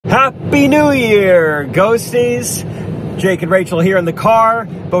Happy New Year, Ghosties! Jake and Rachel here in the car,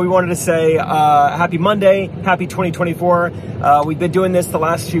 but we wanted to say happy Monday, happy 2024. We've been doing this the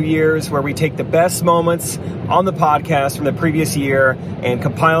last few years where we take the best moments on the podcast from the previous year and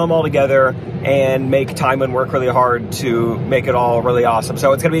compile them all together and make Timon work really hard to make it all really awesome.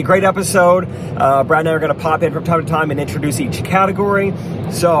 So it's going to be a great episode. Brad and I are going to pop in from time to time and introduce each category.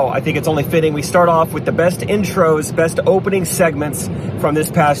 So I think it's only fitting we start off with the best intros, best opening segments from this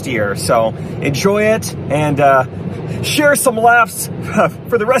past year. So enjoy it and share some laughs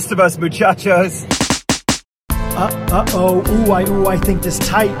for the rest of us, muchachos. I think this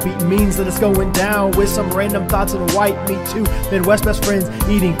tight beat means that it's going down with some random thoughts and white meat too. Midwest best friends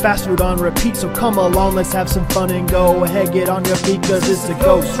eating fast food on repeat. So come along, let's have some fun and go ahead, get on your feet, cause it's the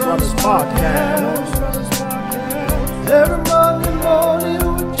Ghost Runners Podcast. Every Monday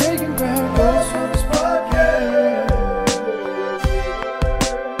morning with Jake and Brad, Ghost Runners Podcast.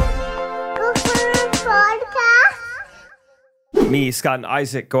 Me, Scott, and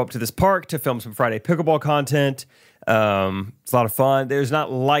Isaac go up to this park to film some Friday pickleball content. It's a lot of fun. There's not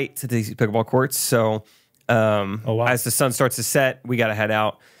lights at these pickleball courts, so as the sun starts to set, we got to head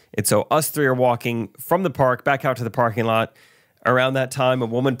out. And so us three are walking from the park back out to the parking lot. Around that time, a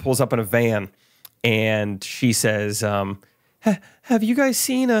woman pulls up in a van, and she says, have you guys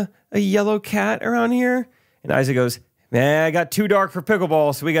seen a yellow cat around here? And Isaac goes, man, I got too dark for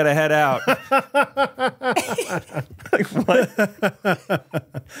pickleball, so we got to head out. Like, what?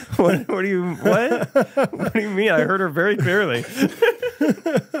 What do you mean? I heard her very clearly.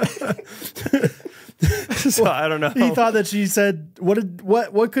 So I don't know. He thought that she said,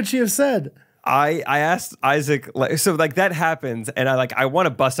 what could she have said? I asked Isaac, so that happens, and I want to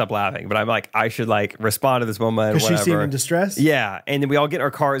bust up laughing, but I'm like, I should respond to this woman. Because she's seeming distressed? Yeah, and then we all get in our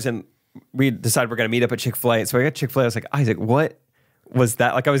cars and we decided we're going to meet up at Chick-fil-A. So I got Chick-fil-A. I was like, Isaac, what was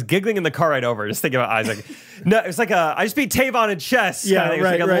that? I was giggling in the car right over, just thinking about Isaac. No, it was I just beat Tavon in chess. Yeah, kind of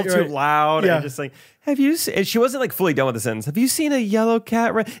thing. It was a little too loud. Yeah. And just have you seen, and she wasn't fully done with the sentence. Have you seen a yellow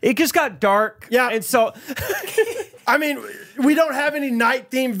cat? It just got dark. Yeah. And so. I mean, we don't have any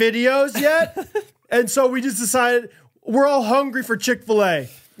night-themed videos yet. And so we just decided we're all hungry for Chick-fil-A.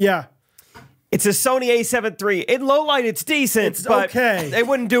 Yeah. It's a Sony A7 III. In low light, it's decent. It's but okay. It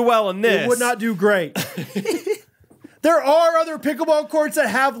wouldn't do well in this. It would not do great. There are other pickleball courts that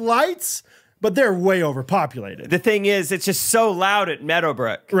have lights, but they're way overpopulated. The thing is, it's just so loud at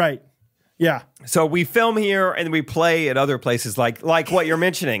Meadowbrook. Right. Yeah. So we film here and we play at other places like what you're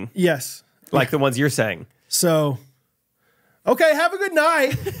mentioning. Yes. Like the ones you're saying. So, okay, have a good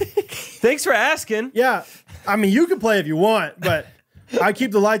night. Thanks for asking. Yeah. I mean, you can play if you want, but I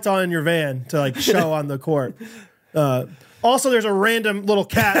keep the lights on in your van to show on the court. Also, there's a random little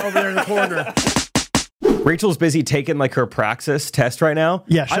cat over there in the corner. Rachel's busy taking her Praxis test right now.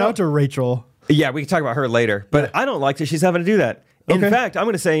 Yeah, shout out to Rachel. Yeah, we can talk about her later. But I don't like that she's having to do that. In fact, I'm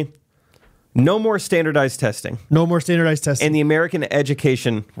going to say no more standardized testing. No more standardized testing. In the American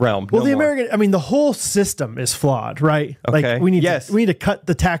education realm. Well, the whole system is flawed, right? Okay. We need to cut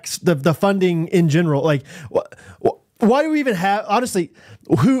the tax, the funding in general. Why do we even have, honestly,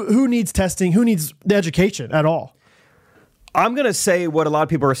 who needs testing? Who needs the education at all? I'm going to say what a lot of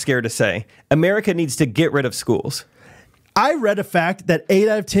people are scared to say. America needs to get rid of schools. I read a fact that 8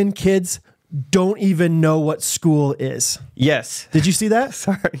 out of 10 kids don't even know what school is. Yes. Did you see that?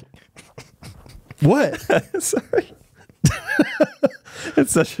 Sorry. What? Sorry.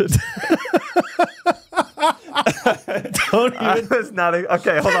 It's such a... Don't even... was not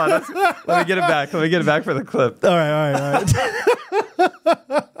okay, hold on. Let me get it back. Let me get it back for the clip. All right.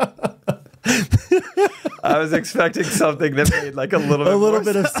 I was expecting something that made a little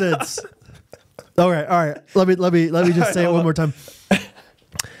bit of sense. All right. Let me just say it one more time.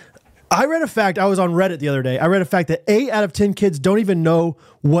 I read a fact. I was on Reddit the other day. I read a fact that 8 out of 10 kids don't even know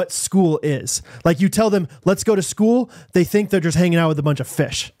what school is. You tell them, let's go to school. They think they're just hanging out with a bunch of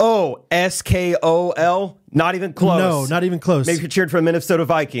fish. Oh, SKOL? Not even close. No, not even close. Maybe you're cheering for the Minnesota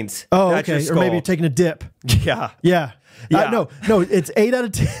Vikings. Oh, that's okay. Or maybe you're taking a dip. Yeah. Yeah. No, it's 8 out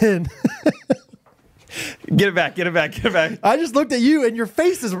of 10. Get it back. I just looked at you and your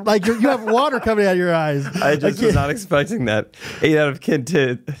face is you have water coming out of your eyes. I just was not expecting that. 8 out of 10.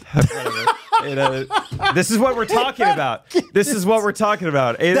 This is what we're talking about. This is what we're talking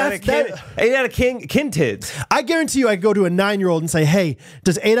about. 8 out of kids. I guarantee you I could go to a 9-year-old and say, hey,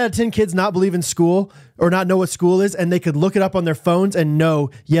 does 8 out of 10 kids not believe in school or not know what school is? And they could look it up on their phones and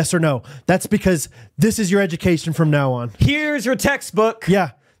know yes or no. That's because this is your education from now on. Here's your textbook. Yeah.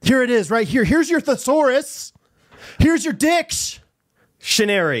 Here it is, right here. Here's your thesaurus. Here's your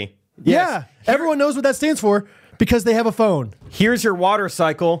dictionary. Yes. Yeah. Everyone knows what that stands for. Because they have a phone. Here's your water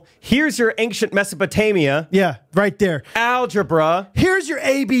cycle. Here's your ancient Mesopotamia. Yeah, right there. Algebra. Here's your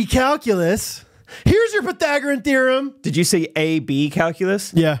AB calculus. Here's your Pythagorean theorem. Did you say AB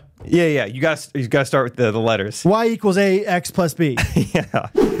calculus? Yeah. Yeah. You got to start with the letters. Y equals AX plus B. Yeah.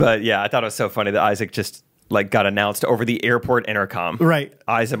 But yeah, I thought it was so funny that Isaac just got announced over the airport intercom. Right.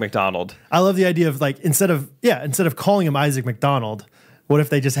 Isaac McDonald. I love the idea of instead of calling him Isaac McDonald, what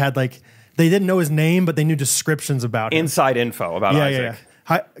if they just had they didn't know his name, but they knew descriptions about him. Inside info about Isaac. Yeah.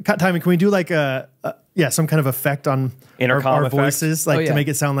 Hi, Timon, can we do some kind of effect on intercom our effect? voices, to make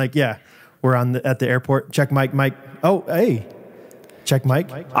it sound like we're at the airport. Check Mike. Oh, hey. Check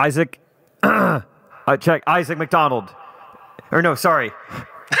Mike. Isaac. Check Isaac McDonald. Or no, sorry.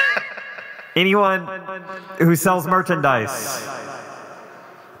 Anyone who sells merchandise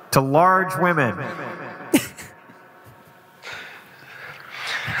to large women.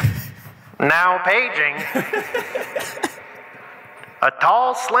 Now paging a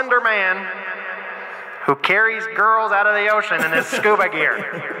tall, slender man who carries girls out of the ocean in his scuba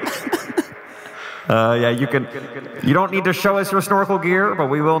gear. You don't need to show us your snorkel gear,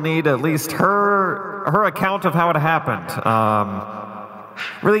 but we will need at least her account of how it happened.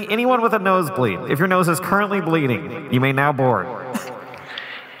 Really, anyone with a nosebleed. If your nose is currently bleeding, you may now board.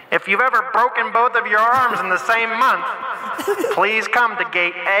 If you've ever broken both of your arms in the same month, please come to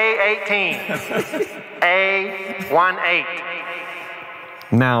gate A18. A18.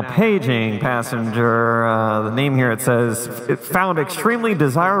 Now, paging passenger, the name here it says, it found extremely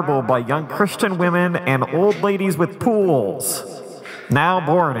desirable by young Christian women and old ladies with pools. Now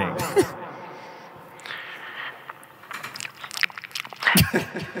boarding.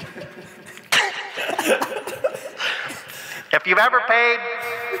 If you've ever paid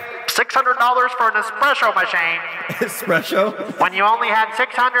 $600 for an espresso machine, Espresso? when you only had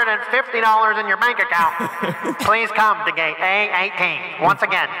 $650 in your bank account, please come to gate A18. Once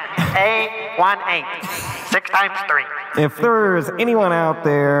again, A18. 6 times 3. If there's anyone out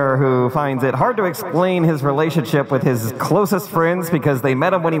there who finds it hard to explain his relationship with his closest friends because they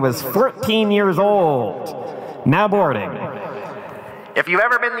met him when he was 14 years old, now boarding. If you've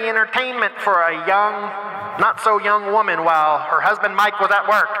ever been the entertainment for a young, not so young woman while her husband Mike was at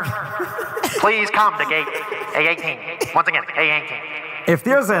work, please come to gate A18. Once again, A18. If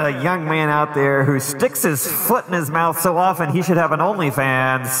there's a young man out there who sticks his foot in his mouth so often he should have an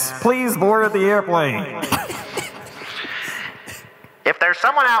OnlyFans, please board the airplane. If there's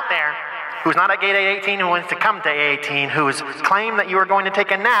someone out there who's not at gate A18 who wants to come to A18, who's claimed that you were going to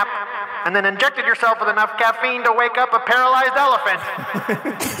take a nap and then injected yourself with enough caffeine to wake up a paralyzed elephant,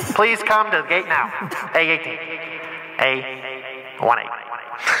 please come to the gate now. A18. A18.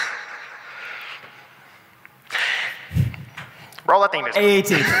 Roll that theme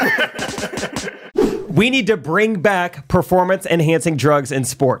music. A18. We need to bring back performance-enhancing drugs in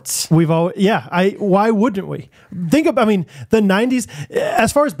sports. Why wouldn't we? The 90s,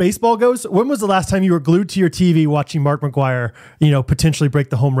 as far as baseball goes, when was the last time you were glued to your TV watching Mark McGwire, potentially break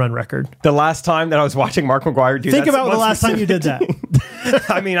the home run record? The last time that I was watching Mark McGwire do that. Think about the last time you did that.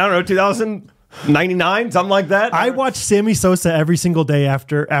 I don't know, 2099, something like that. I watched Sammy Sosa every single day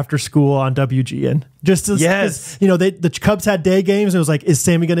after school on WGN. Just as, the Cubs had day games. And it was like, is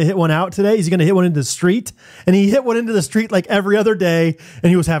Sammy going to hit one out today? Is he going to hit one into the street? And he hit one into the street like every other day. And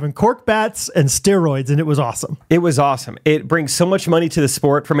he was having cork bats and steroids, and it was awesome. It was awesome. It brings so much money to the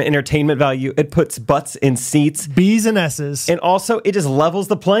sport from an entertainment value. It puts butts in seats, B's and S's, and also it just levels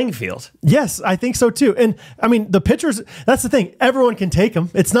the playing field. Yes, I think so too. And the pitchers. That's the thing. Everyone can take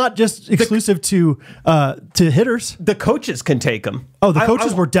them. It's not just exclusive to hitters. The coaches can take them. Oh, the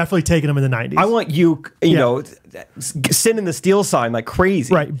coaches were definitely taking them in the 90s. I want you sending the steal sign like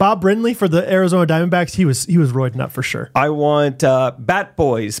crazy. Right. Bob Brindley for the Arizona Diamondbacks, he was roiding up for sure. I want bat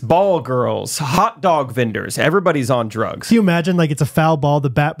boys, ball girls, hot dog vendors. Everybody's on drugs. Can you imagine it's a foul ball, the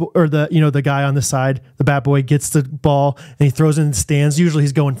the guy on the side, the bat boy gets the ball and he throws it in the stands. Usually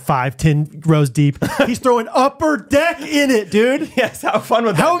he's going 5-10 rows deep. He's throwing upper deck in it, dude. Yes, how fun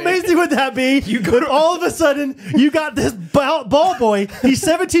would that be? How amazing would that be? All of a sudden you got this ball boy. He's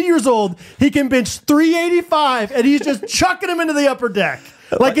 17 years old. He can bench 385 and he's just chucking him into the upper deck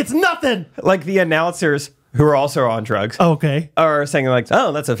like it's nothing. Like the announcers who are also on drugs. Okay. Are saying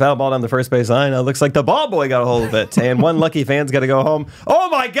that's a foul ball down the first base line. It looks like the ball boy got a hold of it. And one lucky fan's got to go home. Oh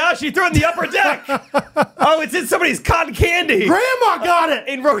my gosh, he threw it in the upper deck. Oh, it's in somebody's cotton candy. Grandma got it.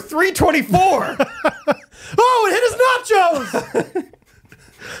 In row 324. Oh, it hit his nachos.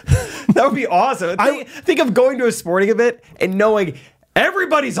 That would be awesome. Think of going to a sporting event and knowing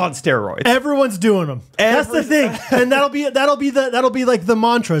everybody's on steroids. Everyone's doing them. That's the thing, and that'll be like the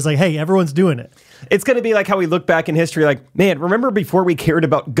mantra. Is like, hey, everyone's doing it. It's going to be like how we look back in history, like, man, remember before we cared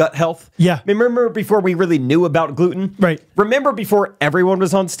about gut health? Yeah. Remember before we really knew about gluten? Right. Remember before everyone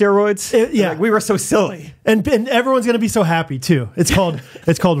was on steroids? Yeah. Like, we were so silly. And everyone's going to be so happy too. It's called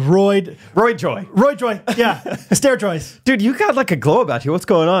Roid Joy. Yeah. Steroids. Dude, you got like a glow about you. What's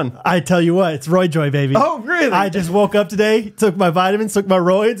going on? I tell you what, it's Roid Joy, baby. Oh, really? I just woke up today, took my vitamins, took my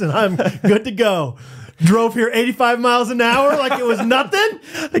roids, and I'm good to go. Drove here 85 miles an hour like it was nothing.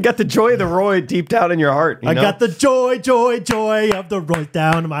 I got the joy of the Roy deep down in your heart. I got the joy of the Roid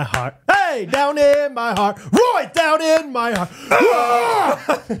down in my heart. Hey, down in my heart. Roid down in my heart.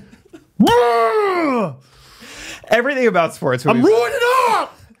 Everything about sports. I'm roiding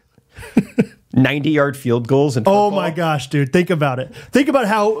up. 90-yard field goals and Oh my gosh, dude! Think about it. Think about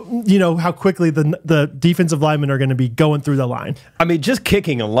how how quickly the defensive linemen are going to be going through the line. I mean, just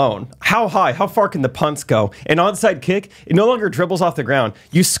kicking alone. How high? How far can the punts go? An onside kick, it no longer dribbles off the ground.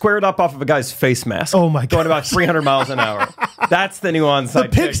 You square it up off of a guy's face mask. Oh my god! Going about 300 miles an hour. That's the new onside. The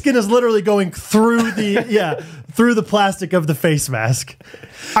pigskin is literally going through the through the plastic of the face mask.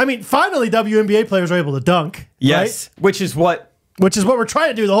 I mean, finally, WNBA players are able to dunk. Yes, right? which is what we're trying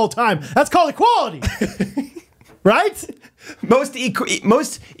to do the whole time. That's called equality, right? Most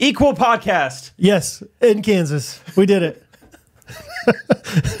equal podcast. Yes, in Kansas, we did it.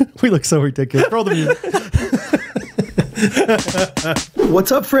 We look so ridiculous. Roll the music.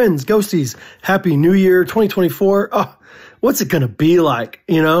 What's up, friends? Ghosties. Happy New Year 2024. Oh, what's it going to be like?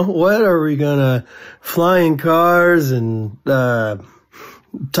 What are we going to fly in cars and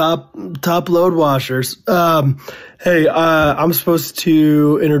top load washers? Hey, I'm supposed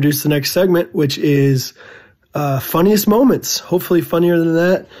to introduce the next segment, which is funniest moments. Hopefully funnier than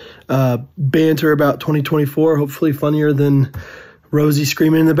that. Banter about 2024. Hopefully funnier than Rosie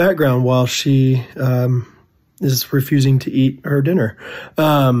screaming in the background while she is refusing to eat her dinner.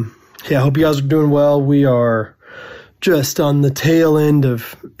 I hope you guys are doing well. We are just on the tail end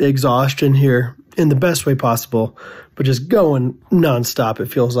of exhaustion here in the best way possible, but just going nonstop, it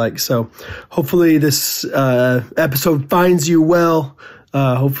feels like. So hopefully this episode finds you well.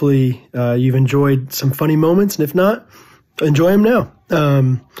 Hopefully you've enjoyed some funny moments, and if not, enjoy them now.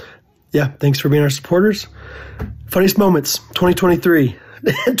 Thanks for being our supporters. Funniest moments, 2023.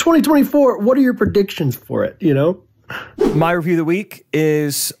 2024, what are your predictions for it, My review of the week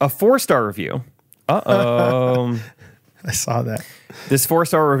is a 4-star review. Uh-oh. I saw that. This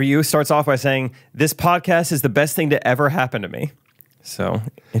 4-star review starts off by saying, this podcast is the best thing to ever happen to me. So,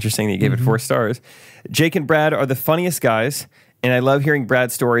 interesting that you gave it 4 stars. Jake and Brad are the funniest guys, and I love hearing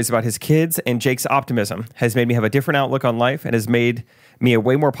Brad's stories about his kids, and Jake's optimism has made me have a different outlook on life and has made me a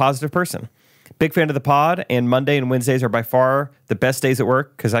way more positive person. Big fan of the pod, and Monday and Wednesdays are by far the best days at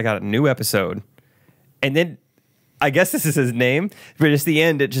work because I got a new episode. And then, I guess this is his name, but just the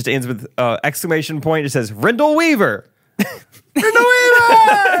end, it just ends with exclamation point. It says, Rendell Weaver. Rendell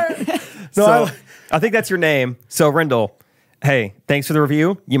Weaver! I think that's your name. So, Rendell, hey, thanks for the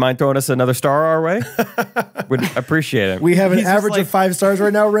review. You mind throwing us another star our way? Would appreciate it. We have an average of 5 stars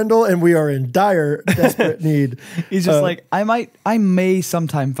right now, Rendell, and we are in desperate need. He's just I may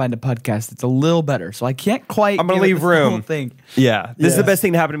sometime find a podcast that's a little better, so I can't quite. I'm going to leave room. Whole thing. Yeah, this is the best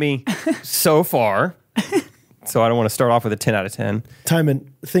thing to happen to me so far. So I don't want to start off with a 10 out of 10.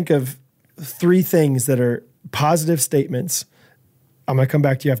 Timon, think of 3 things that are positive statements. I'm gonna come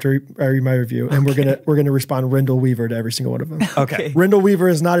back to you after I read my review, and we're gonna respond Rendell Weaver to every single one of them. Okay. Rendell Weaver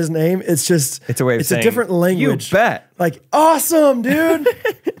is not his name. It's just it's a way of saying a different language. You bet. Like awesome, dude.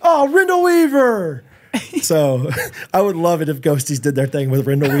 Oh, Rendell Weaver. So I would love it if Ghosties did their thing with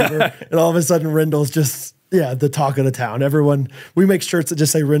Rendell Weaver, and all of a sudden Rendell's just the talk of the town. Everyone, we make shirts that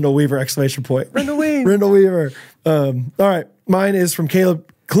just say Rendell Weaver exclamation point. Rendell Weaver. Rendell Weaver. All right, mine is from Caleb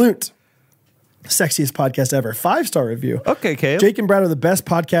Klunt. Sexiest podcast ever. 5-star review. Okay, Caleb. Jake and Brad are the best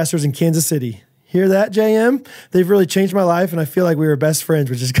podcasters in Kansas City. Hear that, JM? They've really changed my life, and I feel like we were best friends,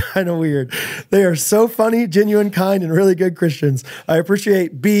 which is kind of weird. They are so funny, genuine, kind, and really good Christians. I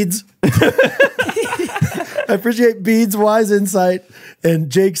appreciate Bede's wise insight and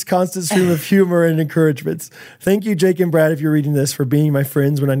Jake's constant stream of humor and encouragements. Thank you, Jake and Brad, if you're reading this, for being my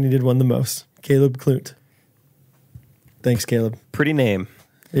friends when I needed one the most. Caleb Klunt. Thanks, Caleb. Pretty name.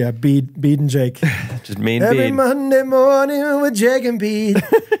 Yeah, Bede and Jake. Just me and Every Bede. Monday morning with Jake and Bede.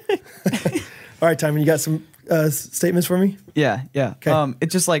 All right, Timon, you got some statements for me? Yeah. Okay.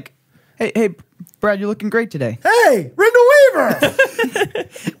 It's just like, hey, Brad, you're looking great today. Hey, Rendell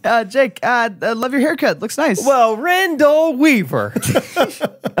Weaver! Jake, I love your haircut. Looks nice. Well, Rendell Weaver.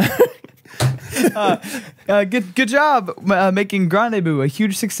 Good job making Grande Boo a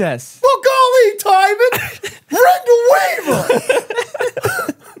huge success. Well, golly, Timon! Rendell Weaver!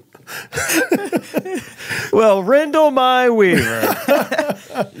 Well, Rendell my Weaver.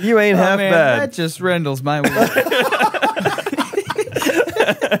 You ain't half bad. That just rendles my way.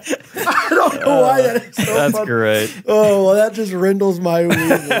 I don't know why that is so That's fun. great. Oh, well, that just rendles my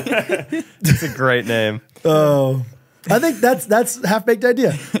weasel. It's a great name. Oh, I think that's half-baked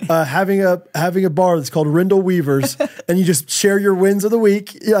idea. Having a bar that's called Rendell Weavers, and you just share your wins of the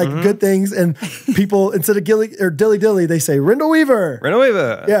week, like good things, and people, instead of dilly dilly, they say Rendell Weaver. Rendell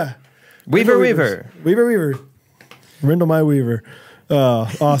Weaver. Yeah. Weaver. Weaver. Rendell my Weaver.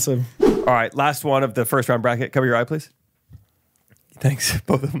 Oh, awesome. All right, last one of the first round bracket. Cover your eye, please. Thanks,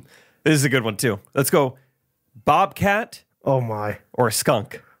 both of them. This is a good one, too. Let's go Bobcat Oh, my. or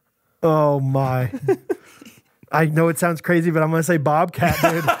skunk. Oh, my. I know it sounds crazy, but I'm going to say Bobcat,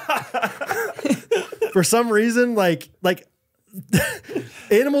 dude. For some reason, like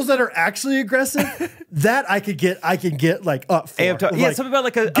animals that are actually aggressive, that I can get like up for. Yeah, Like, something about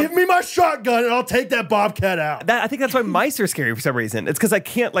like give me my shotgun and I'll take that Bobcat out. I think that's why mice are scary for some reason. It's because I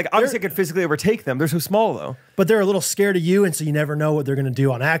can't, like, obviously I could physically overtake them. They're so small, though. But they're a little scared of you, and so you never know what they're going to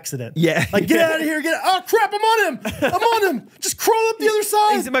do on accident. Yeah. Like, get out of here. Oh, crap, I'm on him. Just crawl up the other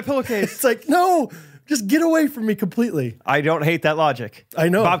side. He's in my pillowcase. It's like, no, just get away from me completely. I don't hate that logic. I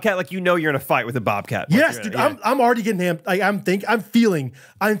know. Bobcat, like, you're in a fight with a bobcat. Yes, Like, dude. yeah. I'm already getting amped. Like, I'm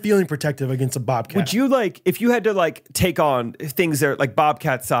feeling protective against a bobcat. Would you, like, if you had to, like, take on things that are, like,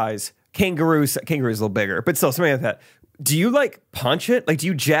 bobcat size, kangaroo's a little bigger, but still, something like that. Do you, like, punch it? Like, do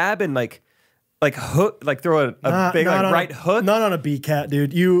you jab and, like hook, like, throw a big, like, right hook? Not on a bee cat,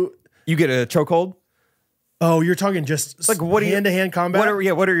 dude. You get a chokehold? Oh, you're talking just Like, what hand-to-hand combat?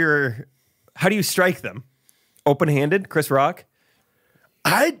 How do you strike them? Open-handed, Chris Rock?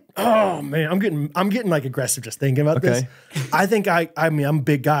 Oh man, I'm getting like aggressive just thinking about this. Okay. I think I'm a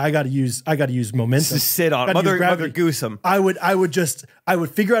big guy. I got to use momentum. Just sit on Gotta use Mother gravity. Goose him. I would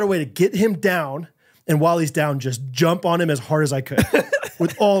figure out a way to get him down, and while he's down, just jump on him as hard as I could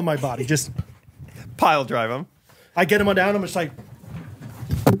with all of my body. Just Pile drive him. I get him on down. I'm just like,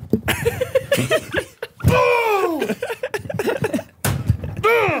 boom,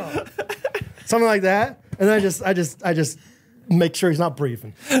 something like that, and then I just make sure he's not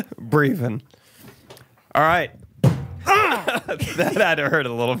breathing. Breathing. All right. That had to hurt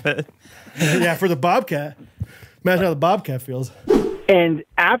a little bit. Yeah, for the bobcat. Imagine how the bobcat feels. And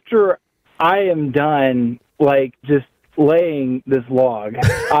after I am done, like, just laying this log,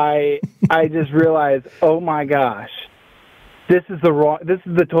 I just realized, oh my gosh, this is the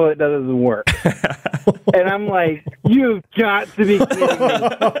toilet that doesn't work. And I'm like, you've got to be kidding me.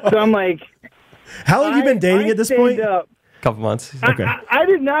 So I'm like, how long have you been dating at this point? Up, Couple months. Okay. I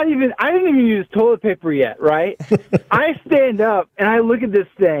didn't even use toilet paper yet, right? I stand up and I look at this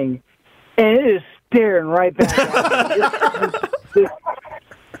thing, and it is staring right back at me.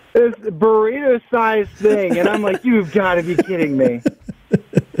 This burrito-sized thing, and I'm like, you've got to be kidding me.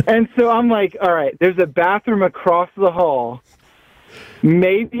 And so I'm like, all right, there's a bathroom across the hall.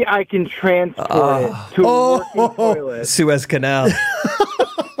 Maybe I can transport it to a working toilet. Suez Canal.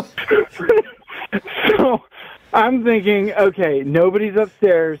 So I'm thinking, okay, nobody's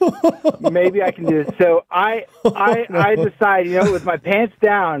upstairs. Maybe I can do this. So I decide, with my pants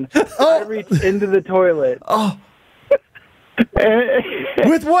down, I reach into the toilet. Oh.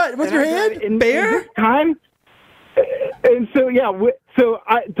 With what? With your hand? In this time. And so, yeah,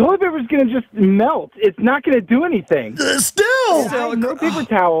 toilet paper is going to just melt. It's not going to do anything. Still. I have no paper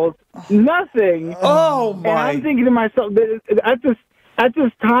towels, nothing. Oh, And my. I'm thinking to myself, at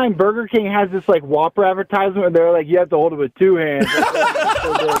this time, Burger King has this, like, Whopper advertisement where they're like, you have to hold it with two hands.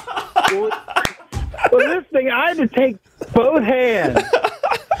 Well, this thing, I had to take both hands.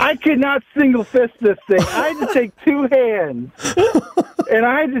 I could not single fist this thing. I had to take two hands. And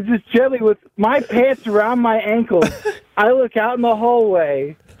I had to just gently, with my pants around my ankles, I look out in the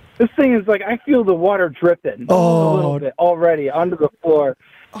hallway. This thing is like, I feel the water dripping a little bit already under the floor.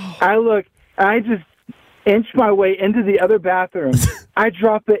 I look, I just inch my way into the other bathroom. I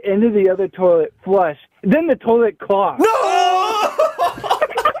drop it into the other toilet, flush. Then the toilet clogs.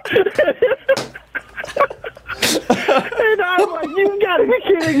 And I'm like, you gotta be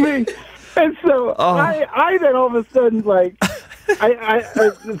kidding me. And so I then all of a sudden, like, I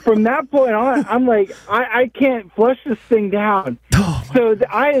from that point on, I'm like, I can't flush this thing down. So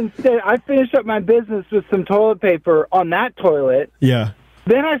I finished up my business with some toilet paper on that toilet. Yeah.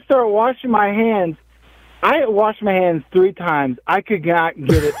 Then I start washing my hands. I washed my hands 3 times. I could not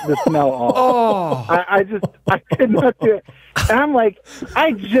get the smell off. I could not do it. And I'm like,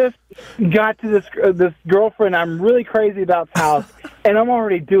 I just got to this girlfriend I'm really crazy about's house, and I'm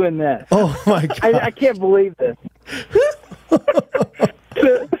already doing this. Oh my god. I can't believe this.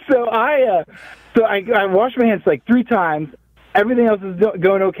 So I washed my hands like 3 times. Everything else is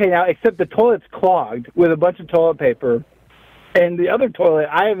going okay now, except the toilet's clogged with a bunch of toilet paper. And the other toilet,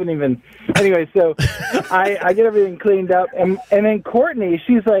 I haven't even... Anyway, so I get everything cleaned up. And then Courtney,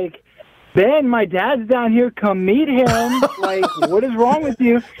 she's like, Ben, my dad's down here. Come meet him. Like, what is wrong with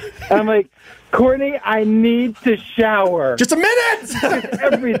you? And I'm like, Courtney, I need to shower. Just a minute!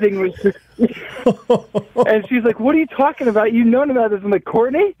 Everything was just... And she's like, what are you talking about? You've known about this. I'm like,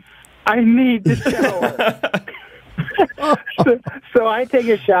 Courtney, I need to shower. so I take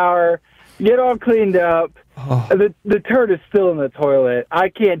a shower, get all cleaned up. The turd is still in the toilet. I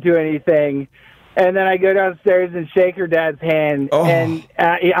can't do anything. And then I go downstairs and shake her dad's hand. And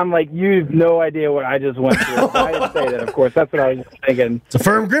I'm like, you have no idea what I just went through. I didn't say that, of course. That's what I was thinking. It's a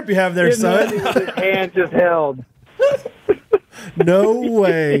firm grip you have there, son. His hand just held. No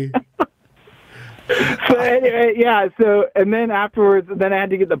way. So anyway, yeah. So and then afterwards, then I had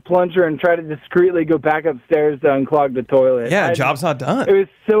to get the plunger and try to discreetly go back upstairs to unclog the toilet. Yeah, job's not done. It was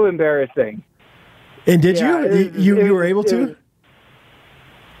so embarrassing. And did you were able to?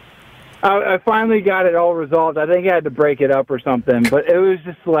 I finally got it all resolved. I think I had to break it up or something, but it was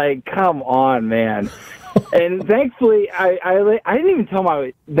just like, come on, man. And thankfully, I didn't even tell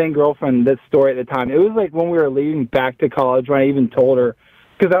my then girlfriend this story at the time. It was like when we were leaving back to college when I even told her,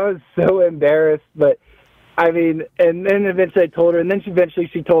 because I was so embarrassed. But I mean, and then eventually I told her, and then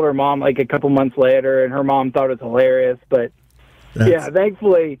she told her mom like a couple months later, and her mom thought it was hilarious. But yeah,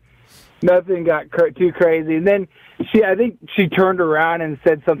 thankfully nothing got too crazy. And then I think she turned around and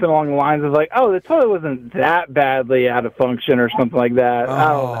said something along the lines of like, "Oh, the toilet wasn't that badly out of function" or something like that. I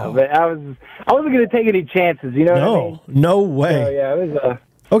don't know, but I wasn't going to take any chances. You know what I mean? No way. So, yeah, it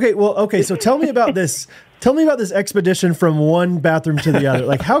was. Okay. So tell me about this. Tell me about this expedition from one bathroom to the other.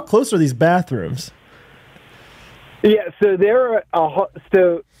 Like, how close are these bathrooms? Yeah, so there are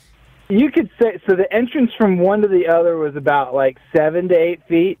so you could say the entrance from one to the other was about like 7 to 8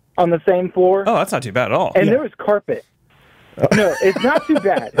 feet on the same floor. Oh, that's not too bad at all. And there was carpet. No, it's not too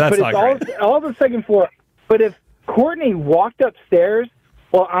bad. That's but not it's all the second floor. But if Courtney walked upstairs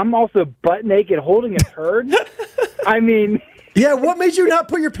while I'm also butt naked holding a turd, I mean. Yeah, what made you not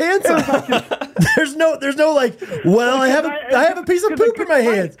put your pants on? There's no like, well, I have a piece of poop in my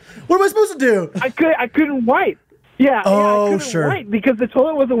hands. What am I supposed to do? I couldn't wipe. Yeah, I couldn't sure. wipe because the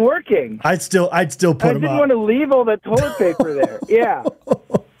toilet wasn't working. I'd still put them up. I didn't want to leave all that toilet paper there. Yeah.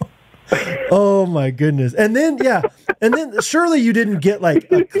 Oh my goodness. And then surely you didn't get like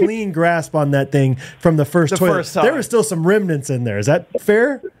a clean grasp on that thing from the first toilet. First time. There were still some remnants in there. Is that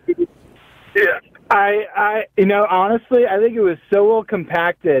fair? Yeah. I honestly, I think it was so well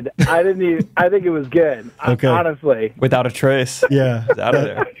compacted. I think it was good. Okay. Honestly. Without a trace. Yeah. It's out of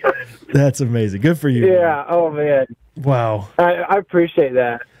there. That's amazing. Good for you. Yeah. Oh man. Wow. I appreciate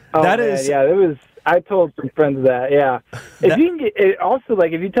that. Oh, That man. is- Yeah, it was. I told some friends that. Yeah. If you can get it, also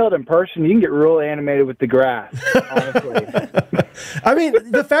like if you tell it in person, you can get real animated with the grass. Honestly. I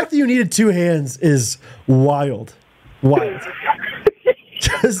mean, the fact that you needed 2 hands is wild.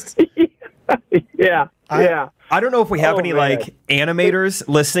 Just Yeah. I don't know if we have any man. like animators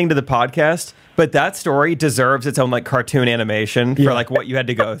listening to the podcast, but that story deserves its own like cartoon animation for like what you had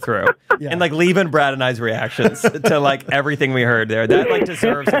to go through. And like leaving Brad and I's reactions to like everything we heard there. That like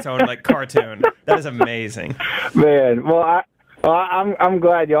deserves its own like cartoon. That is amazing. Man, well, I'm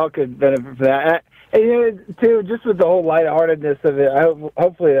glad y'all could benefit from that. And, you know, too, just with the whole lightheartedness of it,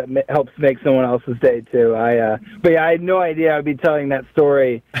 hopefully that helps make someone else's day too. But yeah, I had no idea I'd be telling that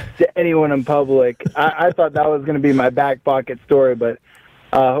story to anyone in public. I thought that was going to be my back pocket story, but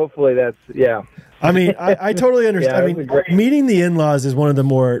hopefully that's I mean, I totally understand. Yeah, I it was mean, great. meeting the in-laws is one of the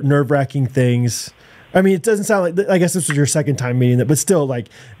more nerve-wracking things. I mean, it doesn't sound like, I guess this was your second time meeting them, but still, like,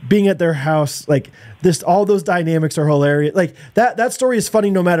 being at their house, like, all those dynamics are hilarious. Like, that story is funny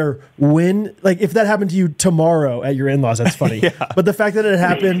no matter when, like, if that happened to you tomorrow at your in-laws, that's funny. But the fact that it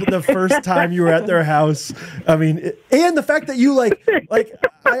happened the first time you were at their house, I mean, and the fact that you,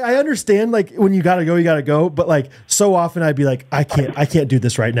 I understand, like, when you gotta go, but, like, so often I'd be like, I can't do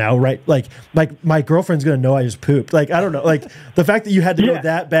this right now, right? Like, my girlfriend's gonna know I just pooped. Like, I don't know. Like, the fact that you had to go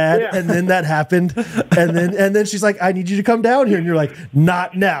that bad, and then that happened, and then she's like, I need you to come down here, and you're like,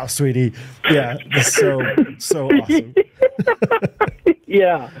 not now, sweetie. Yeah, it's so awesome.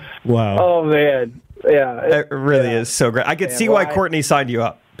 Yeah. Wow. Oh man. Yeah. It really is so great. I could see why Courtney signed you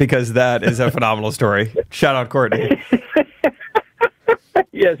up because that is a phenomenal story. Shout out Courtney.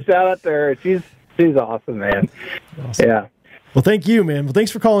 Yeah. Shout out to her. She's awesome, man. Awesome. Yeah. Well, thank you, man. Well,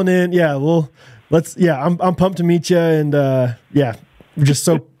 thanks for calling in. Yeah, I'm pumped to meet you, and We're just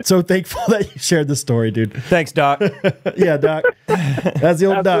so thankful that you shared the story, dude. Thanks, Doc. Yeah, Doc. That's the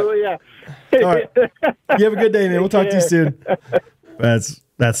old Doc. Absolutely, yeah. All right. You have a good day, man. We'll talk to you soon. That's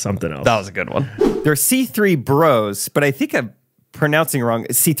something else. That was a good one. They're C3 Bros, but I think I'm pronouncing it wrong.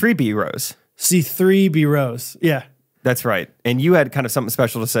 It's C3B Rose. C3B Rose. Yeah. That's right. And you had kind of something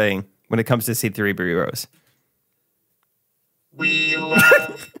special to say when it comes to C3B Rose. We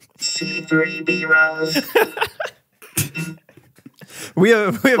love C3B Rose. We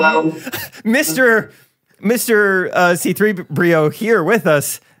have Mr. C3 Brio here with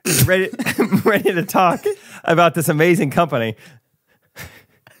us, ready to talk about this amazing company.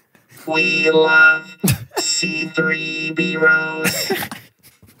 We love C3B Rose.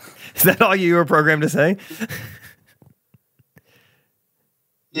 Is that all you were programmed to say?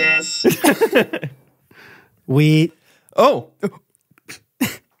 Yes. We. Oh.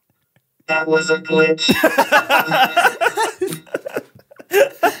 That was a glitch.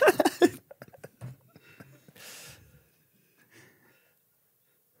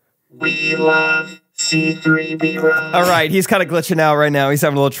 We love C3B Rose. All right, he's kind of glitching out right now. He's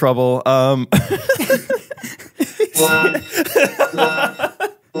having a little trouble. Love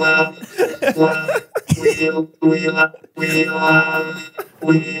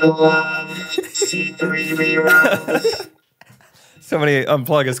C3B Rose. Somebody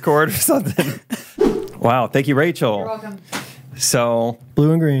unplug his cord or something. Wow, thank you, Rachel. You're welcome. So,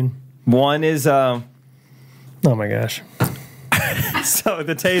 Blue and green. one is Oh my gosh. so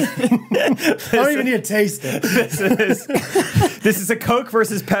the taste. I don't even need to taste it. This is a Coke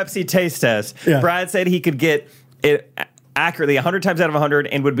versus Pepsi taste test. Yeah. Brad said he could get it accurately 100 times out of 100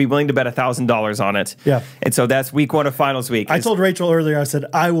 and would be willing to bet $1,000 on it. Yeah. And so that's week one of finals week. I told Rachel earlier, I said,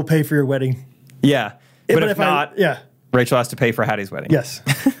 I will pay for your wedding. Yeah. But if not, yeah. Rachel has to pay for Hattie's wedding. Yes.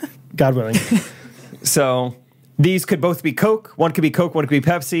 God willing. So these could both be Coke. One could be Coke, one could be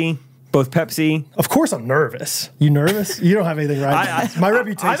Pepsi. Both Pepsi. Of course I'm nervous. You nervous? You don't have anything right. My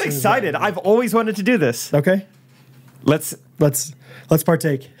reputation. I'm excited. I've always wanted to do this. Okay. Let's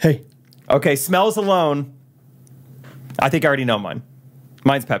partake. Hey. Okay, smells alone. I think I already know mine.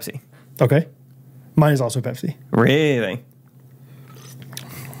 Mine's Pepsi. Okay. Mine is also Pepsi. Really?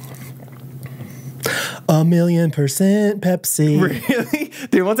 1,000,000% Pepsi. Really?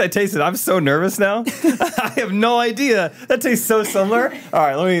 Dude, once I taste it, I'm so nervous now. I have no idea. That tastes so similar. All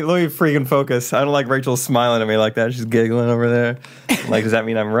right, let me freaking focus. I don't like Rachel smiling at me like that. She's giggling over there. Like, does that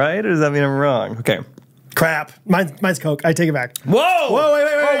mean I'm right or does that mean I'm wrong? Okay. Crap. Mine's Coke. I take it back. Whoa! Whoa, wait.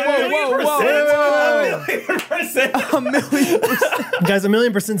 A million percent. Guys,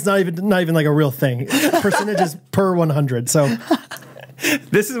 1,000,000% is not even like a real thing. Percentages per 100. So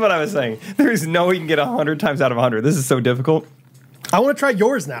this is what I was saying. There is no way you can get 100 times out of 100. This is so difficult. I want to try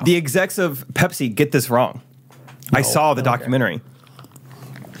yours now. The execs of Pepsi get this wrong. No. I saw the documentary.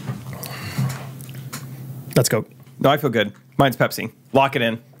 Let's go. No, I feel good. Mine's Pepsi. Lock it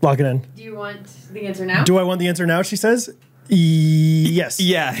in. Lock it in. Do you want the answer now? Do I want the answer now, she says? Yes.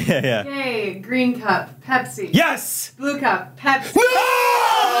 Yeah. Yay, green cup, Pepsi. Yes! Blue cup, Pepsi. No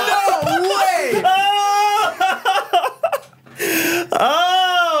way!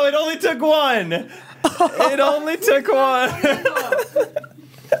 Oh, it only took one. It only took one.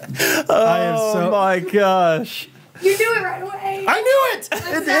 Oh my gosh. You knew it right away. I knew it!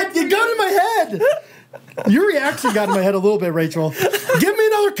 It got in my head. Your reaction got in my head a little bit, Rachel. Give me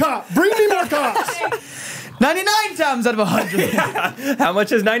another cup. Bring me more cups. 99 times out of 100. How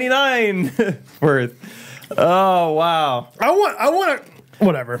much is 99 worth? Oh, wow. I want to,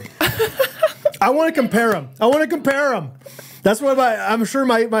 whatever. I want to compare them. That's what I'm sure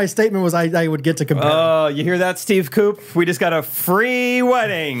my statement was I would get to compare. Oh, you hear that, Steve Coop? We just got a free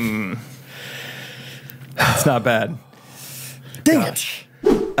wedding. It's not bad. Dang it.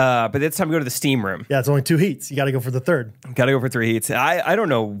 But it's time to go to the steam room. Yeah, it's only 2 heats. You got to go for the third. Got to go for 3 heats. I don't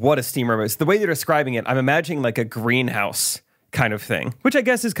know what a steam room is. The way they're describing it, I'm imagining like a greenhouse kind of thing, which I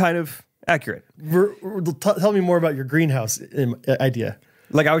guess is kind of accurate. Tell me more about your greenhouse idea.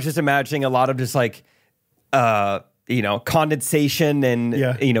 Like I was just imagining a lot of just like, condensation and,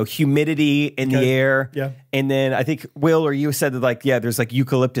 humidity in the air. Yeah. And then I think Will or you said that like, yeah, there's like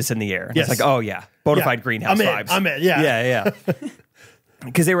eucalyptus in the air. Yes. It's like, oh yeah, bona fide greenhouse vibes. I'm in, yeah. Yeah.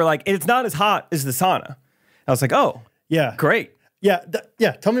 Because they were like, it's not as hot as the sauna. I was like, oh, yeah, great. Yeah.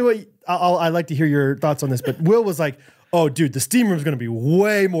 Tell me what, I'd like to hear your thoughts on this, but Will was like, oh, dude, the steam room's going to be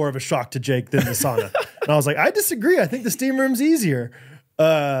way more of a shock to Jake than the sauna. And I was like, I disagree. I think the steam room's easier.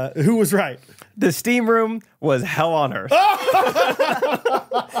 Who was right? The steam room was hell on earth.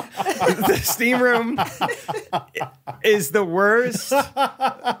 The steam room is the worst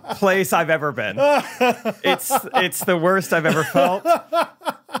place I've ever been. It's the worst I've ever felt.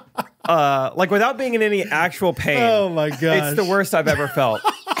 Like without being in any actual pain. Oh my gosh. It's the worst I've ever felt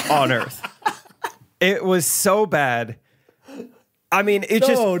on earth. It was so bad. I mean,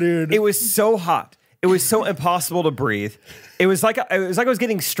 dude. It was so hot. It was so impossible to breathe. It was like I was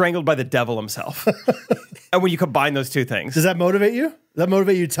getting strangled by the devil himself. And when you combine those two things. Does that motivate you? Does that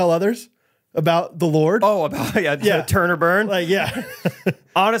motivate you to tell others about the Lord? Oh, about turn or burn? Like, yeah.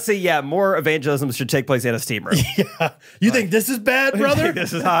 Honestly, yeah, more evangelism should take place in a steam room. Yeah. You think this is bad, brother?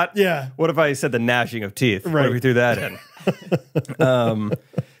 This is hot? Yeah. What if I said the gnashing of teeth? What Right. if we threw that in?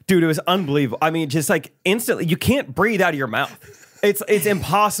 Dude, it was unbelievable. I mean, just like instantly, you can't breathe out of your mouth. It's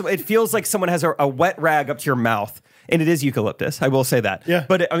impossible. It feels like someone has a wet rag up to your mouth, and it is eucalyptus. I will say that. Yeah.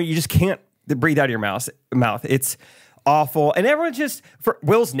 But I mean, you just can't breathe out of your mouth. It's awful, and everyone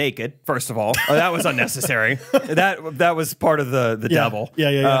Will's naked. First of all, that was unnecessary. that was part of the devil.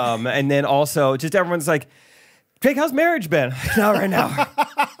 Yeah. And then also, just everyone's like, Jake, how's marriage been? Not right now.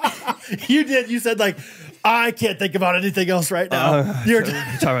 You did. You said like, I can't think about anything else right now. We'll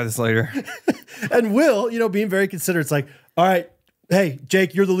talk about this later. And Will, being very considerate, it's like, all right, hey,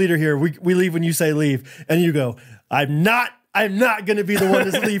 Jake, you're the leader here. We leave when you say leave. And you go, I'm not going to be the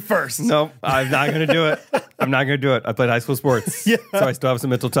one to leave first. Nope, I'm not going to do it. I'm not going to do it. I played high school sports, so I still have some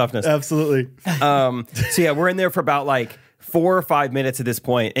mental toughness. Absolutely. So yeah, we're in there for about like 4 or 5 minutes at this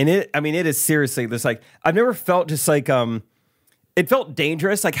point, and it is seriously this like I've never felt just like it felt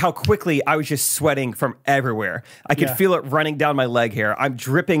dangerous, like how quickly I was just sweating from everywhere. I could feel it running down my leg hair. I'm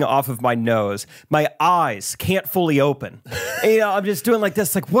dripping off of my nose. My eyes can't fully open. And, I'm just doing like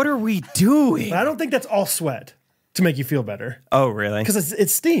this. Like, what are we doing? But I don't think that's all sweat to make you feel better. Oh, really? Because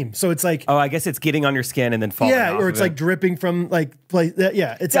it's steam. So it's like... Oh, I guess it's getting on your skin and then falling off or it's of like dripping from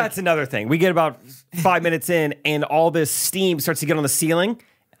it's That's another thing. We get about 5 minutes in and all this steam starts to get on the ceiling.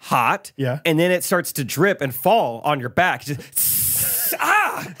 Hot. Yeah. And then it starts to drip and fall on your back. Just...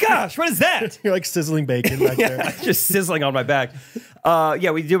 gosh, what is that? You're like sizzling bacon back there. Just sizzling on my back.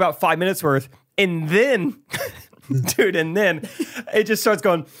 We do about 5 minutes worth. And then, dude, it just starts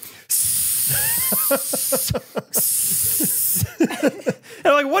going. And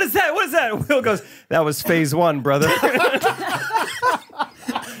I'm like, what is that? What is that? And Will goes, that was phase 1, brother.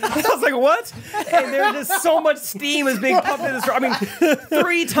 I was like, what? And there's just so much steam is being pumped in this room. I mean,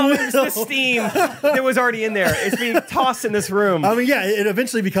 3 times the steam that was already in there. It's being tossed in this room. I mean, yeah, it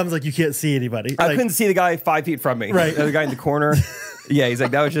eventually becomes like you can't see anybody. I couldn't see the guy 5 feet from me. Right. The other guy in the corner. Yeah, he's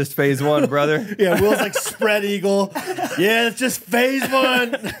like, that was just phase 1, brother. Yeah, Will's like spread eagle. Yeah, it's just phase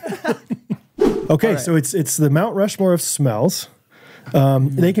 1. Okay, so it's the Mount Rushmore of smells.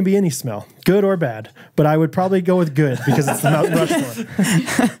 They can be any smell, good or bad, but I would probably go with good because it's the Mount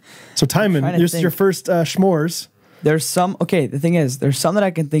Rushmore. So, Timon, this is your first schmores. There's some, the thing is, there's some that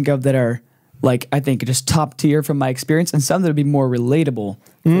I can think of that are, like, I think just top tier from my experience, and some that would be more relatable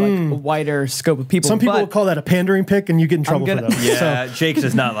for, like, a wider scope of people. Some people will call that a pandering pick, and you get in trouble for that. Yeah, Jake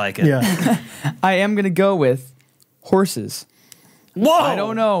does not like it. Yeah. I am going to go with horses. Whoa! I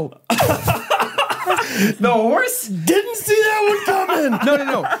don't know. The horse? Didn't see that one coming.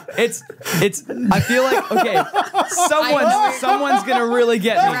 No. It's. I feel like someone's gonna really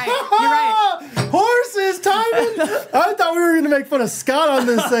get me. You're right. Horses, Timon. I thought we were gonna make fun of Scott on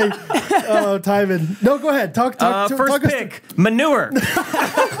this thing. Oh, Timon. No, go ahead. Talk. First pick, manure.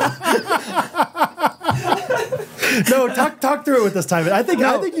 No, talk through it with us, Timon. I think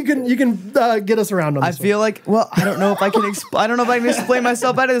you can get us around on this. I feel like, I don't know if I can explain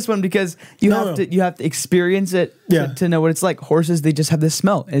myself out of this one because you have to experience it to know what it's like. Horses, they just have this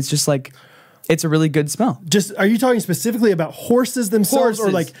smell. It's just like, it's a really good smell. Just, are you talking specifically about horses themselves or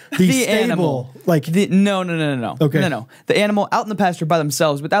like the stable? Animal? Like no. Okay. No. The animal out in the pasture by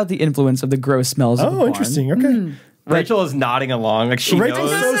themselves without the influence of the gross smells of the barn. Interesting. Okay. Rachel is nodding along like she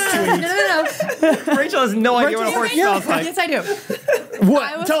Rachel's knows. so sweet. No. Rachel has no idea what a horse smells like. Yes, I do.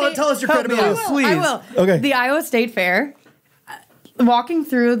 What? Tell us your credibility. I will. Okay. The Iowa State Fair, walking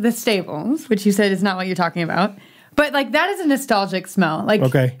through the stables, which you said is not what you're talking about, but like that is a nostalgic smell. Like,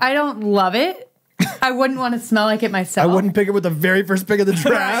 I don't love it. I wouldn't want to smell like it myself. I wouldn't pick it with the very first pick of the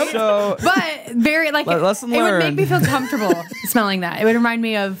draft. But very like it would make me feel comfortable smelling that. It would remind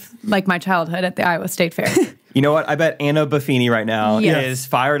me of like my childhood at the Iowa State Fair. You know what? I bet Anna Buffini right now is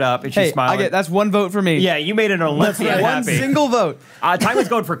fired up and she's smiling. That's one vote for me. Yeah, you made an Olympian happy. One single vote. Timon's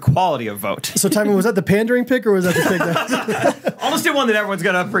going for quality of vote. So, Timon, was that the pandering pick or was that the pick that... Almost do one that everyone's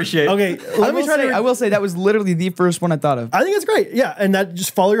going to appreciate. Okay, I will say that was literally the first one I thought of. I think it's great. Yeah, and that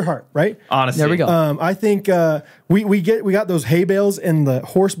just follow your heart, right? Honestly. There we go. I think we got those hay bales and the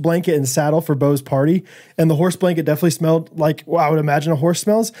horse blanket and saddle for Bo's party, and the horse blanket definitely smelled like I would imagine a horse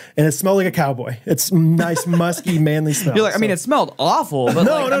smells, and it smelled like a cowboy. It's nice, musky, manly smell. You're like, I mean, it smelled awful, but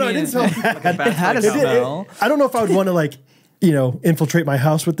no, it didn't smell bad. It had a smell. I don't know if I would want to infiltrate my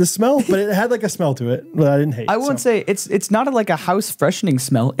house with this smell, but it had like a smell to it that I didn't hate. I wouldn't say it's not like a house freshening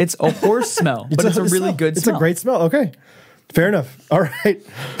smell. It's a horse smell, but it's a really good smell. It's a great smell. Okay. Fair enough. All right.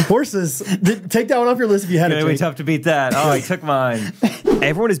 Horses. Take that one off your list if you had it. It's going to be tough to beat that. Oh, he took mine.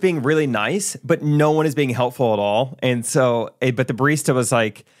 Everyone is being really nice, but no one is being helpful at all. And so, but the barista was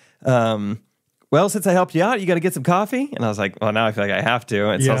like, well, since I helped you out, you got to get some coffee? And I was like, well, now I feel like I have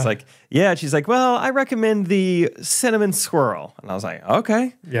to. And so I was like, yeah. And she's like, well, I recommend the cinnamon swirl. And I was like,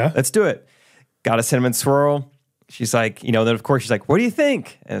 okay. Yeah. Let's do it. Got a cinnamon swirl. She's like, then of course she's like, what do you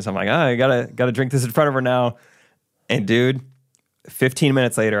think? And so I'm like, I gotta drink this in front of her now. And dude, 15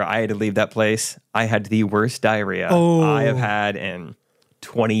 minutes later, I had to leave that place. I had the worst diarrhea I have had in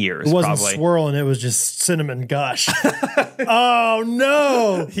 20 years. It wasn't probably. swirling, it was just cinnamon gush. Oh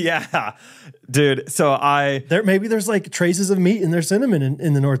no. Yeah. Dude, so maybe there's like traces of meat in their cinnamon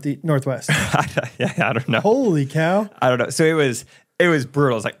in the northwest. I don't know. Holy cow. I don't know. So it was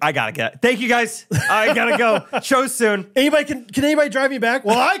brutal. I was like, I gotta get. Thank you guys. I gotta go. Show soon. Can anybody drive me back?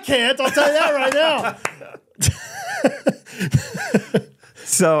 Well, I can't. I'll tell you that right now.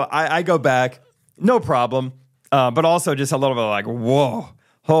 So I go back, no problem. But also just a little bit like, whoa,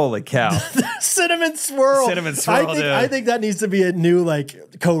 holy cow. Cinnamon swirl. I think that needs to be a new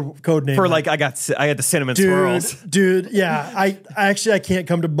code name. For I got the cinnamon swirls. Dude, yeah. I can't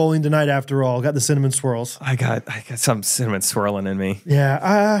come to bowling tonight after all. Got the cinnamon swirls. I got some cinnamon swirling in me.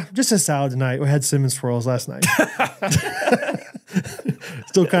 Yeah, just a salad tonight. We had cinnamon swirls last night.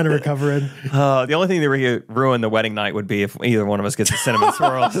 Still kind of recovering. The only thing that would ruin the wedding night would be if either one of us gets the cinnamon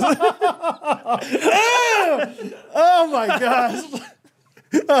swirls. Oh my gosh.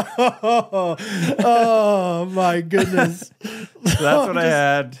 Oh my goodness. So that's what I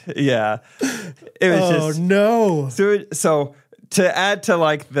had. Yeah. It was no. So to add to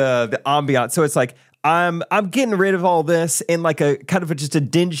the ambiance, so it's like I'm getting rid of all this in like a kind of just a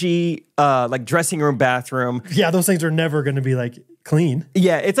dingy dressing room, bathroom. Yeah, those things are never going to be clean.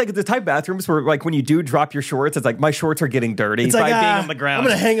 Yeah, it's like the type of bathrooms where when you do drop your shorts, it's like my shorts are getting dirty by being on the ground. I'm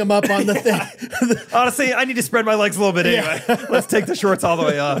going to hang them up on the thing. Honestly, I need to spread my legs a little bit anyway. Let's take the shorts all the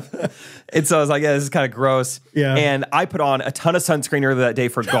way up. And so I was like, yeah, this is kind of gross. Yeah. And I put on a ton of sunscreen earlier that day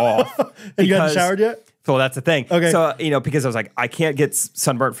for golf. And you haven't showered yet? So that's the thing. Okay. So, because I was like, I can't get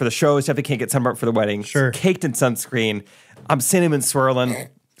sunburnt for the show. Definitely can't get sunburnt for the wedding. Sure. Caked in sunscreen. I'm cinnamon swirling.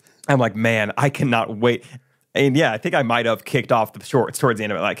 I'm like, man, I cannot wait. And yeah, I think I might have kicked off the shorts towards the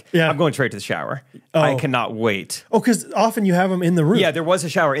end of it. I'm going straight to the shower. Oh. I cannot wait. Oh, because often you have them in the room. Yeah, there was a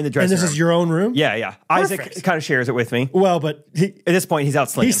shower in the dressing room. And this is your own room? Yeah, yeah. Perfect. Isaac kind of shares it with me. Well, but at this point, he's out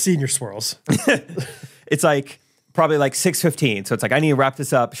slinging. He's seen your swirls. It's probably 6:15. So it's I need to wrap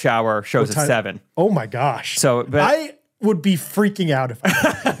this up, shower, shows at 7. Oh my gosh. So, but I would be freaking out if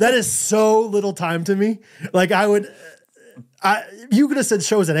that is so little time to me. You could have said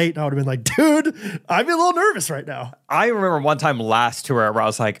shows at 8 and I would have been like, dude, I'd be a little nervous right now. I remember one time last tour where I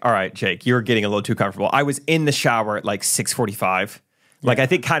was like, all right, Jake, you're getting a little too comfortable. I was in the shower at 6:45. Yeah. I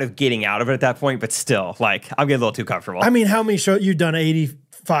think kind of getting out of it at that point, but still, I'm getting a little too comfortable. I mean, how many shows? You've done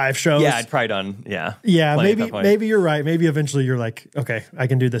 85 shows. Yeah, I'd probably done, yeah. Yeah, maybe you're right. Maybe eventually you're like, okay, I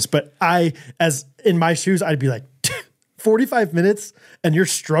can do this. But as in my shoes, I'd be like, 45 minutes and you're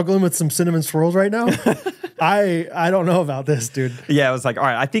struggling with some cinnamon swirls right now? I don't know about this, dude. Yeah, I was like, all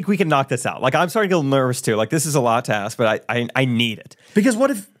right, I think we can knock this out. I'm starting to get a little nervous too. This is a lot to ask, but I need it. Because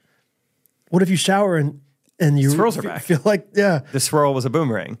what if you shower and you swirls are back? Feel like, yeah. The swirl was a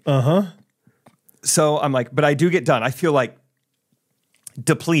boomerang. Uh-huh. So I'm like, but I do get done. I feel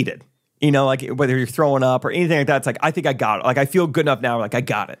depleted. Whether you're throwing up or anything like that, it's I think I got it. I feel good enough now. I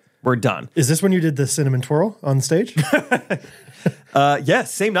got it. We're done. Is this when you did the cinnamon twirl on stage?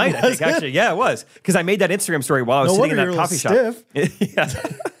 Yes, same night, I think, actually. Yeah, it was. Because I made that Instagram story while I was sitting in that coffee shop.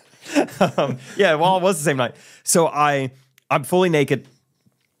 Yeah. Well, it was the same night. So I'm fully naked.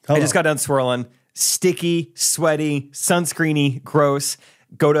 Hello. I just got done swirling. Sticky, sweaty, sunscreeny, gross.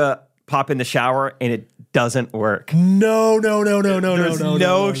 Go to pop in the shower, and it doesn't work. No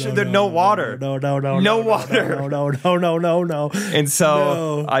water. No water. And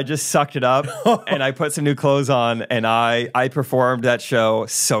so I just sucked it up, and I put some new clothes on, and I performed that show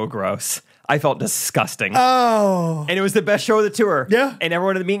so gross. I felt disgusting. Oh. And it was the best show of the tour. Yeah. And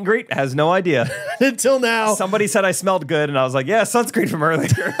everyone at the meet and greet has no idea. Until now. Somebody said I smelled good, and I was like, yeah, sunscreen from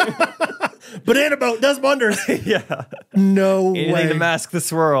earlier. Banana boat does wonders. Yeah. No Anything way. to mask the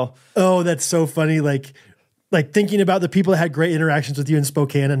swirl. Oh, that's so funny. Like thinking about the people that had great interactions with you in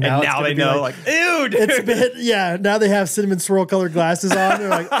Spokane, and now they know, like, ew, dude. It's been, yeah, now they have cinnamon swirl colored glasses on. They're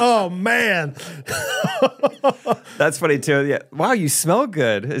like, oh, man. That's funny, too. Yeah. Wow, you smell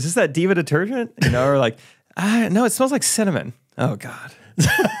good. Is this that Diva detergent? Or like, no, it smells like cinnamon. Oh, God.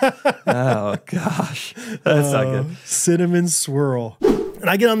 Oh, gosh. That's not good. Cinnamon swirl. And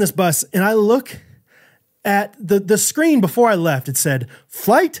I get on this bus, and I look at the screen before I left. It said,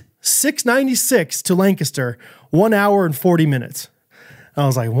 Flight 696 to Lancaster, 1 hour and 40 minutes. I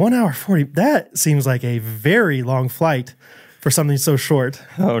was like, 1 hour 40? That seems like a very long flight for something so short.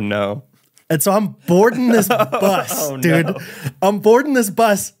 Oh, no. And so I'm boarding this bus, dude. No. I'm boarding this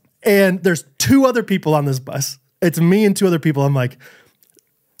bus, and there's 2 other people on this bus. It's me and 2 other people. I'm like,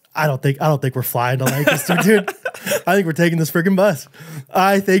 I don't think we're flying to Lancaster, dude. I think we're taking this freaking bus.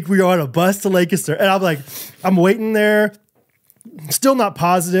 I think we are on a bus to Lancaster. And I'm like, I'm waiting there. Still not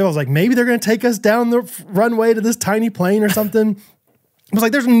positive. I was like, maybe they're going to take us down the runway to this tiny plane or something. I was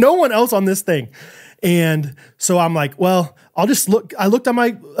like, there's no one else on this thing. And so I'm like, well, I'll just look. I looked on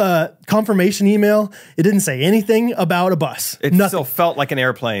my confirmation email. It didn't say anything about a bus. It still felt like an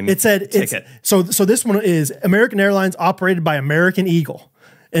airplane. It said ticket. So this one is American Airlines operated by American Eagle.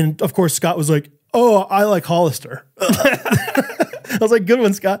 And of course, Scott was like, oh, I like Hollister. I was like, good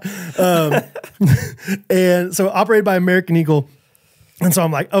one, Scott. And so operated by American Eagle. And so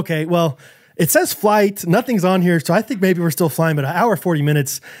I'm like, okay, well, it says flight. Nothing's on here. So I think maybe we're still flying, but an hour, 40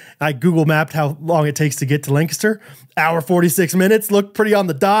 minutes. I Google mapped how long it takes to get to Lancaster. Hour, 46 minutes. Looked pretty on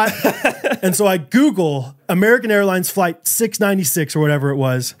the dot. And so I Google American Airlines flight 696 or whatever it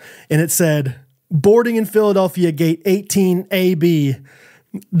was. And it said, boarding in Philadelphia, gate 18AB.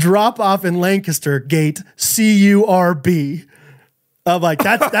 Drop off in Lancaster, gate CURB. I'm like,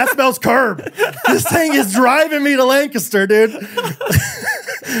 that spells curb. This thing is driving me to Lancaster, dude.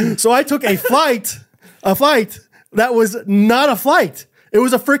 So I took a flight that was not a flight. It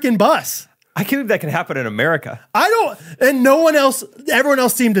was a freaking bus. I can't believe that can happen in America. And everyone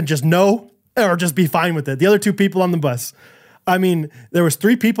else seemed to just know or just be fine with it. The other 2 people on the bus. I mean, there was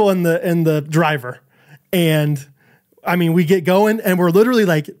 3 people in the driver, and I mean, we get going and we're literally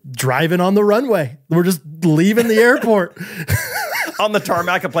like driving on the runway. We're just leaving the airport. On the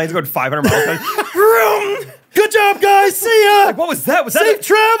tarmac, a plane's going 500 miles. Good job, guys. See ya. Like, what was that? Was Safe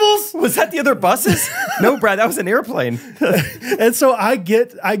travels. Was that the other buses? No, Brad, that was an airplane. And so I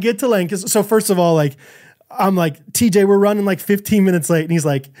get to Lancaster. So first of all, like, I'm like, TJ, we're running like 15 minutes late. And he's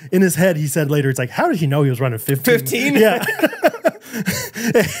like, in his head, he said later, it's like, how did he know he was running 15? 15? Yeah.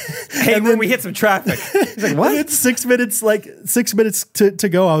 Hey, and then we hit some traffic. He's like, what? It's 6 minutes, to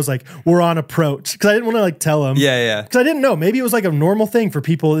go. I was like, we're on approach. Because I didn't want to like tell him. Yeah. Because I didn't know. Maybe it was like a normal thing for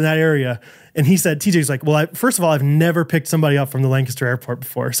people in that area. And he said, TJ's like, well, first of all, I've never picked somebody up from the Lancaster airport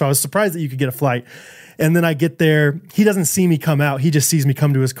before. So I was surprised that you could get a flight. And then I get there. He doesn't see me come out. He just sees me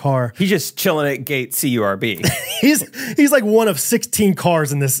come to his car. He's just chilling at gate CURB. He's like one of 16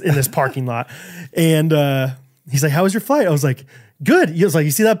 cars in this parking lot. And he's like, how was your flight? I was like, good. He was like,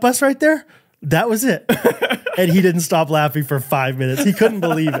 you see that bus right there? That was it. And he didn't stop laughing for 5 minutes. He couldn't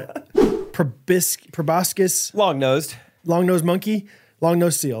believe it. Proboscis. Long-nosed monkey.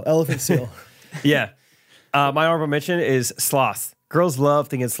 Long-nosed seal. Elephant seal. Yeah. My honorable mention is sloth. Girls love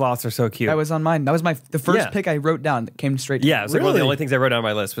thinking sloths are so cute. That was on mine. That was the first pick I wrote down that came straight to me. Yeah, it was like one of the only things I wrote down on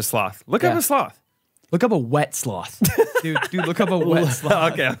my list was sloth. Look up a sloth. Look up a wet sloth. Dude, look up a wet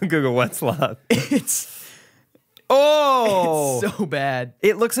sloth. Okay, I'll Google wet sloth. It's so bad.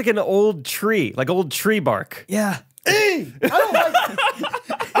 It looks like an old tree, like old tree bark. Yeah. I'm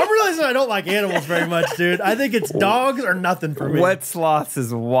realizing I don't like animals very much, dude. I think it's dogs or nothing for me. Wet sloths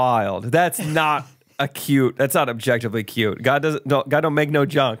is wild. That's not that's not objectively cute. God don't make no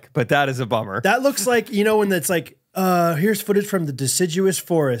junk, but that is a bummer. That looks like, when it's like, here's footage from the deciduous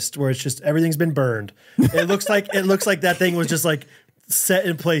forest where it's just everything's been burned. It looks like that thing was just like set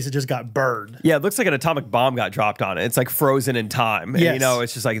in place. It just got burned. Yeah, it looks like an atomic bomb got dropped on it. It's like frozen in time. Yes. And,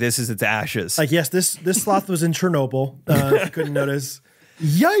 it's just like this is its ashes. Like, yes, this sloth was in Chernobyl. If you couldn't notice.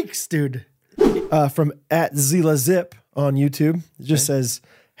 Yikes, dude. From @ZilaZip on YouTube. It just says,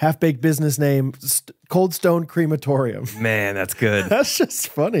 half-baked business name, Cold Stone Crematorium. Man, that's good. That's just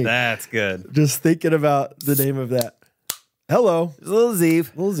funny. That's good. Just thinking about the name of that. Hello. Little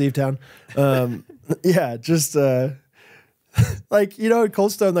Zeev. Little Zeev Town. Yeah, just like, you know,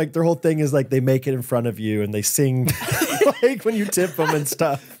 Cold Stone, like their whole thing is like they make it in front of you and they sing like when you tip them and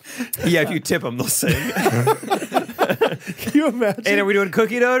stuff. Yeah, if you tip them, they'll sing. Can you imagine? And are we doing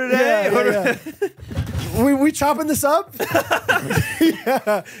cookie dough today? Yeah. We chopping this up?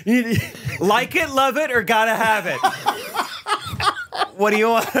 Yeah. Like it, love it, or gotta have it? What do you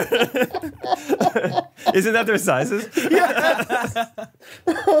want? Isn't that their sizes? Yes.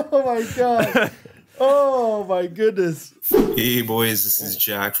 Oh my God. Oh my goodness. Hey boys, this is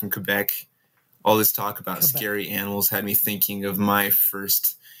Jack from Quebec. All this talk about scary animals had me thinking of my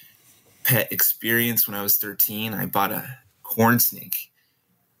first pet experience when I was 13. I bought a corn snake.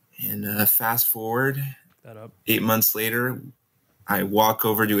 And fast forward, 8 months later, I walk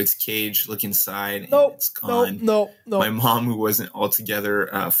over to its cage, look inside, and it's gone. No. My mom, who wasn't altogether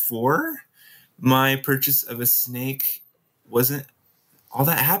for my purchase of a snake, wasn't all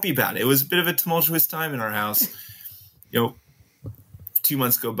that happy about it. It was a bit of a tumultuous time in our house. 2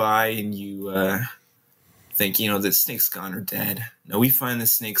 months go by and you think, the snake's gone or dead. No, we find the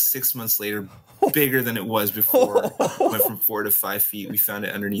snake 6 months later, bigger than it was before. Went from 4 to 5 feet. We found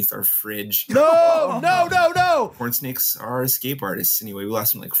it underneath our fridge. No. Corn snakes are escape artists. Anyway, we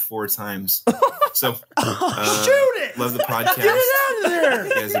lost them like 4 times. So, shoot it! Love the podcast. Get it out of there!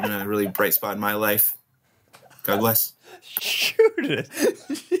 You guys have been a really bright spot in my life. God bless. Shoot it.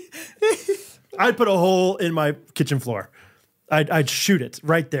 I'd put a hole in my kitchen floor. I'd shoot it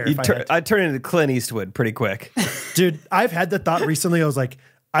right there. I'd turn into Clint Eastwood pretty quick. Dude, I've had that thought recently. I was like,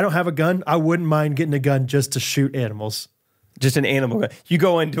 I don't have a gun. I wouldn't mind getting a gun just to shoot animals. Just an animal gun. You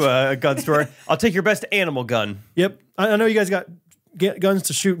go into a gun store. I'll take your best animal gun. Yep. I know you guys got guns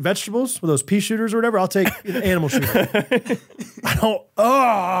to shoot vegetables with those pea shooters or whatever. I'll take an animal shooter.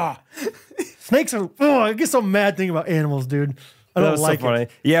 Snakes are, I get so mad thinking about animals, dude. I don't like so funny.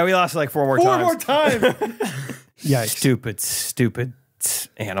 Yeah, we lost it like 4 more times. 4 more times. Yikes. Stupid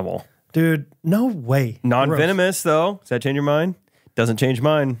animal. Dude, no way. Non-venomous, though. Does that change your mind? Doesn't change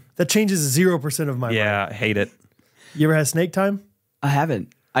mine. That changes 0% of my mind. Yeah, I hate it. You ever had snake time? I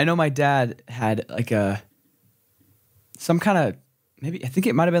haven't. I know my dad had like some kind of, maybe, I think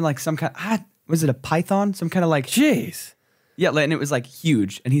it might have been like some kind of, was it a python? Some kind of like. Jeez. Yeah, and it was like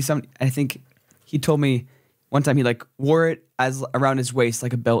huge. And I think he told me one time he like wore it as around his waist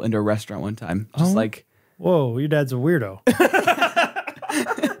like a belt into a restaurant one time. Just like. Whoa, your dad's a weirdo.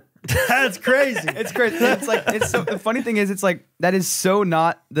 That's crazy. It's crazy. It's so, the funny thing is, it's like, that is so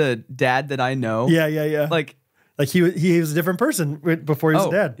not the dad that I know. Yeah. Like he was a different person before he was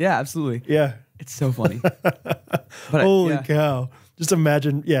a dad. Yeah, absolutely. Yeah. It's so funny. Holy cow. Just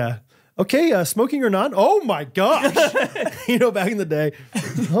imagine. Yeah. Okay. Smoking or not? Oh my gosh. Back in the day.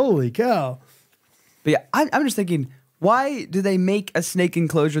 Holy cow. But yeah, I'm just thinking, why do they make a snake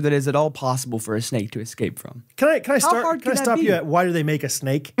enclosure that is at all possible for a snake to escape from? Can I stop you at why do they make a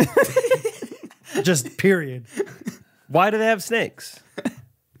snake? Just period. Why do they have snakes?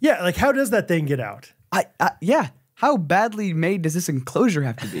 Yeah, like how does that thing get out? Yeah. How badly made does this enclosure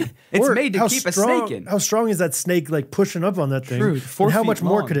have to be? It's made to keep a snake in. How strong is that snake like pushing up on that thing? True. 4 and how feet much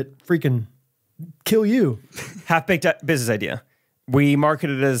more long. could it freaking kill you? Half-baked business idea. We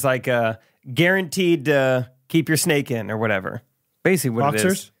market it as like a guaranteed keep your snake in or whatever. Basically what Boxers?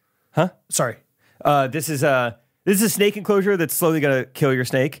 it is. Huh? Sorry. This is a snake enclosure that's slowly going to kill your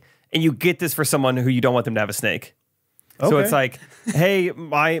snake. And you get this for someone who you don't want them to have a snake. Okay. So it's like, hey,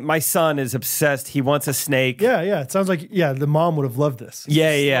 my son is obsessed. He wants a snake. Yeah. It sounds like, the mom would have loved this.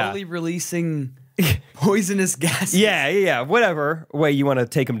 Yeah. Slowly releasing poisonous gas. Yeah. Whatever way you want to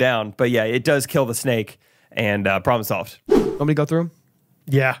take him down. But yeah, it does kill the snake. And problem solved. Want me to go through them?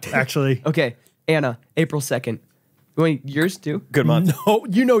 Yeah, actually. Okay. Anna, April 2nd. You want yours too? Good month. No,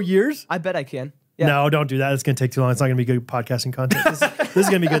 you know years? I bet I can. Yeah. No, don't do that. It's going to take too long. It's not going to be good podcasting content. This is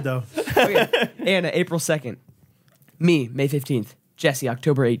going to be good, though. Okay. Anna, April 2nd. Me, May 15th. Jesse,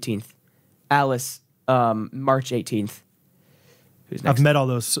 October 18th. Alice, March 18th. Who's next? I've met all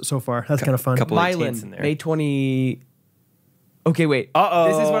those so far. That's kind of fun. Mylan, May 20... Okay, wait. Uh-oh.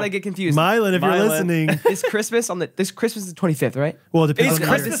 This is when I get confused. Mylan, if you're listening. This Christmas is the 25th, right? Well, it depends Is on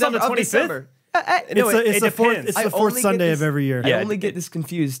Christmas on the 25th? It's the fourth Sunday of every year. I only get this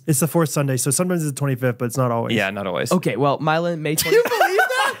confused. It's the fourth Sunday, so sometimes it's the 25th, but it's not always. Yeah, not always. Okay, well, Mylan, May 25th. Do you believe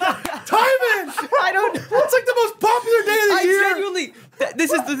that? Timon! I don't know. It's like the most popular day of the year. Genuinely,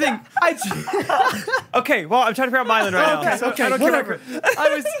 this is the thing. Okay, well, I'm trying to figure out Mylan right now. Okay, whatever.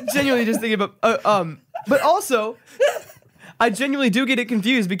 I was genuinely just thinking about, but also, I genuinely do get it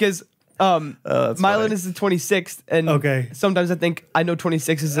confused because Milan is the 26th, and sometimes I think I know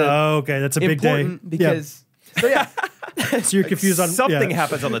 26 is that's a big day because so yeah. So you're confused on something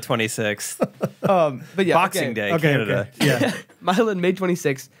happens on the 26th. But yeah, Boxing Day, Canada. Yeah, Milan May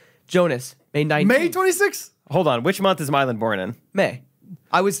 26th, Jonas May 19th. May 26th. Hold on, which month is Milan born in? May.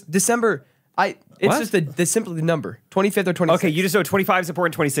 I was December. It's just the simply the number 25th or 26th. Okay, you just know 25 is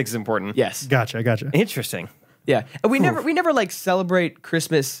important, 26 is important. Yes. Gotcha. Interesting. Yeah, and we never like celebrate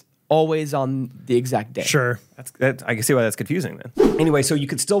Christmas always on the exact day. Sure. I can see why that's confusing then. Anyway, so you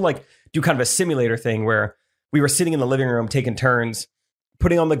could still like do kind of a simulator thing where we were sitting in the living room taking turns,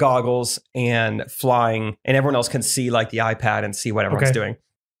 putting on the goggles and flying, and everyone else can see like the iPad and see what everyone's doing.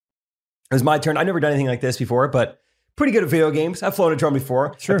 It was my turn. I've never done anything like this before, but pretty good at video games. I've flown a drone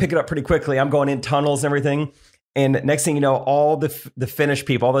before. Sure. I pick it up pretty quickly. I'm going in tunnels and everything. And next thing you know, all the Finnish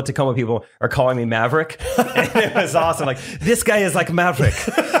people, all the Tacoma people are calling me Maverick. And it was awesome. Like, this guy is like Maverick.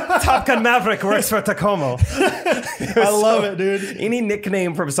 Top Gun Maverick works for Tacoma. I love it, dude. Any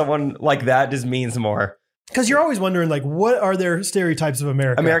nickname from someone like that just means more. Because you're always wondering, like, what are their stereotypes of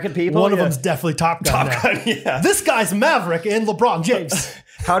America? American people? One of them's definitely Top Gun. Top Gun, yeah. This guy's Maverick and LeBron James.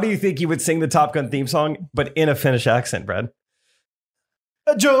 How do you think you would sing the Top Gun theme song, but in a Finnish accent, Brad?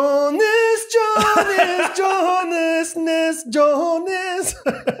 Jonas.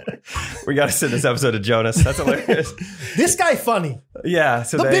 We got to send this episode to Jonas. That's hilarious. This guy funny. Yeah.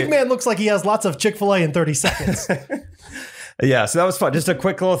 So the big man looks like he has lots of Chick-fil-A in 30 seconds. Yeah, so that was fun. Just a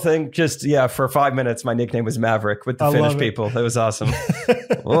quick little thing. Just, for 5 minutes, my nickname was Maverick with the Finnish people. It was awesome.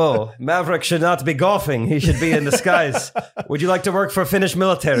 Whoa, Maverick should not be golfing. He should be in the skies. Would you like to work for Finnish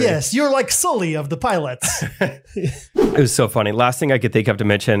military? Yes, you're like Sully of the pilots. It was so funny. Last thing I could think of to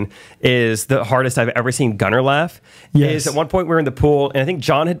mention is the hardest I've ever seen Gunnar laugh. Yes. Is at one point we were in the pool, and I think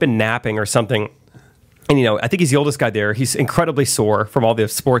John had been napping or something. And, I think he's the oldest guy there. He's incredibly sore from all the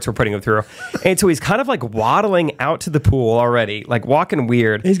sports we're putting him through. And so he's kind of like waddling out to the pool already, like walking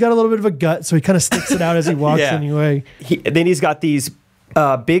weird. He's got a little bit of a gut, so he kind of sticks it out as he walks anyway. Then he's got these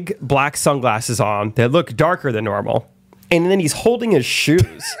big black sunglasses on that look darker than normal. And then he's holding his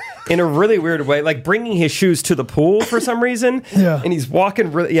shoes in a really weird way, like bringing his shoes to the pool for some reason. Yeah. And he's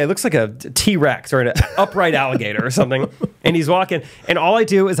walking really, it looks like a T-Rex or an upright alligator or something. And he's walking. And all I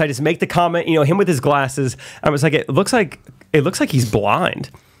do is I just make the comment, him with his glasses. I was like, it looks like he's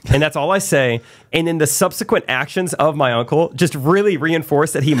blind. And that's all I say. And then the subsequent actions of my uncle just really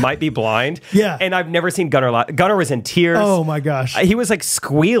reinforce that he might be blind. Yeah. And I've never seen Gunnar laugh. Gunnar was in tears. Oh my gosh. He was like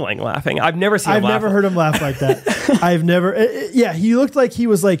squealing laughing. I've never seen him laugh. I've never heard him laugh like that. I've never. He looked like he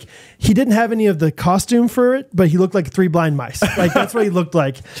was like, he didn't have any of the costume for it, but he looked like 3 blind mice. Like that's what he looked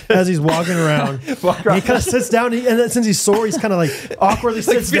like as he's walking around. He kind of sits down, and then since he's sore, he's kind of like awkwardly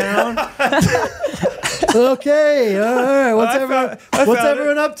sits down. Okay, all right. What's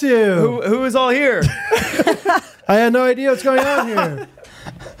everyone up to? Who is all here? I had no idea what's going on here.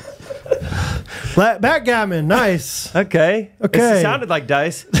 Backgammon, nice. Okay. It sounded like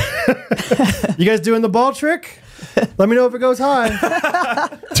dice. You guys doing the ball trick? Let me know if it goes high.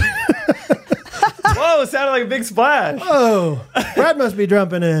 Whoa, it sounded like a big splash. Oh, Brad must be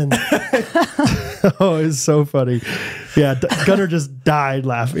jumping in. Oh, it's so funny. Yeah, Gunnar just died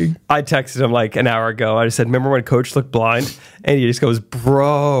laughing. I texted him like an hour ago. I just said, remember when Coach looked blind? And he just goes,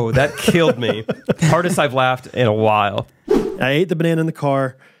 bro, that killed me. Hardest I've laughed in a while. I ate the banana in the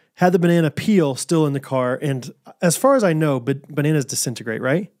car, had the banana peel still in the car, and as far as I know, bananas disintegrate,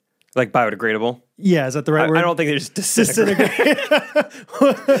 right? Like biodegradable? Yeah, is that the right word? I don't think they just disintegrate.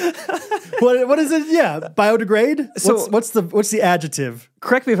 What is it? Yeah, biodegrade? So what's the adjective?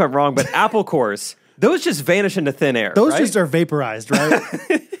 Correct me if I'm wrong, but apple cores, those just vanish into thin air. Those right? just are vaporized, right?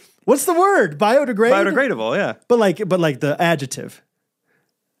 What's the word? Biodegrade? Biodegradable, yeah. But like the adjective.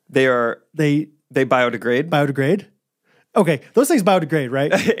 They biodegrade. Biоdegrade? Okay, those things biodegrade,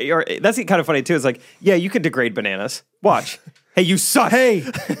 right? That's kind of funny too. It's like, yeah, you could degrade bananas. Watch. Hey, you suck. Hey,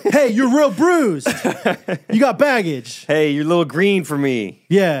 you're real bruised. You got baggage. Hey, you're a little green for me.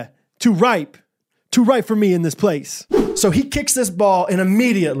 Yeah, too ripe for me in this place. So he kicks this ball and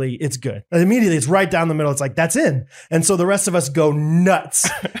immediately it's good. And immediately it's right down the middle. It's like, that's in. And so the rest of us go nuts.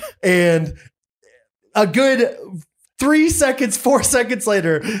 And a good 4 seconds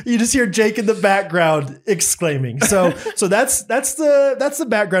later, you just hear Jake in the background exclaiming. So that's the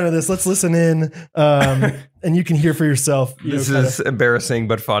background of this. Let's listen in, and you can hear for yourself. This is embarrassing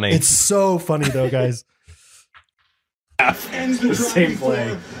but funny. It's so funny though, guys. The same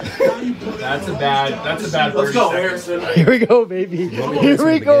play. That's a bad. Let's go, Harrison. Here we go, baby. Here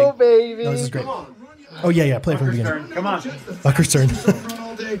we go, baby. No, this is great. Oh yeah. Play it from the beginning. Come on. Bucker's turn.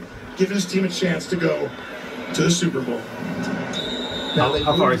 Giving his team a chance to go. to the Super Bowl. Now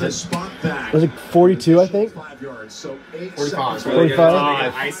how far is it? Spot back. Was it 42, I think? 5 yards. So 45.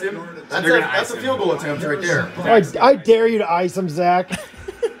 45? Ice him? That's a field goal attempt right there. I dare you to ice him, Zach.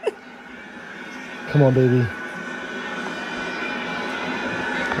 Come on, baby.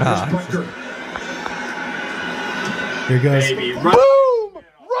 Here goes. Baby, Boom!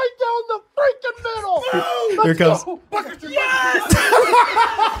 Right down the freaking middle. Boom! Here it goes.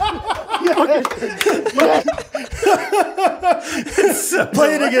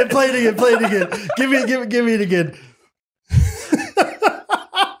 Play it again. Give me it again.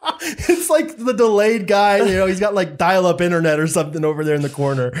 It's like the delayed guy, he's got like dial-up internet or something over there in the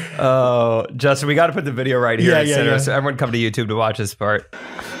corner. Oh, Justin, we got to put the video right here. Yeah. So everyone come to YouTube to watch this part.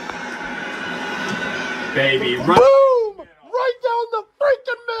 Baby, Boom! Right down the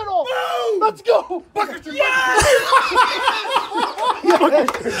freaking middle. Boom! Let's go.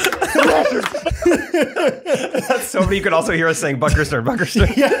 That's so many. You could also hear us saying Buckerstern.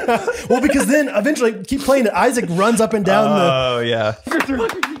 Yeah. Well, because then eventually keep playing it. Isaac runs up and down Oh, yeah.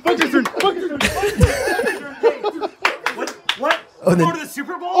 Buckerstern. What? Oh, Go to the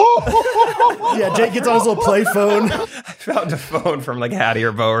Super Bowl? Yeah, Jake gets on his little play phone. I found a phone from like Hattie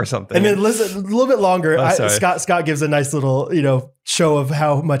or Bo or something. And then listen a little bit longer. Oh, Scott gives a nice little, show of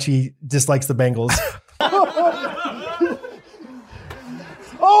how much he dislikes the Bengals.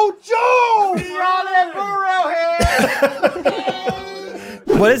 Oh, Joe!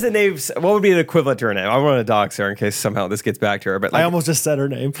 What is the name? What would be the equivalent to her name? I want to dox her in case somehow this gets back to her. But I almost just said her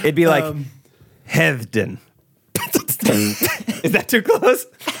name. It'd be like Heathen. Is that too close?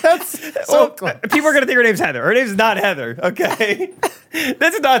 That's so close. People are gonna think her name's Heather. Her name's not Heather. Okay,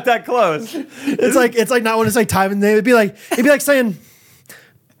 that's not that close. It's like not want to say time and name. It'd be like saying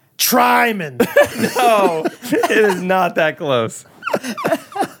Tryman. No, it is not that close.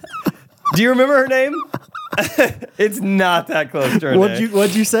 Do you remember her name? It's not that close to her name.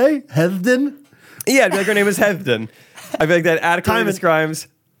 What'd you say? Heathen? Yeah, I'd be like her name is Heathen. I feel like that adequately describes.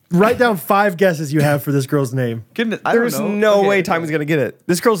 Write down 5 guesses you have for this girl's name. There's no way Time is gonna get it.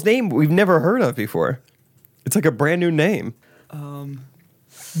 This girl's name we've never heard of before. It's like a brand new name. All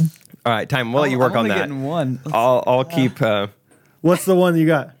right, Time. We'll let you work on that. Getting one. I'll keep. What's the one you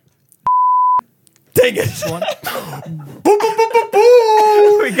got? Dang it! One.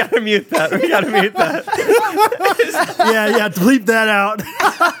 We gotta mute that. Yeah, bleep that out.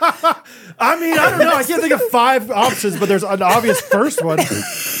 I mean, I don't know. I can't think of 5 options, but there's an obvious first one.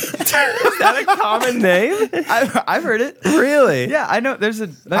 Is that a common name? I've heard it. Really? Yeah, I know. There's I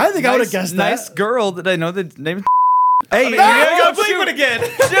think I would have guessed that. Nice girl that I know the name is. Hey, you gotta go bleep it again.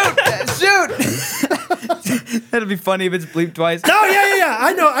 Shoot! That'd be funny if it's bleeped twice. No, yeah.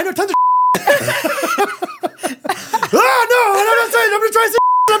 I know tons of. Oh no! I'm not saying.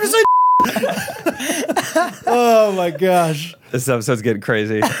 I'm just saying. Oh my gosh! This episode's getting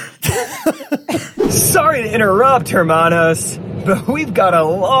crazy. Sorry to interrupt, hermanos, but we've got a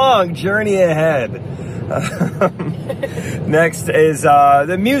long journey ahead. Next is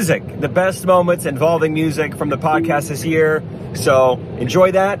the music, the best moments involving music from the podcast this year. So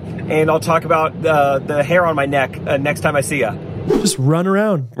enjoy that, and I'll talk about the hair on my neck next time I see ya. Just run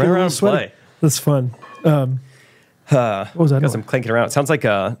around and play. That's fun. What was that? Because I'm clinking around. It sounds like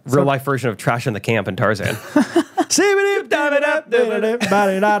a real life version of Trash in the Camp in Tarzan.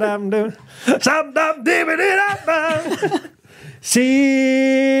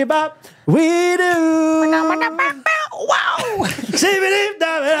 She-bop, we do. Wow.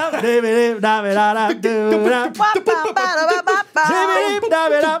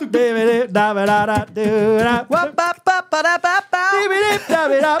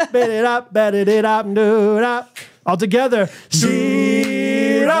 All together.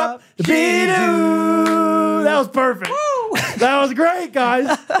 That was perfect. That was great,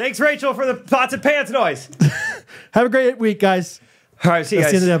 guys. Thanks, Rachel, for the pots and pants noise. Have a great week, guys. All right, see you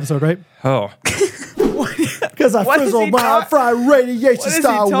guys. That's the end of the episode, right? Oh. Because I frizzle my fry radiation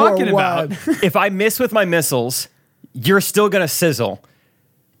style talking worldwide. about? If I miss with my missiles, you're still going to sizzle.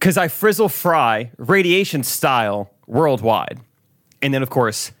 Because I frizzle fry radiation style worldwide. And then, of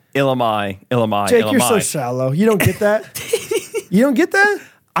course, Illamai. Jake, you're so shallow. You don't get that? You don't get that?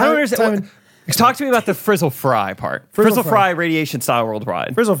 I don't understand. Talk to me about the frizzle fry part. Frizzle fry radiation style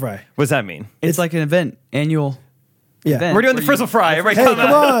worldwide. Frizzle fry. What does that mean? It's like an event, annual. Yeah, event we're doing the frizzle fry. Everybody hey,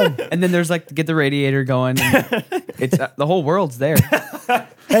 come on. And then there's like get the radiator going. And it's the whole world's there.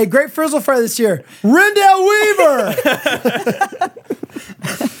 Hey, great frizzle fry this year, Rendell Weaver.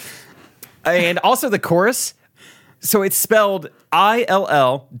 And also the chorus. So it's spelled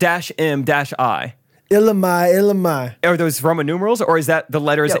ILL-M-I. Illamai. Are those Roman numerals, or is that the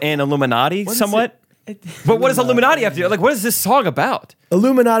letters in Illuminati somewhat? But what does Illuminati have to do? Like, what is this song about?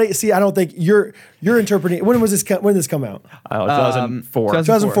 Illuminati. See, I don't think you're interpreting. When did this come out? 2004.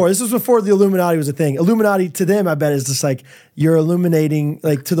 2004. This was before the Illuminati was a thing. Illuminati to them, I bet, is just like you're illuminating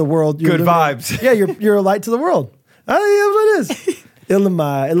like to the world. Good vibes. Yeah, you're a light to the world. I think that's what it is.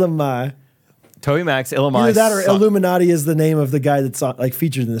 Illuminati. Toby Max, Illuminati. Either that or Illuminati is the name of the guy that's like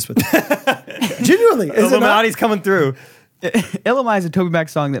featured in this. But genuinely, is Illuminati's coming through. Illuminati is a Toby Mac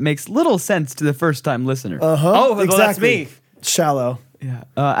song that makes little sense to the first-time listener. Oh, well, that's me. Shallow. Yeah.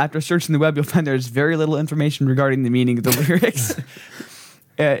 After searching the web, you'll find there's very little information regarding the meaning of the lyrics.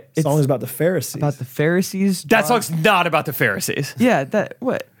 It's song is about the Pharisees. About the Pharisees. That song's not about the Pharisees. Yeah.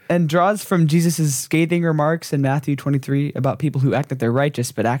 And draws from Jesus' scathing remarks in Matthew 23 about people who act like they're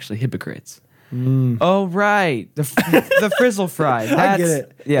righteous but actually hypocrites. Oh, right. The frizzle fry. I get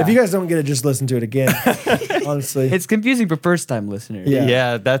it. Yeah. If you guys don't get it, just listen to it again. Honestly. It's confusing for first-time listeners.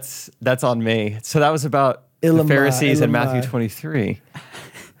 Yeah, that's on me. So that was about the Pharisees in Matthew 23.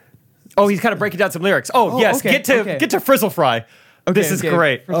 Oh, he's kind of breaking down some lyrics. Oh, yes. Okay, get to frizzle fry. This is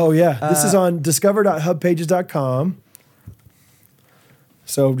great. Oh, yeah. This is on discover.hubpages.com.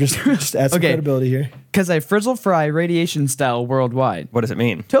 So just add some credibility here. Because I frizzle fry radiation style worldwide. What does it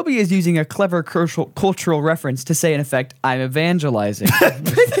mean? Toby is using a clever cultural reference to say, in effect, I'm evangelizing.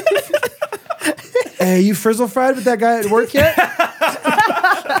 Hey, you frizzle fried with that guy at work yet?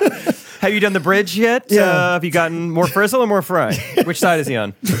 Have you done the bridge yet? Yeah. Have you gotten more frizzle or more fry? Which side is he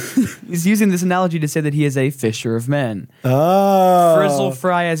on? He's using this analogy to say that he is a fisher of men. Oh. Frizzle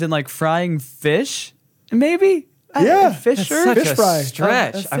fry as in like frying fish? Maybe? Yeah. Fisher? Fish fry.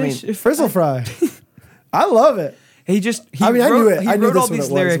 Stretch. I mean, frizzle fry. I love it. He I knew it. He I knew wrote this all one these it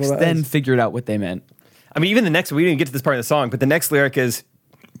was, lyrics, what it then was. figured out what they meant. I mean, even the next, we didn't get to this part of the song, but the next lyric is,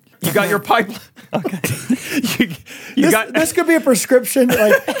 you got your pipeline. Okay. This could be a prescription.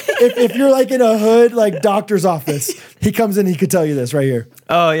 Like if you're like in a hood, like doctor's office, he comes in, he could tell you this right here.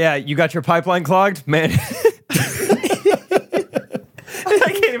 Oh yeah, you got your pipeline clogged, man. I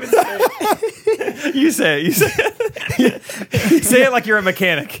can't even say it. You say it. Say it like you're a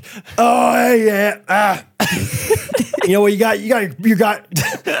mechanic. Oh hey, yeah. You know what? You got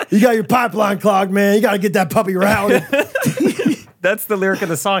your pipeline clogged, man. You got to get that puppy routed. That's the lyric of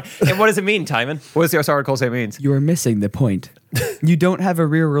the song. And what does it mean, Timon? What does the article say it means? You are missing the point. You don't have a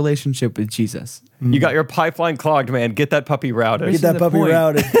real relationship with Jesus. You got your pipeline clogged, man. Get that puppy routed. Get that puppy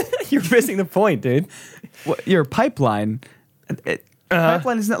routed. You're missing the point, dude. Your pipeline.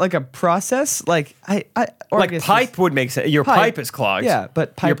 Pipeline isn't that like a process? Like pipe would make sense. Your pipe is clogged. Yeah,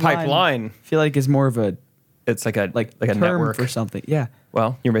 but your pipeline, I feel like is more of a. It's like a term network for something. Yeah.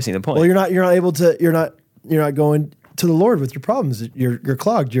 Well, you're missing the point. Well, you're not able to. You're not going to the Lord with your problems. You're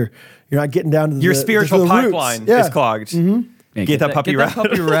clogged. You're not getting down to your the spiritual the pipeline is clogged. Mm-hmm. Get that puppy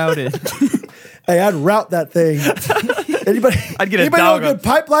routed. Hey, I'd route that thing. Anybody? I'd get anybody know a good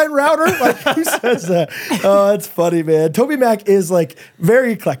pipeline router? Like who says that? Oh, that's funny, man. Toby Mac is like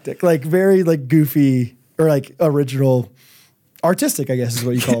very eclectic, like very like goofy or like original, artistic. I guess is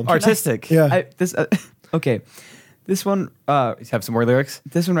what you call him. Artistic. Yeah. Okay. This one. Have some more lyrics.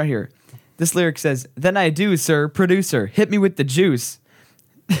 This one right here. This lyric says, "Then I do, sir, producer, hit me with the juice."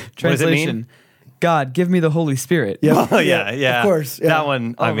 Translation. What does it mean? God, give me the Holy Spirit. Yeah. Oh, yeah. Of course. Yeah. That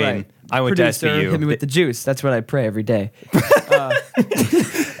one, I mean, right. I would Producer, to you. hit me with the juice. That's what I pray every day.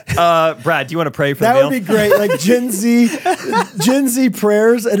 Brad, do you want to pray for that the meal? would be great. Like Gen Z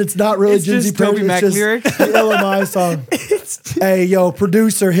prayers, and it's not really It's Gen Z just prayers. Toby Mac it's just lyrics. the LMI song. Hey, yo,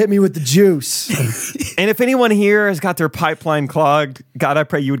 producer, hit me with the juice. And if anyone here has got their pipeline clogged, God, I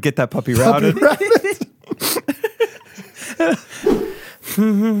pray you would get that puppy routed.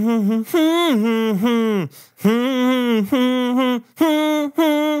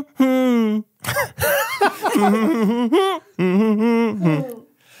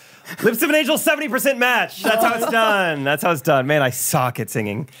 Lips of an Angel 70% match. That's how it's done. That's how it's done. Man, I suck at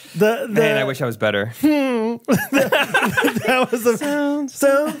singing. Man, I wish I was better. That was the sound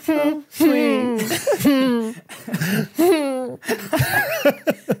so sweet.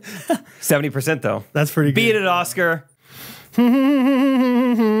 70% though. That's pretty good. Beat it, Oscar. Frick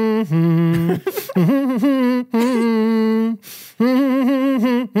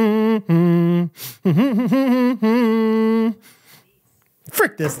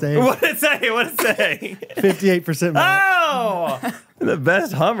this thing. What did it say? What did it say? 58% match. Oh, the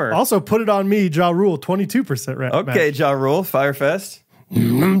best Hummer. Also, put it on me, Ja Rule, 22% match. Okay, Ja Rule, Firefest.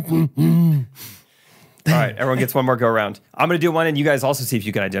 All right, everyone gets one more go around. I'm going to do one, and you guys also see if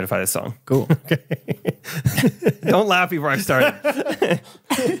you can identify this song. Cool. Okay. Don't laugh before I start.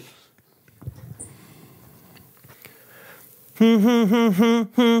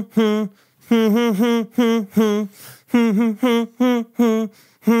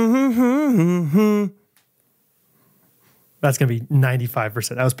 That's going to be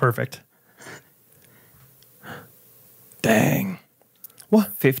 95%. That was perfect. Dang.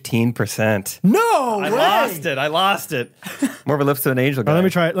 What? 15%. No I way. I lost it. More of a Lips to an Angel guy. Let me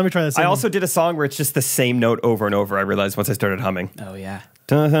try this. I also did a song where it's just the same note over and over. I realized once I started humming. Oh, yeah.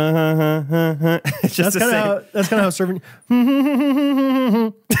 It's just that's kind of how serving.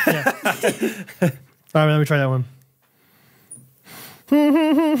 Yeah. All right, let me try that one.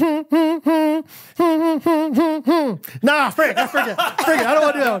 Nah, frick it. I don't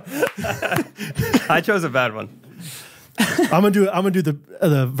want to do that one. I chose a bad one. I'm gonna do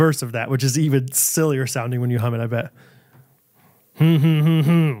the verse of that, which is even sillier sounding when you hum it, I bet.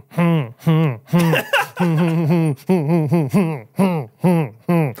 17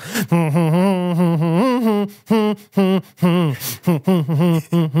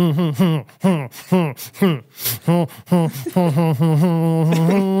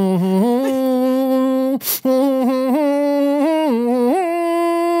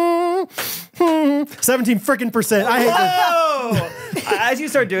 freaking percent. I hate this. As you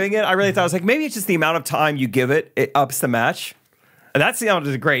start doing it, I really thought, I was like, maybe it's just the amount of time you give it, it ups the match. And that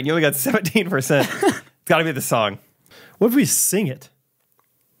sounded great. And you only got 17%. It's got to be the song. What if we sing it?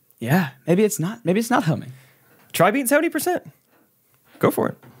 Yeah, maybe it's not humming. Try beating 70%. Go for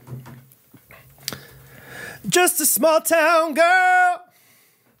it. Just a small town girl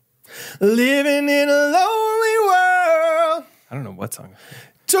living in a lonely world. I don't know what song.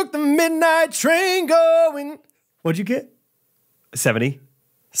 Took the midnight train going. What'd you get? 70.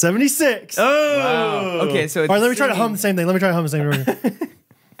 76. Oh. Wow. Okay, so it's all right, let me try to hum the same thing.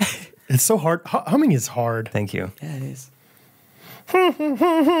 It's so hard. Humming is hard. Thank you. Yeah, it is.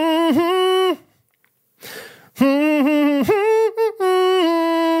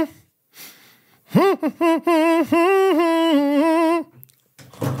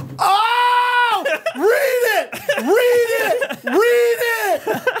 Oh! Read it!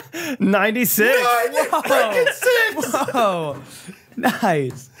 96. 96! Whoa.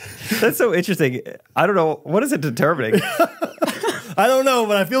 Nice. That's so interesting. I don't know. What is it determining? I don't know,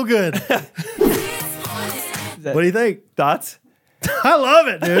 but I feel good. What do you think? Thoughts? I love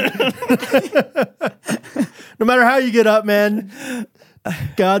it, dude. No matter how you get up, man,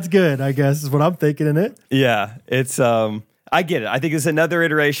 God's good, I guess, is what I'm thinking in it. Yeah, it's I get it. I think it's another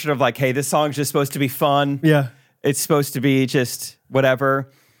iteration of like, hey, this song's just supposed to be fun. Yeah. It's supposed to be just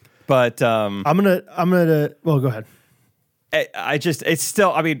whatever. But I'm gonna well, go ahead. It's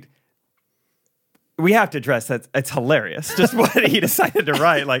still, I mean, we have to address that. It's hilarious. Just what he decided to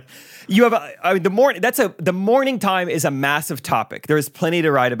write. Like, you have, the morning time is a massive topic. There is plenty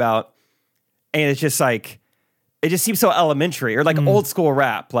to write about. And it's just like, it just seems so elementary or like old school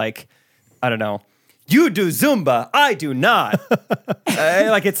rap. Like, I don't know. You do Zumba, I do not.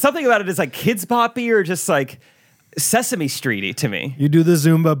 Like, it's something about it is like kids poppy or just like Sesame Streety to me. You do the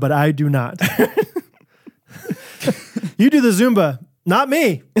Zumba, but I do not. You do the Zumba, not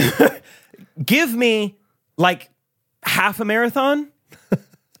me. Give me like half a marathon.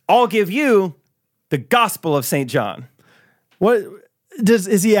 I'll give you the Gospel of St. John. What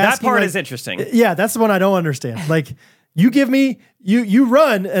is he asking? That part like, is interesting. Yeah, that's the one I don't understand. Like, you give me, you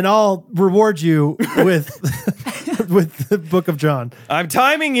run, and I'll reward you with with the Book of John. I'm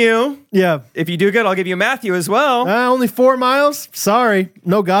timing you. Yeah. If you do good, I'll give you Matthew as well. Only 4 miles. Sorry,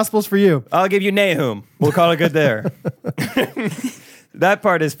 no Gospels for you. I'll give you Nahum. We'll call it good there. That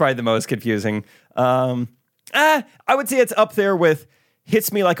part is probably the most confusing. I would say it's up there with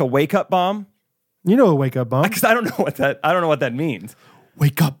hits me like a wake up bomb. You know a wake up bomb? Because I don't know what that means.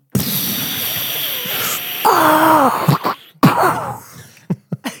 Wake up.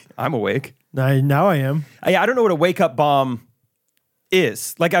 I'm awake. Now I am. I don't know what a wake up bomb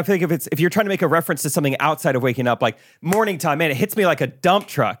is. Like, I think if you're trying to make a reference to something outside of waking up, like morning time, man, it hits me like a dump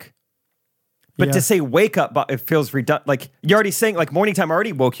truck. But to say wake up, it feels redundant. Like, you're already saying, like, morning time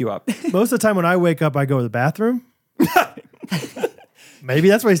already woke you up. Most of the time when I wake up, I go to the bathroom. Maybe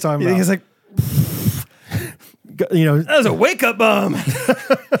that's what he's talking about. He's like, you know, that was a wake up bomb.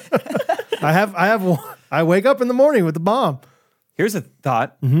 I wake up in the morning with the bomb. Here's a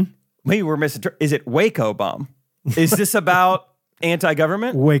thought. Maybe we're is it Waco bomb? Is this about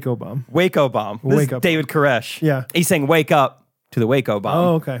anti-government? Waco bomb. Waco bomb. This is David Koresh. Yeah. He's saying wake up to the Waco bomb.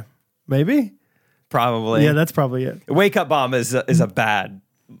 Oh, okay. Maybe. Probably. Yeah, that's probably it. Wake up bomb is a bad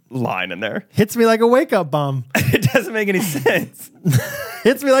line in there. Hits me like a wake up bomb. It doesn't make any sense.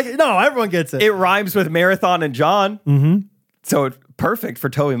 Hits me like, no, everyone gets it. It rhymes with marathon and John. Mm-hmm. So it's perfect for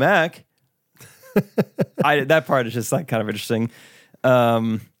Toby Mac. That part is just like kind of interesting.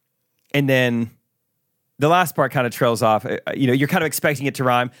 And then the last part kind of trails off. You're kind of expecting it to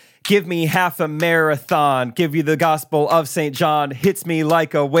rhyme. Give me half a marathon. Give you the gospel of St. John. Hits me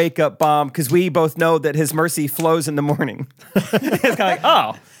like a wake-up bomb because we both know that his mercy flows in the morning. It's kind of like,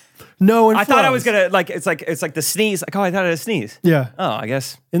 oh. No, I thought I was going to, it's like the sneeze. Like, oh, I thought I had a sneeze. Yeah. Oh, I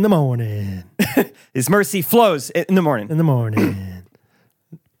guess. In the morning. His mercy flows in the morning. In the morning.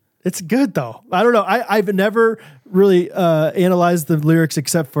 It's good, though. I don't know. I've never really analyzed the lyrics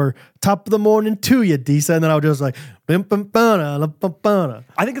except for top of the morning to you, Disa. And then I was just like, bim, bim, ba-na, ba-na.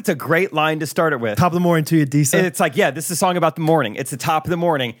 I think it's a great line to start it with. Top of the morning to you, Disa. And it's like, yeah, this is a song about the morning. It's the top of the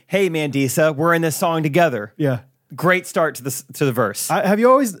morning. Hey, man, Disa, we're in this song together. Yeah. Great start to the verse. Have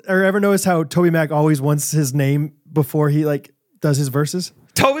you always or ever noticed how Toby Mac always wants his name before he does his verses?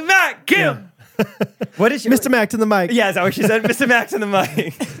 Toby Mac, get him. What is Mr. Mac to the mic? Yeah, is that what she said? Mr. Mac to the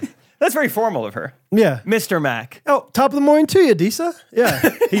mic. That's very formal of her. Yeah. Mr. Mac. Oh, top of the morning to you, Disa. Yeah.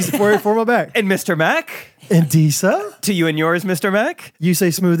 He's very formal back. And Mr. Mac. And Disa. To you and yours, Mr. Mac. You say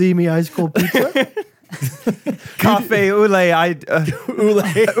smoothie, me ice cold pizza. Cafe Oulé.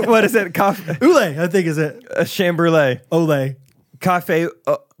 Oulé. What is it? Oulé, I think is it. A chambrulé. Olé. Cafe.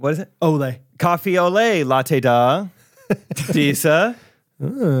 What is it? Olé. Coffee Olé. Latte da. Disa.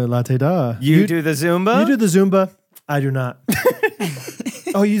 Latte da. You do the Zumba? You do the Zumba. I do not.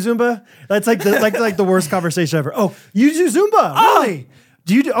 Oh, you Zumba? That's like the worst conversation ever. Oh, you do Zumba? Really?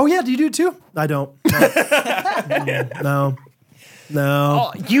 Do you do? Oh yeah, do you do it too? I don't. No.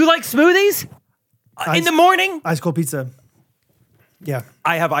 Oh, you like smoothies? In the morning? Ice cold pizza. Yeah.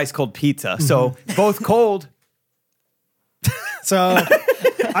 I have ice cold pizza. So both cold. So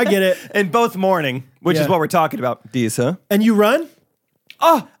I get it. And both morning, which is what we're talking about, Disa. And you run?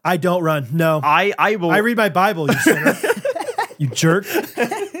 Oh, I don't run. No. I will. I read my Bible, you sinner. You jerk.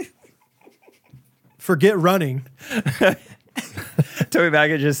 Forget running. Toby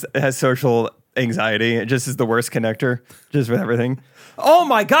Mac just has social anxiety. It just is the worst connector, just with everything. Oh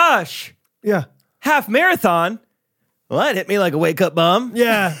my gosh. Yeah. Half marathon. Well, that hit me like a wake-up bomb.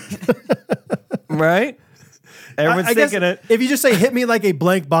 Yeah. Right? Everyone's thinking it. If you just say hit me like a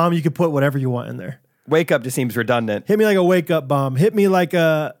blank bomb, you can put whatever you want in there. Wake up just seems redundant. Hit me like a wake-up bomb. Hit me like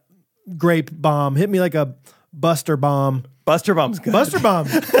a grape bomb. Hit me like a buster bomb. Buster bomb's good. Buster bomb.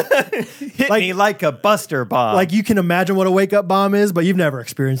 Hit me like a buster bomb. Like you can imagine what a wake-up bomb is, but you've never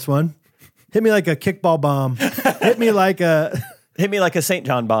experienced one. Hit me like a kickball bomb. Hit me like a St.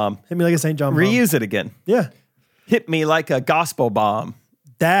 John bomb. Hit me like a St. John bomb. Reuse it again. Yeah. Hit me like a gospel bomb.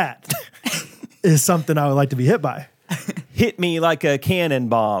 That is something I would like to be hit by. Hit me like a cannon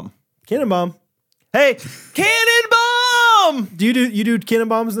bomb. Cannon bomb. Hey, cannon bomb! Do you do cannon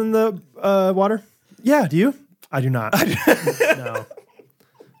bombs in the water? Yeah, do you? I do not.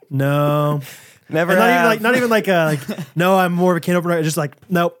 No. Never. Not even like no, I'm more of a can opener. Just like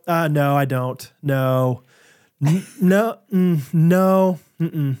nope. No, I don't. No. No. No.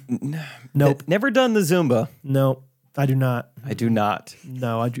 Nope. Never done the Zumba. No, I do not. I do not.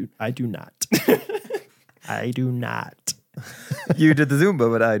 No, I do not. I do not. You did the Zumba,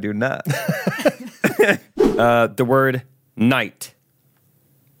 but I do not. The word night.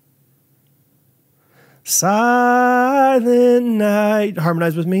 Silent night.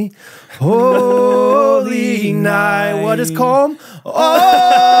 Harmonize with me. Holy night. What is calm?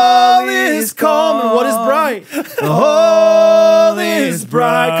 All is calm. And what is bright? All is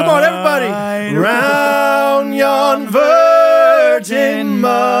bright. Come on, everybody. Round yon virgin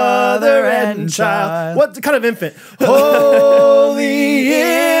mother and child. What kind of infant? Holy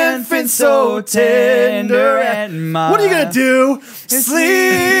infant, so tender and mild. What are you going to do?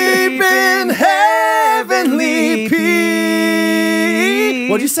 Sleep in heavenly peace.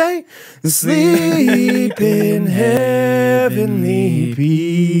 What'd you say? Sleep in heavenly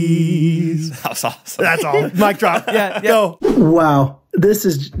peace. That's awesome. That's all. Mic drop. Yeah. Go. Wow.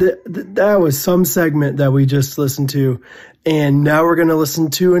 That was some segment that we just listened to. And now we're going to listen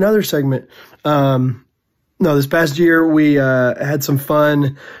to another segment. This past year we had some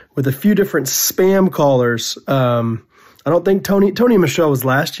fun with a few different spam callers. I don't think Tony and Michelle was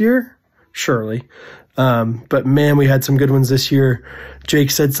last year, surely. But man, we had some good ones this year.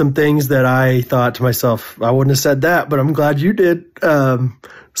 Jake said some things that I thought to myself, I wouldn't have said that, but I'm glad you did.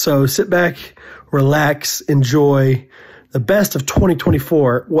 So sit back, relax, enjoy the best of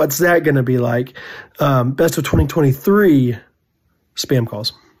 2024. What's that going to be like? Best of 2023 spam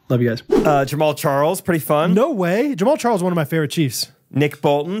calls. Love you guys. Jamal Charles, pretty fun. No way. Jamal Charles is one of my favorite Chiefs. Nick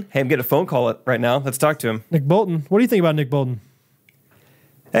Bolton. Hey, I'm getting a phone call right now. Let's talk to him. Nick Bolton. What do you think about Nick Bolton?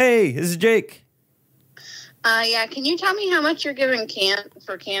 Hey, this is Jake. Yeah, can you tell me how much you're giving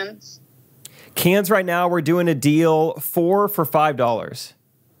for cans? Cans right now, we're doing a deal 4 for $5.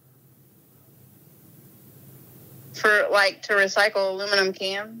 For like to recycle aluminum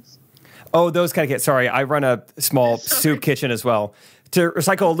cans? Oh, those kind of cans. Sorry, I run a small soup kitchen as well. To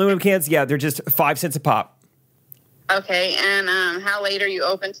recycle aluminum cans, yeah, they're just 5 cents a pop. Okay, and how late are you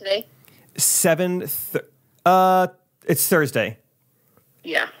open today? It's Thursday.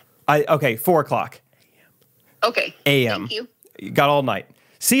 Yeah. 4 o'clock. Okay. A.M. Thank you. You got all night.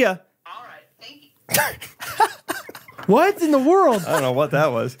 See ya. All right. Thank you. What in the world? I don't know what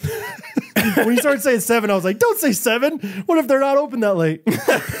that was. When you started saying 7, I was like, don't say 7. What if they're not open that late? Well,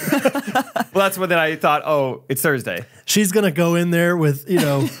 that's when then I thought, oh, it's Thursday. She's going to go in there with,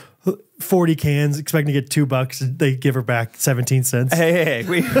 40 cans, expecting to get $2. And they give her back 17 cents. Hey.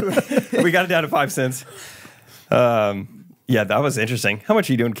 We got it down to 5 cents. Yeah, that was interesting. How much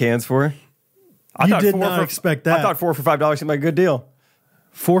are you doing cans for? I did not expect that. I thought 4 for $5 seemed like a good deal.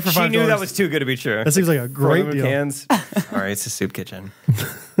 4 for $5. She knew that was too good to be true. That seems like a great deal. Cans. All right, it's a soup kitchen.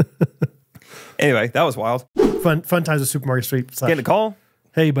 Anyway, that was wild. Fun times at Supermarket Street. Getting a call.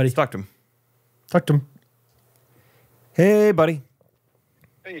 Hey, buddy. Talked to him. Hey, buddy.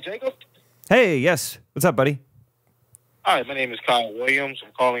 Hey, Jacob. Hey, yes. What's up, buddy? Hi, my name is Kyle Williams.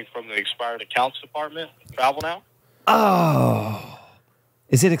 I'm calling from the expired accounts department. Travel now? Oh.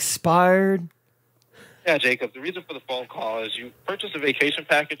 Is it expired? Yeah, Jacob. The reason for the phone call is you purchased a vacation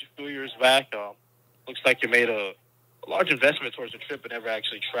package a few years back. Looks like you made a large investment towards the trip but never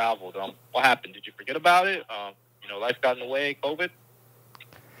actually traveled. What happened? Did you forget about it? Life got in the way, COVID?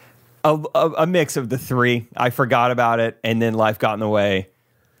 A mix of the three. I forgot about it, and then life got in the way,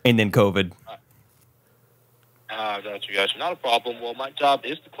 and then COVID. Got you. Not a problem. Well, my job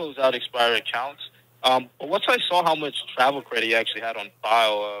is to close out expired accounts. But once I saw how much travel credit you actually had on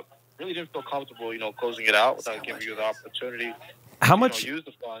file, really didn't feel comfortable, closing it out without giving you the opportunity. How much? Use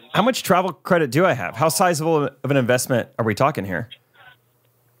the funds. How much travel credit do I have? How sizable of an investment are we talking here?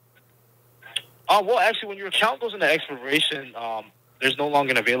 Well, actually, when your account goes into expiration, there's no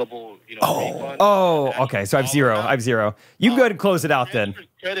longer an available, refund. Oh, okay. So I have zero. You can go ahead and close it out then.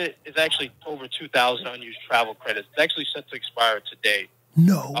 Credit is actually over 2,000 unused travel credits. It's actually set to expire today.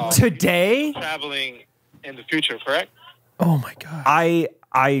 No. Today? Traveling in the future, correct? Oh my God.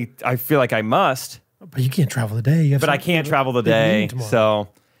 I feel like I must. But you can't travel today. But I can't travel today. So.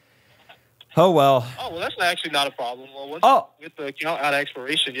 Oh, well. Oh, well, that's actually not a problem. Well, once with the account out of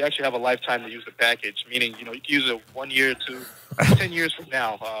expiration, you actually have a lifetime to use the package, meaning, you can use it 1 year to 10 years from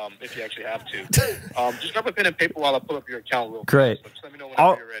now, if you actually have to. Just grab a pen and paper while I pull up your account real quick. Great. So just let me know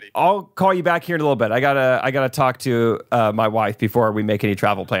whenever you're ready. I'll call you back here in a little bit. I gotta talk to my wife before we make any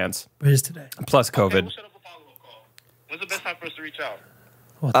travel plans. It is today. Plus COVID. Okay, we'll set up a follow-up call. When's the best time for us to reach out?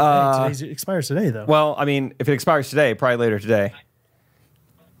 Well, it expires today, though. Well, I mean, if it expires today, probably later today.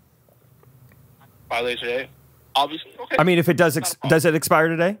 By later today? Obviously. Okay. I mean, if it does it expire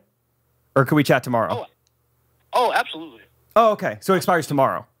today? Or could we chat tomorrow? Oh, absolutely. Oh, okay. So it expires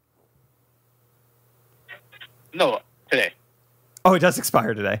tomorrow. No, today. Oh, it does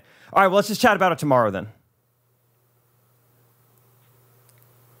expire today. All right, well, let's just chat about it tomorrow then.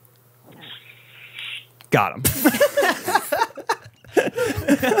 Got him.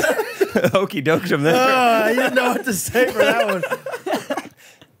 Okie doke from there. I didn't know what to say for that one.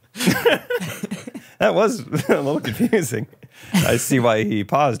 That was a little confusing. I see why he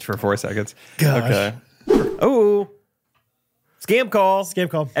paused for 4 seconds. Gosh. Okay. Oh. Scam call. Scam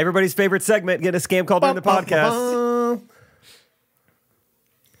call. Everybody's favorite segment, get a scam call during the podcast.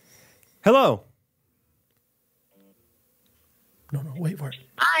 Hello. No, wait for it.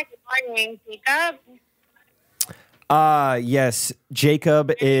 Hi, good morning, Jacob. Yes,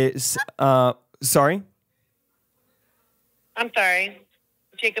 Jacob is, sorry? I'm sorry.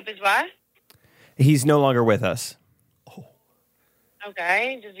 Jacob is what? He's no longer with us.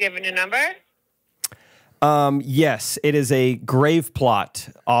 Okay. Does he have a new number? Yes, it is a grave plot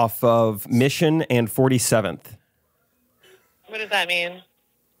off of Mission and 47th. What does that mean?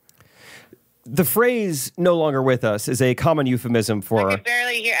 The phrase "no longer with us" is a common euphemism for. I could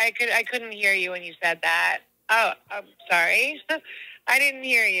barely hear. I couldn't hear you when you said that. Oh, I'm sorry. I didn't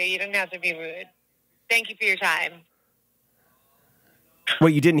hear you. You didn't have to be rude. Thank you for your time.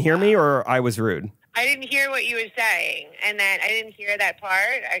 Wait, you didn't hear me, or I was rude? I didn't hear what you were saying, and then I didn't hear that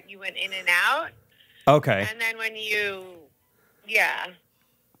part. You went in and out. Okay. And then when you, yeah.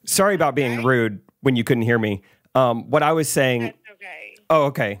 Sorry about being rude when you couldn't hear me. What I was saying. That's okay. Oh,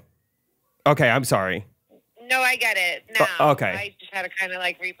 okay. Okay, I'm sorry. No, I get it now. Okay. I just had to kind of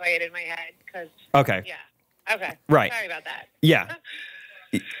like replay it in my head because. Okay. Yeah. Okay. Right. Sorry about that. Yeah.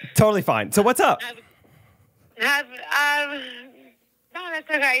 Totally fine. So what's up? No, that's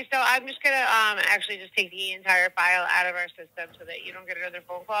okay. So I'm just gonna actually just take the entire file out of our system so that you don't get another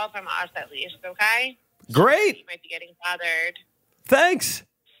phone call from us at least. Okay. Great. You might be getting bothered. Thanks.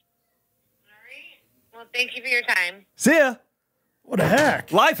 Well, thank you for your time. See ya. What a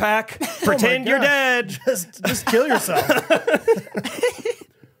hack. Life hack. Pretend you're dead. Just kill yourself.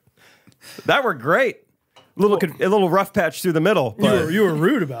 That worked great. A little rough patch through the middle. But, you were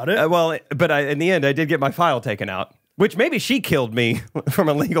rude about it. In the end, I did get my file taken out, which maybe she killed me from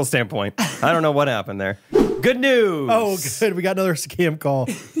a legal standpoint. I don't know what happened there. Good news. Oh, good. We got another scam call.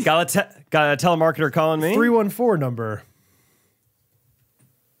 Got a telemarketer calling me. 314 number.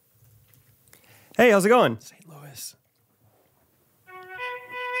 Hey, how's it going? St. Louis.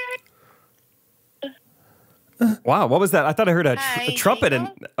 Wow, what was that? I thought I heard a trumpet.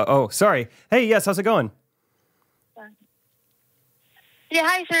 Oh, sorry. Hey, yes, how's it going? Yeah,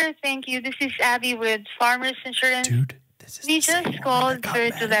 hi, sir. Thank you. This is Abby with Farmers Insurance. Dude, we just called,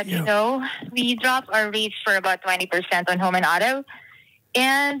 sir, to let you know we dropped our rates for about 20% on home and auto.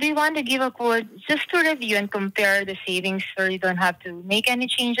 And we want to give a quote just to review and compare the savings so you don't have to make any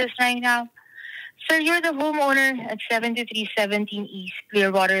changes right now. Sir, you're the homeowner at 7317 East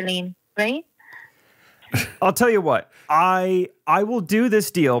Clearwater Lane, right? I'll tell you what. I will do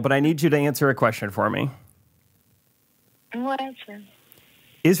this deal, but I need you to answer a question for me. What, sir?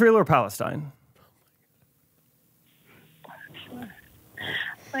 Israel or Palestine?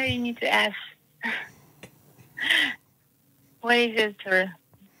 Why do you need to ask? What is it, sir?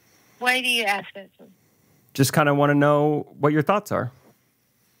 Why do you ask that, sir? Just kind of want to know what your thoughts are.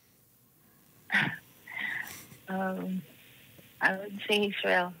 I would say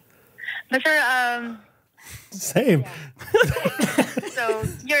Israel. But, sir, Same. Yeah. So,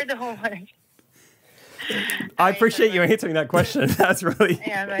 you're the homeowner. I appreciate you answering that question. That's really...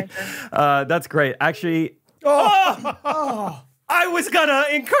 Yeah, right, sir. That's great. Actually... I was gonna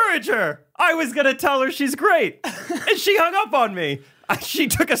encourage her. I was gonna tell her she's great. And she hung up on me. She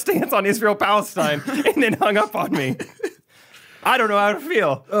took a stance on Israel-Palestine and then hung up on me. I don't know how to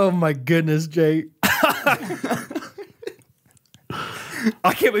feel. Oh my goodness, Jake.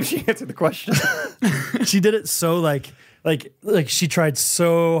 I can't believe she answered the question. She did it so like she tried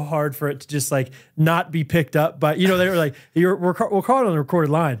so hard for it to just like not be picked up. But they were like, we're calling on the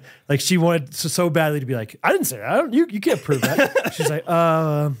recorded line. Like she wanted so badly to be like, I didn't say that. You can't prove that. She's like,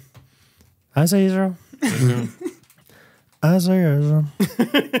 I say Israel. Mm-hmm. I say Israel.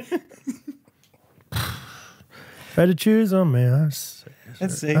 If I had to choose, oh man, let's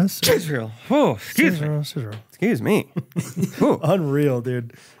see. Israel. Oh, excuse me. Israel. Excuse me. Unreal,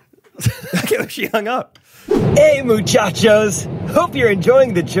 dude. I can't believe she hung up. Hey, muchachos. Hope you're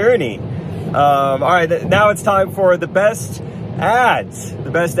enjoying the journey. All right, now it's time for the best ads. The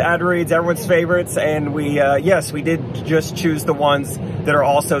best ad reads, everyone's favorites. And we did just choose the ones that are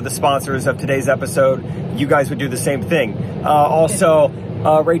also the sponsors of today's episode. You guys would do the same thing.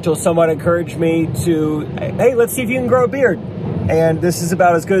 Rachel somewhat encouraged me to, hey, let's see if you can grow a beard. And this is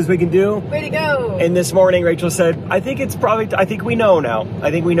about as good as we can do. Way to go. And this morning, Rachel said, I think we know now. I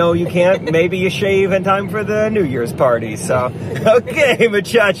think we know you can't. Maybe you shave in time for the New Year's party. So, okay,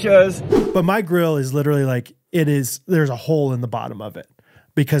 muchachos. But my grill is literally like, there's a hole in the bottom of it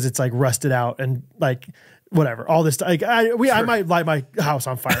because it's like rusted out and like whatever. All this, like I might light my house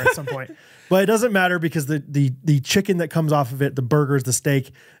on fire at some point. But it doesn't matter because the chicken that comes off of it, the burgers, the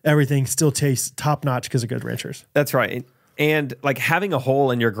steak, everything still tastes top notch because of Good Ranchers. That's right. And like having a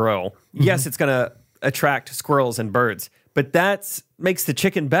hole in your grill, yes, it's going to attract squirrels and birds, but that makes the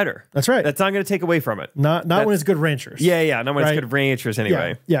chicken better. That's right. That's not going to take away from it. Not when it's Good Ranchers. Yeah, not when it's Good Ranchers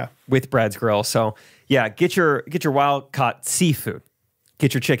anyway. Yeah. With Brad's Grill. So yeah, get your wild caught seafood.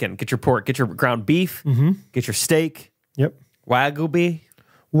 Get your chicken, get your pork, get your ground beef, get your steak. Yep. Wagyu beef.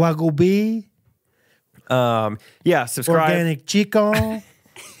 Subscribe. Organic chicken.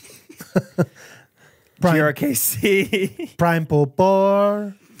 GRKC. Prime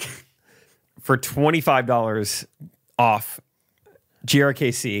Popor. For $25 off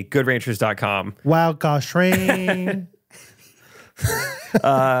GRKC, goodranchers.com. Wild Caught Shrimp.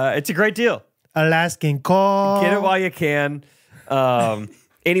 It's a great deal. Alaskan cod. Get it while you can.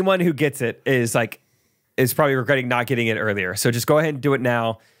 Anyone who gets it is probably regretting not getting it earlier. So just go ahead and do it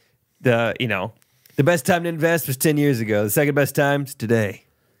now. The best time to invest was 10 years ago. The second best time is today.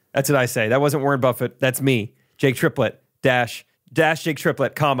 That's what I say. That wasn't Warren Buffett. That's me, Jake Triplett, dash Jake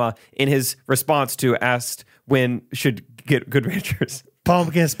Triplett, comma, in his response to asked when should get Good Ranchers.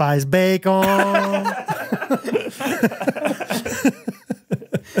 Pumpkin spice bacon.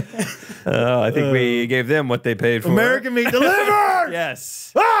 I think we gave them what they paid for. American meat delivered.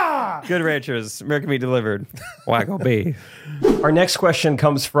 Yes. Good Ranchers. American meat delivered. Wagyu beef. Our next question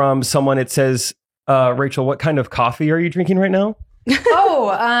comes from someone. It says, Rachel, what kind of coffee are you drinking right now?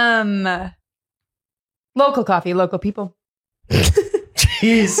 Local coffee, local people.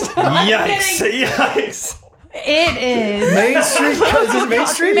 Jeez. Yikes. It is. Main Street. Is it Main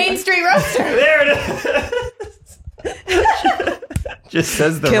Street? Main Street Roaster. There it is. Just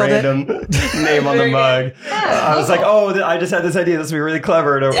says the Killed random name on the mug. I was like, I just had this idea. This would be really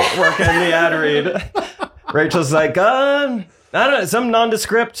clever to work in the ad read. Rachel's like, I don't know, some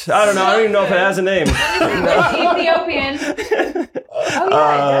nondescript. I don't know. I don't even know if it has a name. Ethiopian.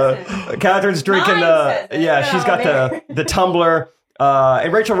 Catherine's drinking she's got the tumbler.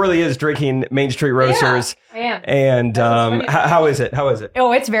 And Rachel really is drinking Main Street Roasters. I am. And how is it?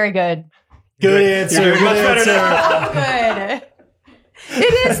 Oh, it's very good. Good answer. You're doing much better now. So good.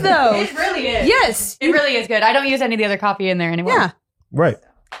 It is though. It really is. Yes, it really is good. I don't use any of the other coffee in there anymore. Yeah. Right.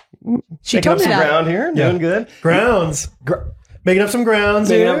 She Picking told up me some that. ground here. Doing good. Grounds. Making up some grounds.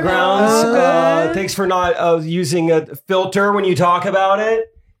 Making here. up grounds. Thanks for not using a filter when you talk about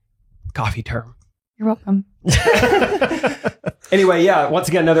it. Coffee term. You're welcome. Anyway, once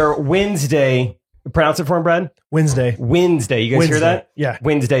again, another Wednesday. Pronounce it for him, Brad. Wednesday. You guys hear that? Yeah.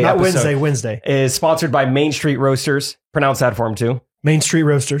 Wednesday Not episode Wednesday. is sponsored by Main Street Roasters. Pronounce that for him too. Main Street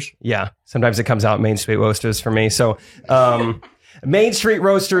Roasters. Yeah. Sometimes it comes out Main Street Roasters for me. So,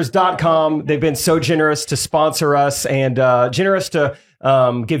 MainStreetRoasters.com. They've been so generous to sponsor us and generous to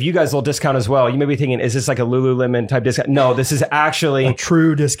give you guys a little discount as well. You may be thinking, is this like a Lululemon type discount? No, this is actually a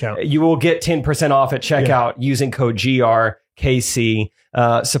true discount. You will get 10% off at checkout using code GRKC.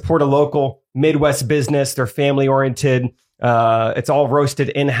 Support a local Midwest business. They're family oriented. It's all roasted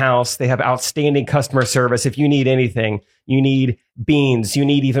in-house. They have outstanding customer service. If you need anything, you need beans, you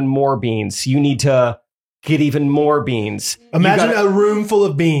need even more beans. You need to get even more beans. Imagine a room full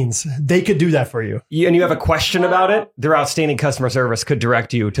of beans. They could do that for you. And you have a question about it, their outstanding customer service could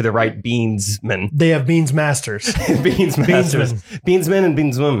direct you to the right beansman. They have beans masters. Beansmen and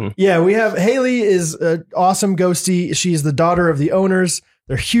beanswomen. Yeah, we have Haley is an awesome ghostie. She's the daughter of the owners.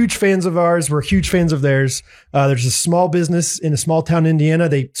 They're huge fans of ours. We're huge fans of theirs. There's a small business in a small town, Indiana.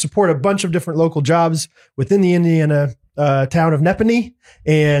 They support a bunch of different local jobs within the Indiana town of Neppanee.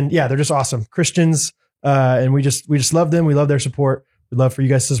 And they're just awesome Christians. And we just love them. We love their support. We'd love for you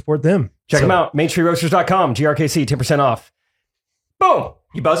guys to support them. Check them out. MainStreetRoasters.com. GRKC, 10% off. Boom.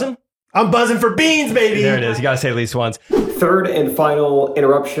 You buzzing? I'm buzzing for beans, baby. There it is. You got to say at least once. Third and final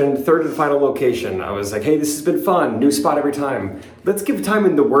interruption. Third and final location. I was like, hey, this has been fun. New spot every time. Let's give time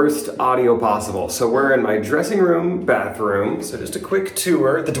in the worst audio possible. So we're in my dressing room, bathroom. So just a quick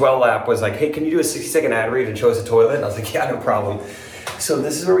tour. The Dwell app was like, hey, can you do a 60-second ad read and show us a toilet? And I was like, yeah, no problem. So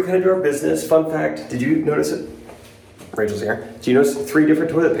this is where we kind of do our business. Fun fact, did you notice it? Rachel's here. Do you notice 3 different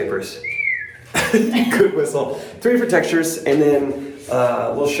toilet papers? Good whistle. 3 different textures, and then a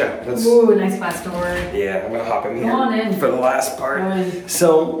little shout. Ooh, nice glass door. Yeah, I'm going to hop in here Come on in. for the last part.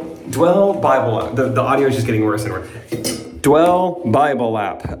 So, Dwell Bible, the audio is just getting worse and worse. Dwell Bible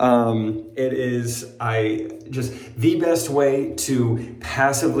app. It is just the best way to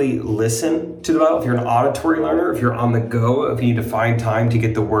passively listen to the Bible. If you're an auditory learner, if you're on the go, if you need to find time to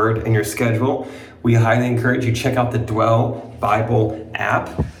get the word in your schedule, we highly encourage you to check out the Dwell Bible app.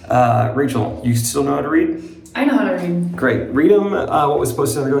 Rachel, you still know how to read? I know how to read. Great. Read them. What was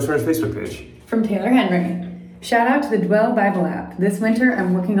posted on the Ghost Runners Facebook page. From Taylor Henry. Shout out to the Dwell Bible app. This winter,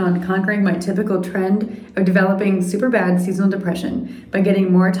 I'm working on conquering my typical trend of developing super bad seasonal depression by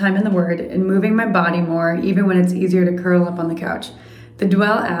getting more time in the Word and moving my body more, even when it's easier to curl up on the couch. The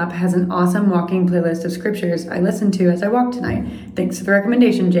Dwell app has an awesome walking playlist of scriptures I listened to as I walked tonight. Thanks for the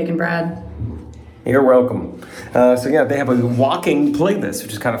recommendation, Jake and Brad. You're welcome. They have a walking playlist,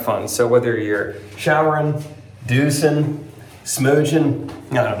 which is kind of fun. So whether you're showering, dousing, smooching,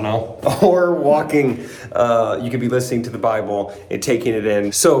 I don't know, or walking, you could be listening to the Bible and taking it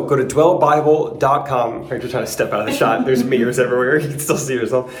in. So go to dwellbible.com. You're just trying to step out of the shot. There's mirrors everywhere. You can still see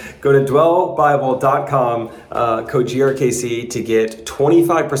yourself. Go to dwellbible.com, code GRKC to get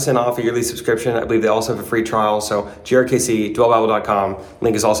 25% off a yearly subscription. I believe they also have a free trial. So GRKC, dwellbible.com.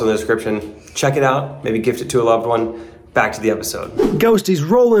 Link is also in the description. Check it out. Maybe gift it to a loved one. Back to the episode. Ghosties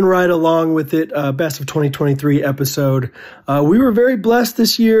rolling right along with it. Best of 2023 episode. We were very blessed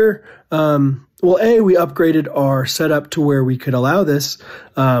this year. We upgraded our setup to where we could allow this.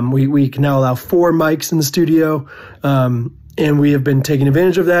 We can now allow 4 mics in the studio. And we have been taking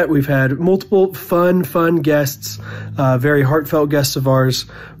advantage of that. We've had multiple fun guests, very heartfelt guests of ours,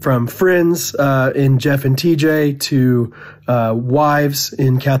 from friends in Jeff and TJ to wives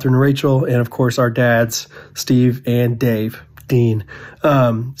in Catherine and Rachel, and of course our dads, Steve and Dave, Dean.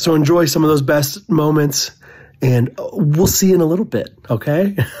 So enjoy some of those best moments, and we'll see you in a little bit,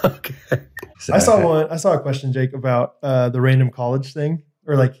 okay? Okay. I saw a question, Jake, about the random college thing,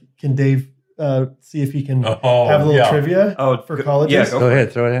 or like, can Dave see if he can have a little trivia for colleges. Yeah, go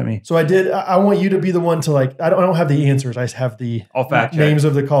ahead, throw it at me. So I want you to be the one to I don't have the answers. I just have the names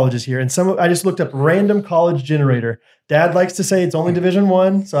of the colleges here. And I just looked up random college generator. Dad likes to say it's only Division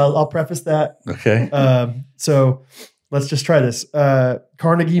I, so I'll preface that. Okay. So let's just try this.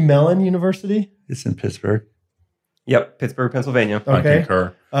 Carnegie Mellon University. It's in Pittsburgh. Yep, Pittsburgh, Pennsylvania. Okay. I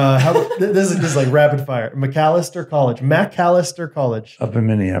concur. This is like rapid fire. Macalester College. Up in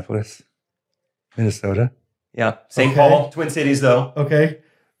Minneapolis, Minnesota. Yeah, St. Paul, Twin Cities, though. Okay.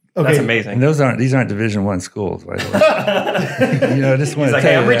 That's amazing. And these aren't Division I schools, by the way. Just want to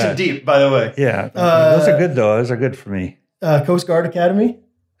hey, I'm reaching deep, by the way. Yeah, those are good though. Those are good for me. Coast Guard Academy.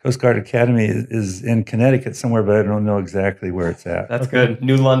 Coast Guard Academy is in Connecticut somewhere, but I don't know exactly where it's at. That's good.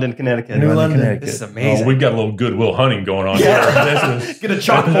 New London, Connecticut. Connecticut. This is amazing. We've got a little Goodwill Hunting going on here. Get a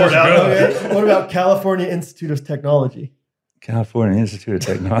chalkboard out. Okay. What about California Institute of Technology? California Institute of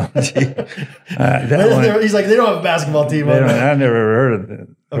Technology. He's like, they don't have a basketball team. I've never heard of it.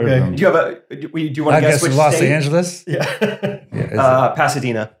 Okay. Do you want to guess which Los state? Angeles? Yeah.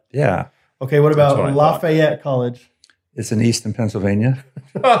 Pasadena. Yeah. Okay, what about Lafayette College? It's in Easton, Pennsylvania.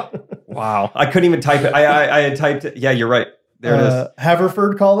 Wow. I couldn't even type it. I had typed it. Yeah, you're right. There it is.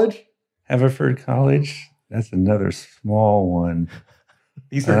 Haverford College? Haverford College? That's another small one.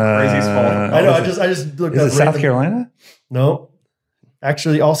 These are crazy small. I know. I just looked up. Is it South Carolina? No.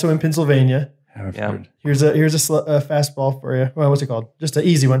 Actually, also in Pennsylvania. Haverford. Here's a fastball for you. Well, what's it called? Just an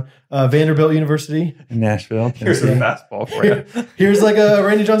easy one. Vanderbilt University. In Nashville. Here's a fastball for you. Here's like a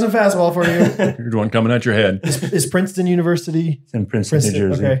Randy Johnson fastball for you. Here's one coming at your head. Is Princeton University? It's in Princeton, New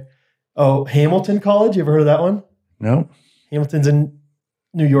Jersey. Okay. Oh, Hamilton College. You ever heard of that one? No. Hamilton's in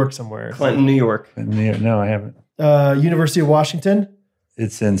New York somewhere. Clinton, New York. No, I haven't. University of Washington.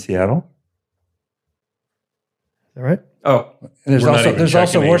 It's in Seattle. Is that right? Oh, there's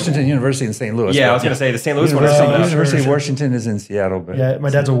also Washington University in St. Louis. Yeah, I was going to say the St. Louis University of Washington is in Seattle, but yeah, my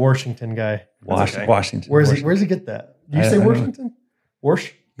dad's a Washington guy. Washington. Where's he get that? Do you say Washington?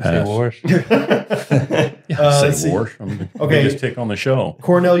 Warsh? Say Warsh. Say Warsh. I'm the biggest tick on the show.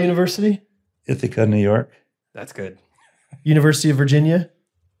 Cornell University. Ithaca, New York. That's good. University of Virginia.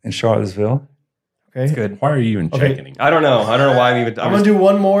 In Charlottesville. Okay. That's good. Why are you even checking? I don't know. I don't know why I'm going to do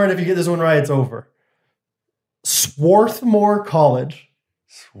one more, and if you get this one right, it's over. Swarthmore College.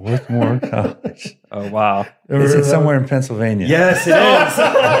 Swarthmore College. Oh, wow. Is it somewhere in Pennsylvania? Yes, it is.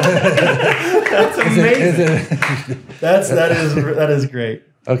 That's amazing. That is great.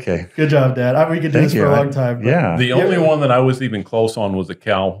 Okay. Good job, Dad. We could do this for a long time. Yeah. The only one that I was even close on was the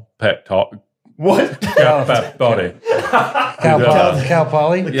Cal Pet Talk. What? Cal Pet Poly. Cal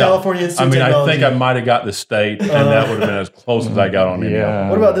Poly? The California Institute of Technology. I think I might have got the state, and that would have been as close as I got on any other.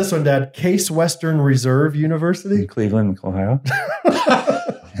 What about this one, Dad? Case Western Reserve University? In Cleveland, Ohio.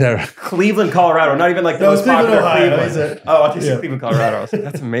 Cleveland, Colorado. Not even like the most Cleveland, popular Ohio. Cleveland. Oh, I think it's Cleveland, Colorado. I was like,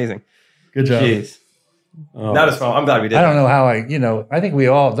 that's amazing. Good job. Jeez. Not as fun. I'm glad we did. I don't know how I think we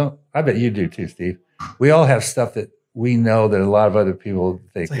all don't. I bet you do too, Steve. We all have stuff that we know that a lot of other people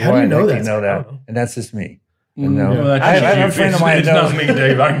think. Like, how do you know that? And that's just me. I have a friend of mine knows me,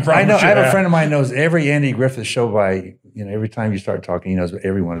 Dave. I have a friend of mine knows every Andy Griffith show by every time you start talking, he knows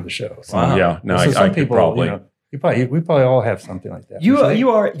every one of the shows. Wow. Yeah, no, so I could probably. We probably all have something like that.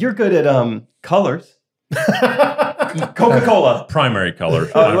 You're good at colors. Coca-Cola. Primary colors.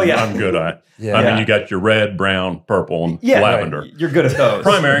 I'm good at. Yeah. I mean, you got your red, brown, purple, and lavender. Right. You're good at those.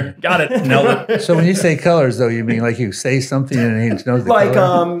 Primary. Got it. Nailed it. So when you say colors, though, you mean like you say something and he knows the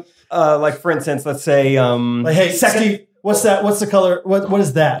color? Like for instance, let's say, hey, Steve, what's that? What's the color? What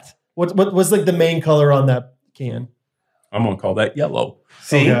is that? What's like the main color on that can? I'm gonna call that yellow.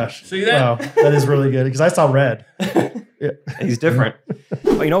 See? Oh, gosh. See that? Wow, that is really good because I saw red. Yeah. He's different.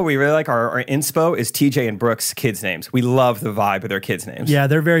 Well, you know what we really like? Our inspo is TJ and Brooks' kids' names. We love the vibe of their kids' names. Yeah,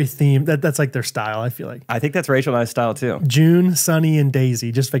 they're very themed. That's like their style, I feel like. I think that's Rachel and I's style too. June, Sunny, and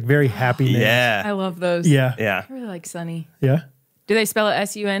Daisy. Just like very happy names. Yeah. I love those. Yeah. Yeah. I really like Sunny. Yeah. Do they spell it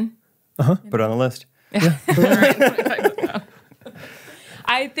S-U-N? Uh-huh. Put it on the list. Yeah.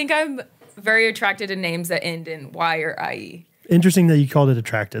 I think I'm very attracted to names that end in Y or IE. Interesting that you called it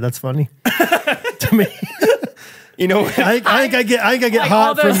attracted. That's funny to me. You know, I think I get like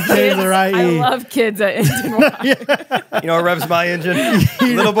hot from kids, Taylor IE. I love kids that end in Y. You know what revs my engine?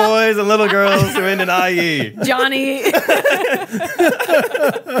 Little boys and little girls who end in IE. Johnny.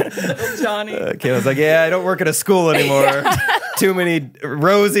 Johnny. Kayla's like, yeah, I don't work at a school anymore. Too many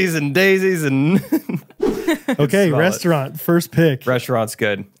Rosies and Daisies and... Okay, restaurant. First pick. Restaurant's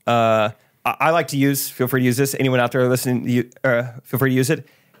good. I like to use, feel free to use this. Anyone out there listening, feel free to use it.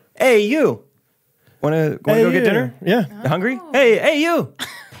 Hey, you. Want to go get dinner? Yeah. You hungry? Hey, you.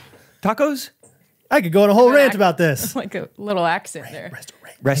 Tacos? I could go on a whole rant about this. Like a little accent there.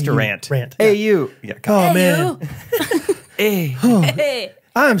 Restaurant. Rant. Hey, you. Yeah, Oh, man. Hey. Hey.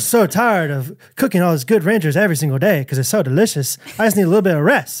 I'm so tired of cooking all these good ranchers every single day because it's so delicious. I just need a little bit of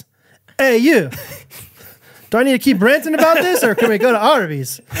rest. Hey, you. Do I need to keep ranting about this or can we go to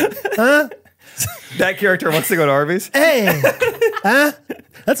Arby's? Huh? That character wants to go to Arby's? Hey. Huh?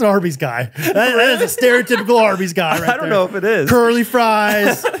 That's an Arby's guy. That is a stereotypical Arby's guy right there. I don't know if it is. Curly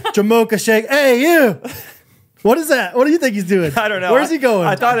fries, Jamocha shake. Hey, you. What is that? What do you think he's doing? I don't know. Where's he going?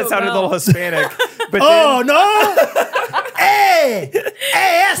 I thought it sounded a little Hispanic. But oh, no. Hey.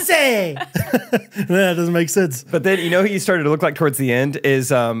 Hey, essay. That doesn't make sense. But then, you know who you started to look like towards the end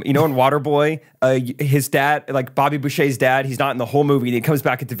is, in Waterboy, his dad, like Bobby Boucher's dad, he's not in the whole movie. And he comes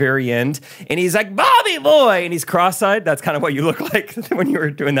back at the very end and he's like, Bobby boy. And he's cross-eyed. That's kind of what you look like when you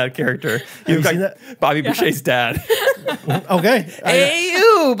were doing that character. You look like Bobby Boucher's dad. Okay. Hey,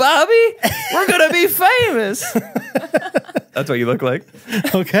 you, Bobby. We're going to be famous. That's what you look like.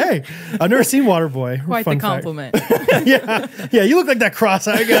 Okay. I've never seen Waterboy. Quite the compliment. Yeah, you look like that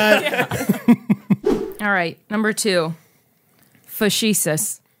cross-eyed guy. All right, number 2.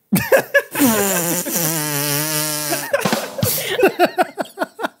 Fascistus. I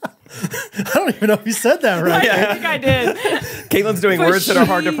don't even know if you said that right. I think I did. Caitlin's doing words that are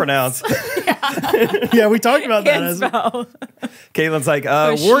hard to pronounce. Yeah, we talked about that. Caitlin's like,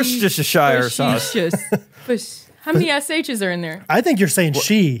 Worcestershire sauce. How many SHs are in there? I think you're saying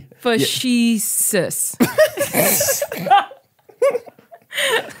she. Fascistus.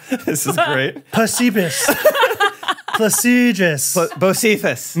 This is great. Placebus. Placigus.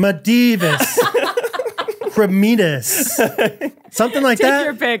 Bocephus. Medivus. Cremidas. Something like that. Take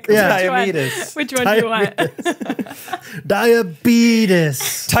your pick. Yeah. Diabetes. Which one do you want?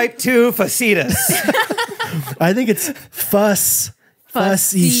 Diabetes. Type 2 facitus. I think it's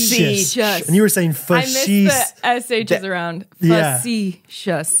facetious. And you were saying facetious. I missed the SHs around. Yeah.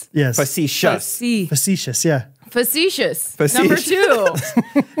 Facetious. Yes. Facetious. Facetious, yeah. Facetious. Number Facetious.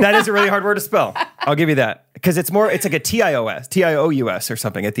 2. That is a really hard word to spell. I'll give you that. Because it's like a TIOUS or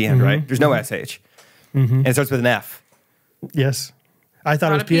something at the end, right? There's no SH. And it starts with an F. Yes. I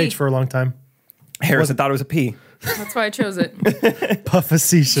thought it was PH for a long time. Harrison thought it was a P. That's why I chose it.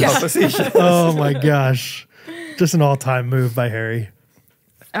 Puffacetious. Puffacetious. Oh my gosh. Just an all-time move by Harry.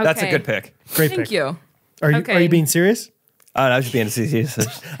 Okay. That's a good pick. Great pick. Thank you. Are you being serious? I was just being serious.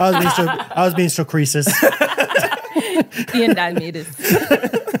 I was being so creases. Ian Diabetes.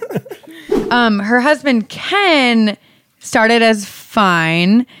 Her husband Ken started as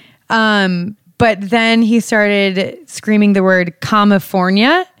fine, but then he started screaming the word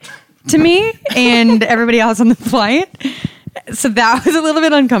California to me and everybody else on the flight. So that was a little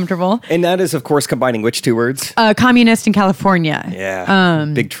bit uncomfortable. And that is, of course, combining which two words? Communist in California. Yeah.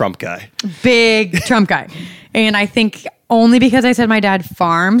 Big Trump guy. Big Trump guy. And I think only because I said my dad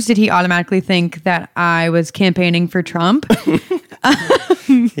farms did he automatically think that I was campaigning for Trump.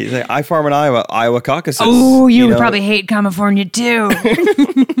 He's like, I farm in Iowa caucuses. Oh, you would probably hate California too.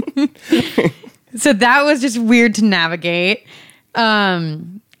 So that was just weird to navigate.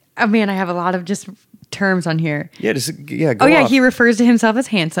 Oh man, I have a lot of just terms on here. Yeah, go off. He He refers to himself as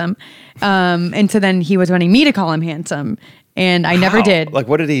handsome. And so then he was wanting me to call him handsome. And I never did. Like,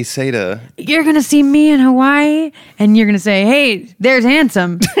 what did he say to... You're going to see me in Hawaii and you're going to say, hey, there's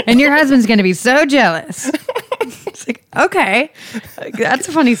handsome. And your husband's going to be so jealous. It's like, okay. That's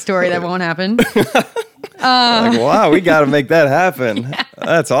a funny story that won't happen. like, wow, we got to make that happen. Yeah.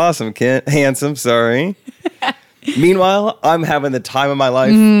 That's awesome, Kent. Handsome, sorry. Meanwhile, I'm having the time of my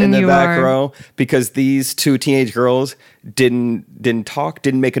life in the back row because these two teenage girls didn't talk,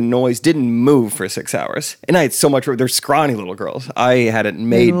 didn't make a noise, didn't move for 6 hours. And I had so much room. They're scrawny little girls. I had it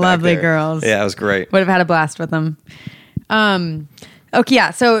made lovely back there. Girls. Yeah, it was great. Would have had a blast with them. Okay,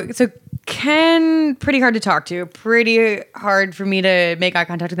 yeah. So Ken, pretty hard to talk to. Pretty hard for me to make eye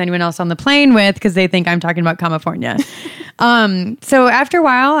contact with anyone else on the plane with because they think I'm talking about California. So after a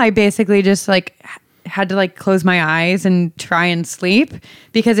while, I basically just had to close my eyes and try and sleep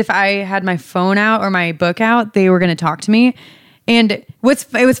because if I had my phone out or my book out, they were going to talk to me. And it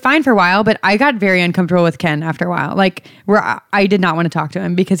was fine for a while, but I got very uncomfortable with Ken after a while. Where I did not want to talk to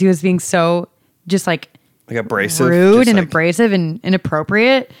him because he was being so just abrasive, rude and abrasive and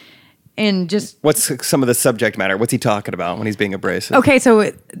inappropriate. And just what's some of the subject matter? What's he talking about when he's being abrasive? Okay, so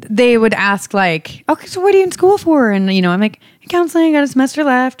they would ask okay, so what are you in school for? And I'm like, counseling, got a semester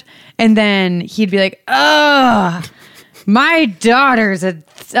left. And then he'd be like, my daughter's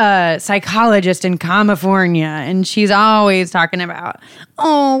a psychologist in California, and she's always talking about,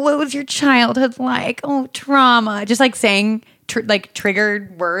 what was your childhood like? Oh, trauma. Just saying like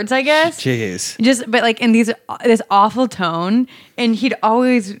triggered words, I guess. Jeez. But like in this awful tone, and he'd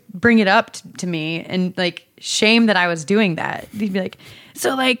always bring it up to me and like shame that I was doing that. He'd be like,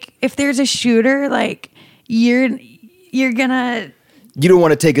 so like if there's a shooter, like you're gonna. You don't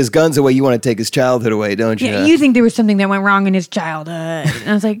want to take his guns away. You want to take his childhood away, don't you? Yeah, you think there was something that went wrong in his childhood. And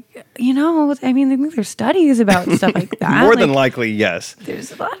I was like, I mean, there's studies about stuff like that. More than likely, yes.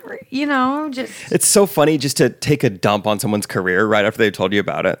 There's a lot of, just. It's so funny just to take a dump on someone's career right after they've told you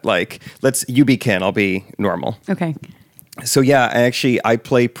about it. Like, you be Ken, I'll be normal. Okay. So yeah, I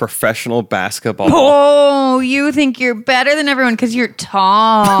play professional basketball. Oh, you think you're better than everyone because you're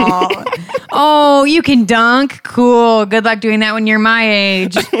tall. Oh, you can dunk? Cool. Good luck doing that when you're my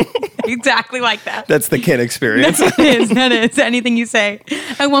age. Exactly like that. That's the Ken experience. That is. Anything you say.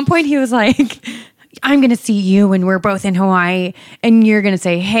 At one point he was like, I'm going to see you when we're both in Hawaii and you're going to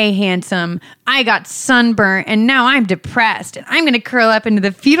say, hey, handsome, I got sunburnt and now I'm depressed and I'm going to curl up into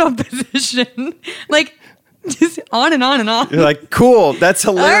the fetal position. Like, just on and on and on. You're like, cool, that's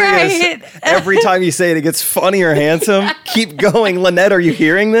hilarious. Right. Every time you say it, it gets funnier, handsome. Keep going. Lynette, are you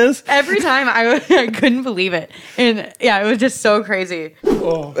hearing this? Every time I couldn't believe it. And yeah, it was just so crazy.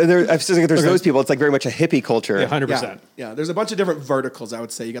 Oh. I've seen there's those people, it's like very much a hippie culture. Yeah, 100%. Yeah, there's a bunch of different verticals, I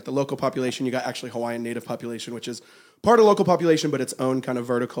would say. You got the local population, you got actually Hawaiian native population, which is part of local population, but its own kind of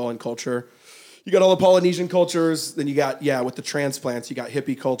vertical and culture. You got all the Polynesian cultures, then you got, with the transplants, you got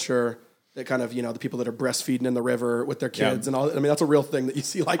hippie culture. That kind of, the people that are breastfeeding in the river with their kids and all. I mean, that's a real thing that you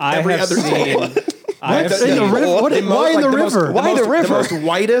see like every other day. Why in the river? Why the river? The most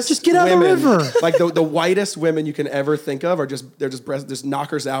whitest just get out of the river. Like the whitest women you can ever think of are they're just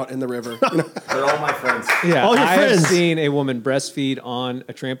knockers out in the river. They're all my friends. Yeah, all your friends. I've seen a woman breastfeed on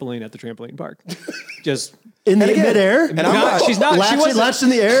a trampoline at the trampoline park. Just in the midair? And she's not. She wasn't latched in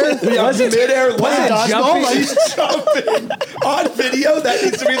the air. Wasn't midair. She's jumping on video. That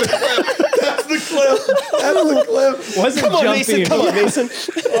needs to be the clip. That's the clip. Wasn't Come on, jumping. Mason.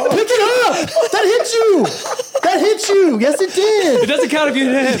 Pick it up. That hit you. Yes, it did. It doesn't count if you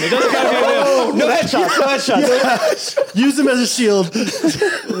hit him. It doesn't count if you hit him. No headshots. Yeah. Use them as a shield.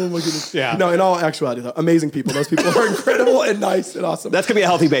 Oh my goodness. Yeah. No, in all actuality, though, amazing people. Those people are incredible and nice and awesome. That's gonna be a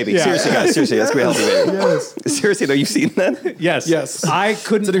healthy baby. Yeah. Seriously, guys. Seriously, that's gonna be a healthy baby. Yes. Seriously, though, you seen that? Yes. I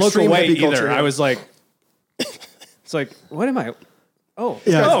couldn't look extreme away hippie either. culture. I was like, it's like, what am I? Oh,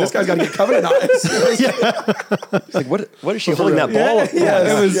 this guy's got to get covered in eyes. It's like, what is she holding that ball?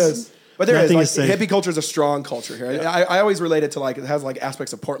 Yes. But there Nothing is, is safe. hippie culture is a strong culture here. Yeah. I always relate it to it has like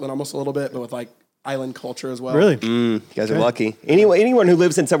aspects of Portland almost a little bit, but with like island culture as well. Really? You guys are lucky. Anyone who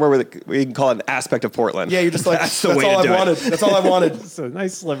lives in somewhere where you can call it an aspect of Portland. Yeah, you're just like, that's all I wanted. That's all I wanted. It's a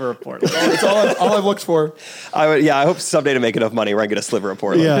nice sliver of Portland. That's all I've looked for. I hope someday to make enough money where I get a sliver of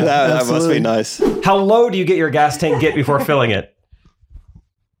Portland. Yeah, that must be nice. How low do you get your gas tank get before filling it?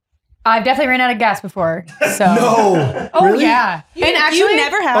 I've definitely ran out of gas before. So No. Oh Really? yeah. And actually, you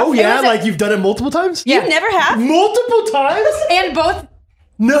never have. Oh yeah, like you've done it multiple times? Yeah. You never have. Multiple times? And both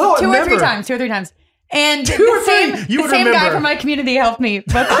No, two never. or three times. And Two or the same, three. You the would same guy remember. from my community helped me.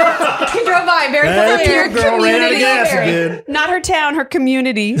 But he drove by very That familiar. poor girl ran out of gas again. Not her town, her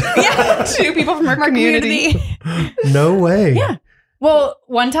community. Yeah, two people from her community. No way. Yeah. Well,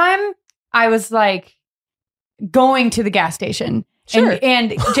 one time I was like going to the gas station. Sure.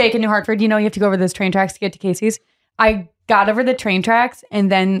 And Jake in New Hartford, you have to go over those train tracks to get to Casey's. I got over the train tracks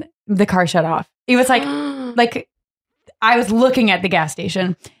and then the car shut off. It was like I was looking at the gas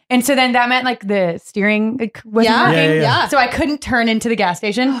station. And so then that meant like the steering wasn't working. Yeah. So I couldn't turn into the gas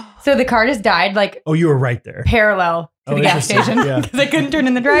station. So the car just died like Oh, you were right there. parallel to the gas interesting. station Yeah. because I couldn't turn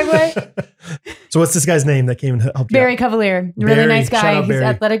in the driveway. So what's this guy's name that came and helped you Barry out? Cavalier, really Barry. nice Shout guy. out He's Barry.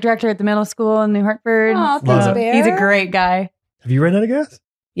 athletic director at the middle school in New Hartford. Aw, thanks, Bear. He's a great guy. Have you ran out of gas?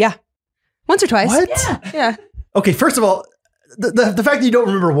 Yeah. Once or twice. What? Yeah. Okay, first of all, the fact that you don't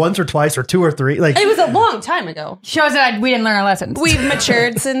remember once or twice or two or three, like It was a long time ago. Shows that we didn't learn our lessons. We've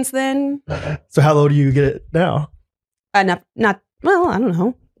matured since then. so how low do you get it now? Not well, I don't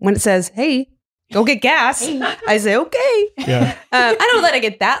know. When it says, hey, go get gas, I say, okay. Yeah. I don't let it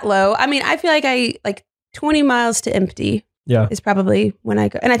get that low. I mean, I feel like I 20 miles to empty Yeah. is probably when I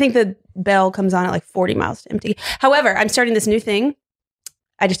go. And I think the bell comes on at like 40 miles to empty. However, I'm starting this new thing.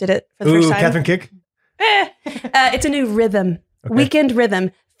 I just did it for the first time. Catherine Kick? It's a new rhythm. Okay. Weekend rhythm.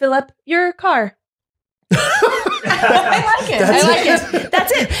 Fill up your car. I like it. I like it.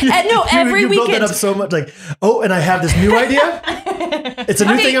 That's it. No, every you built weekend. that up so much, like, oh, and I have this new idea. It's a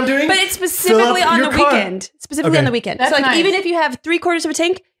new thing I'm doing. But it's Fill specifically up on your the car. weekend. Specifically Okay. on the weekend. That's so like nice. even if you have 3/4 of a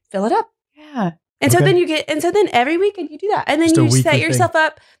tank, fill it up. Yeah. And so Okay. then every weekend you do that. And then Just a you weekly set thing. yourself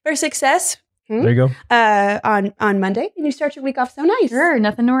up for success. There you go. On Monday, and you start your week off so nice. Sure,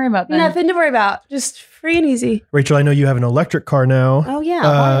 nothing to worry about then. Nothing to worry about. Just free and easy. Rachel, I know you have an electric car now. Oh,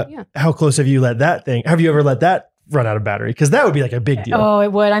 yeah. How close have you let that thing? Have you ever let that run out of battery? Because that would be like a big deal. Oh,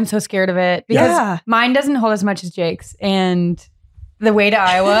 it would. I'm so scared of it because mine doesn't hold as much as Jake's, and the way to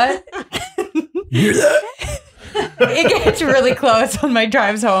Iowa, you hear that? It gets really close on my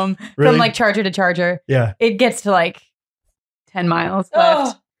drives home from like charger to charger. Yeah, it gets to like 10 miles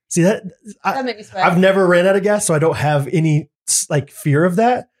left. See that made me sweat. I've never ran out of gas, so I don't have any like fear of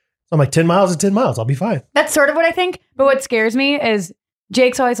that. So I'm like 10 miles is 10 miles. I'll be fine. That's sort of what I think. But what scares me is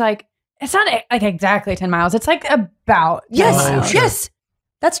Jake's always like, it's not like exactly 10 miles. It's like about 10 miles. Yes.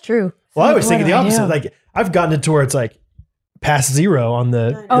 That's true. Well, I was thinking the opposite. Like I've gotten it to where it's like past zero on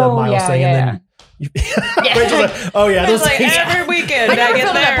the miles thing, and then. Rachel's like, oh yeah, those like things. every weekend I I never get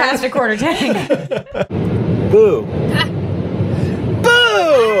filled there. that past a quarter tank. Boo.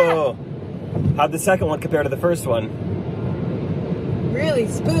 Boo! How'd the second one compare to the first one? Really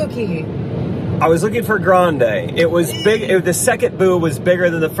spooky. I was looking for Grande. It was big. The second boo was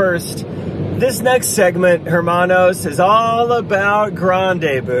bigger than the first. This next segment, Hermanos, is all about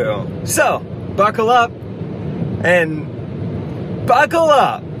Grande Boo. So, buckle up and buckle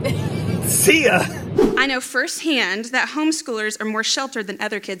up. See ya. I know firsthand that homeschoolers are more sheltered than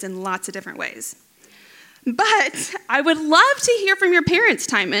other kids in lots of different ways. But I would love to hear from your parents,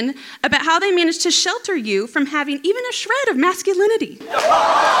 Timon, about how they managed to shelter you from having even a shred of masculinity.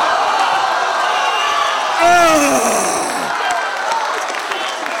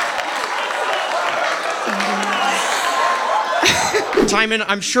 Timon,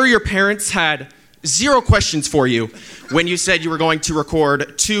 I'm sure your parents had zero questions for you when you said you were going to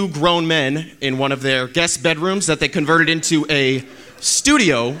record two grown men in one of their guest bedrooms that they converted into a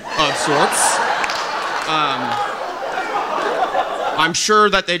studio of sorts. I'm sure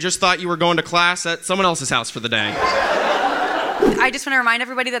that they just thought you were going to class at someone else's house for the day. I just want to remind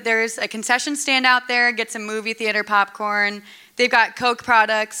everybody that there's a concession stand out there, get some movie theater popcorn. They've got Coke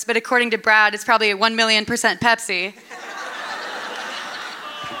products, but according to Brad, it's probably 1,000,000% Pepsi.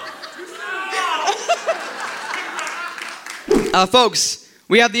 Folks,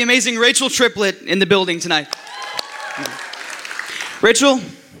 we have the amazing Rachel Triplett in the building tonight. Rachel,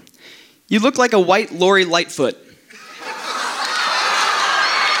 you look like a white Lori Lightfoot.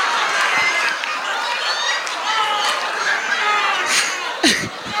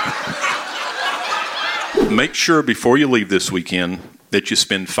 Make sure before you leave this weekend that you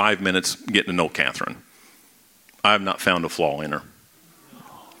spend 5 minutes getting to know Catherine. I have not found a flaw in her.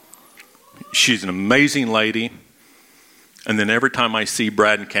 She's an amazing lady. And then every time I see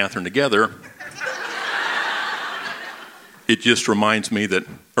Brad and Catherine together, it just reminds me that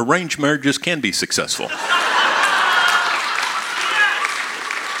arranged marriages can be successful.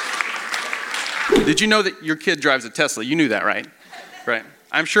 Did you know that your kid drives a Tesla? You knew that, right? Right.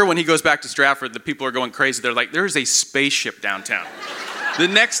 I'm sure when he goes back to Stratford, the people are going crazy. They're like, there's a spaceship downtown.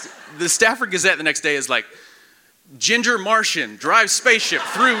 The Stafford Gazette the next day is like, Ginger Martian drives spaceship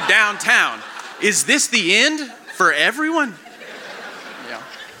through downtown. Is this the end for everyone?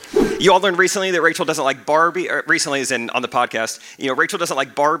 You all learned recently that Rachel doesn't like Barbie, recently as in on the podcast, Rachel doesn't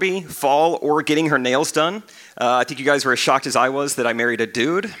like Barbie, fall, or getting her nails done. I think you guys were as shocked as I was that I married a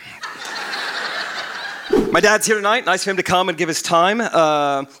dude. My dad's here tonight. Nice of him to come and give his time.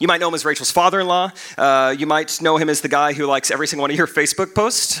 You might know him as Rachel's father-in-law. You might know him as the guy who likes every single one of your Facebook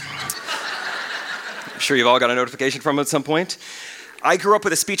posts. I'm sure you've all got a notification from him at some point. I grew up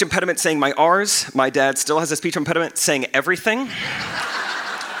with a speech impediment saying my R's. My dad still has a speech impediment saying everything.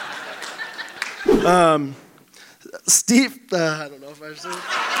 Steve, I don't know if I should say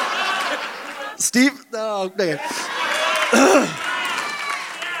it. Steve, oh, dang it.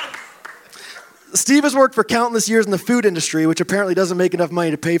 Steve has worked for countless years in the food industry, which apparently doesn't make enough money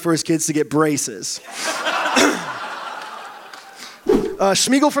to pay for his kids to get braces.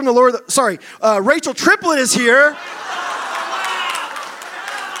 Schmiegel from the Lord of the, Rachel Triplett is here.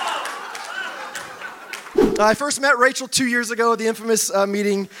 I first met Rachel 2 years ago at the infamous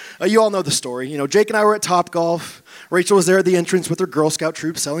meeting. You all know the story. Jake and I were at Topgolf. Rachel was there at the entrance with her Girl Scout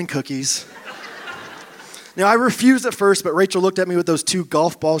troop selling cookies. Now, I refused at first, but Rachel looked at me with those two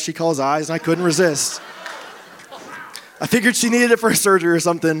golf balls she calls eyes, and I couldn't resist. I figured she needed it for a surgery or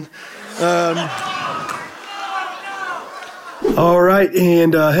something. All right,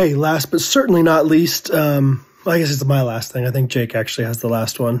 and hey, last but certainly not least, I guess it's my last thing. I think Jake actually has the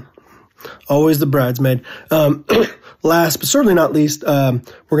last one. Always the bridesmaid. Last but certainly not least, we're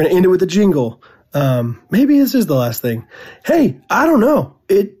going to end it with a jingle. Maybe this is the last thing. Hey, I don't know.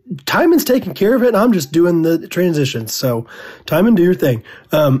 Timon's taking care of it, and I'm just doing the transitions. So, Timon, do your thing.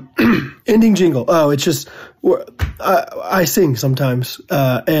 Ending jingle. Oh, it's just I sing sometimes,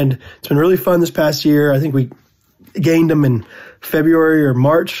 and it's been really fun this past year. I think we gained them in February or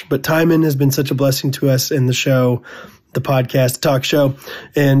March, but Timon has been such a blessing to us in the show, the podcast, the talk show,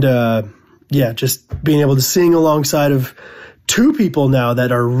 and just being able to sing alongside of two people now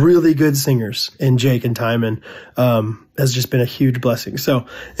that are really good singers in Jake and Timon has just been a huge blessing. So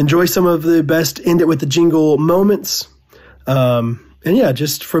enjoy some of the best End It With the Jingle moments.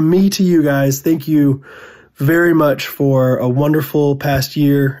 Just from me to you guys, thank you very much for a wonderful past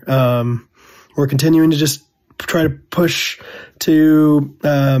year. We're continuing to just try to push to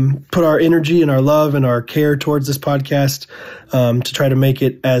put our energy and our love and our care towards this podcast to try to make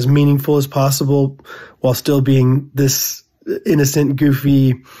it as meaningful as possible while still being this innocent,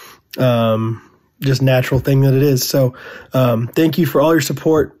 goofy, just natural thing that it is. So thank you for all your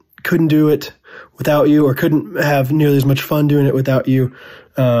support. Couldn't do it without you, or couldn't have nearly as much fun doing it without you.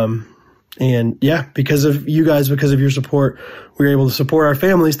 Because of you guys, because of your support, we were able to support our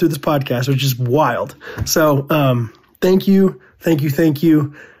families through this podcast, which is wild. So thank you.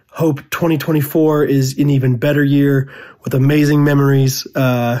 Hope 2024 is an even better year with amazing memories.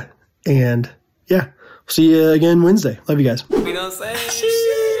 See you again Wednesday. Love you guys. We don't say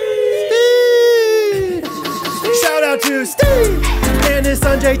Shout out to Steve and his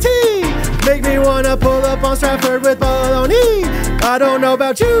son JT. Make me wanna pull up on Stratford with baloney. I don't know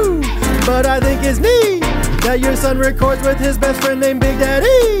about you, but I think it's neat that your son records with his best friend named Big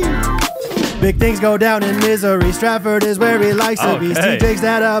Daddy. Big things go down in misery. Stratford is where he likes to be. Steve Jake's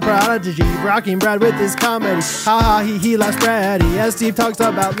dad a prodigy, rocking Brad with his comedy. Ha ha, he lost Braddy as Steve talks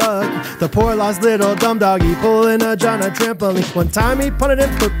about luck. The poor lost little dumb doggy pulling a John a trampoline. One time he punted in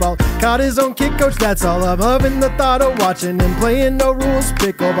football, caught his own kick coach. That's all I'm loving the thought of watching him playing no rules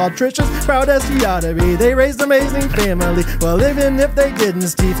pickleball. Tricia's proud as he ought to be. They raised an amazing family. Well, even if they didn't,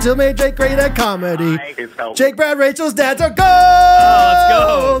 Steve still made Jake great at comedy. Jake, Brad, Rachel's dads are gold.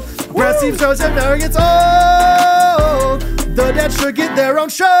 Oh, let's go. Brad, Steve shows him never gets old. The dads should get their own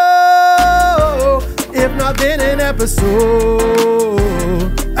show. If not, then an episode.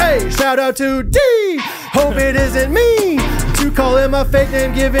 Hey, shout out to D. Hope it isn't me to call him a fake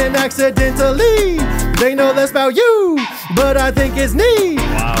name given accidentally. They know less about you, but I think it's neat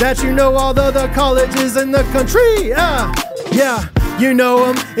that you know all the colleges in the country. You know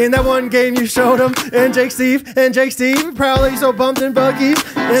him in that one game you showed him. And Jake Steve, proudly so bumped in buggies.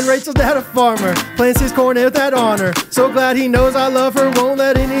 And Rachel's dad a farmer, plants his corn with that honor. So glad he knows I love her, won't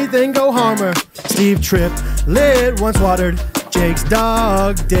let anything go harm her. Steve Triplett once watered Jake's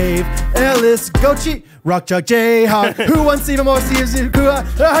dog, Dave Ellis, Gochi, Rock Chuck Jayhawk. Who wants even more Steve's? When the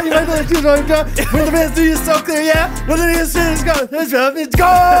man's do you so clear, yeah? When the news is gone, it's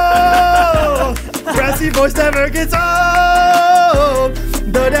gold. Brassy voice never gets old.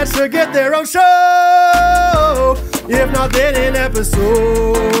 The dads should get their own show. If not, then an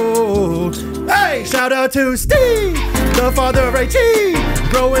episode. Hey, shout out to Steve, the father of Rachie,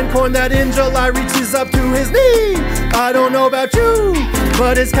 growing corn that in July reaches up to his knee. I don't know about you,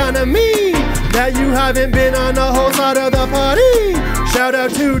 but it's kinda mean that you haven't been on the whole side of the party. Shout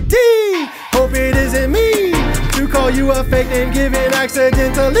out to D. Hope it isn't me to call you a fake name given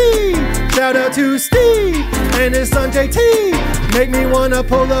accidentally. Shout out to Steve and his son JT. Make me wanna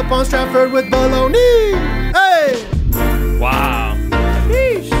pull up on Stratford with baloney. Hey! Wow.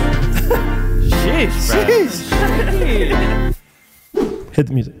 Sheesh, Hit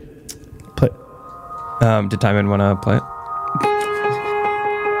the music. Play. Did Timon want to play it?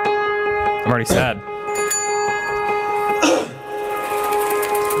 I'm already sad.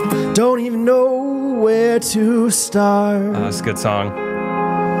 Don't even know where to start. That's a good song.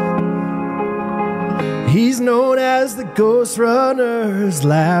 He's known as the Ghost Runner's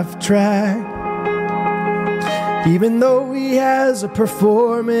laugh track. Even though he has a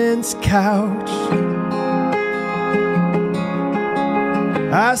performance couch,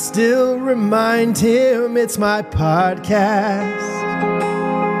 I still remind him it's my podcast.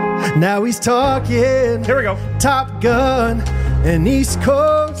 Now he's talking. Here we go. Top Gun and East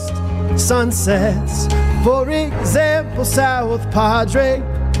Coast sunsets. For example, South Padre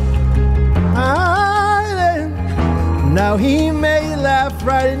Island. Now he may laugh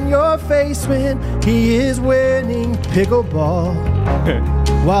right in your face when he is winning pickleball.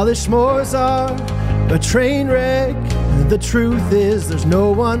 While the s'mores are a train wreck, the truth is there's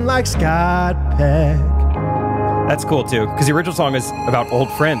no one like Scott Peck. That's cool too, because the original song is about old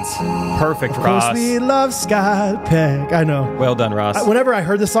friends. Perfect, Of course Ross. we love Scott Peck. I know. Well done, Ross. Whenever I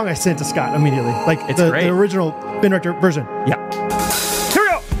heard this song, I sent it to Scott immediately. Like It's the great. original Ben Rector version. Yeah. Here we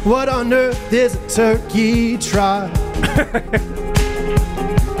What on earth is a turkey trot?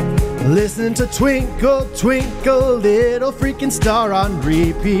 Listen to Twinkle, Twinkle, Little Freaking Star on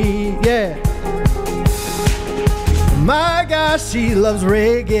repeat, yeah. My gosh, she loves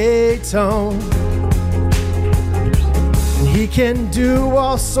reggaeton. And he can do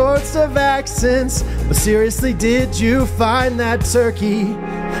all sorts of accents. But seriously, did you find that turkey?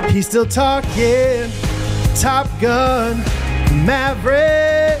 He's still talking Top Gun,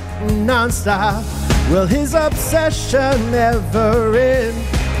 Maverick, nonstop. Will his obsession never end?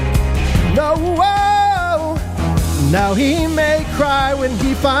 No, whoa. Now he may cry when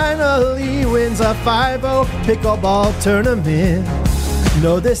he finally wins a 5-0 pickleball tournament.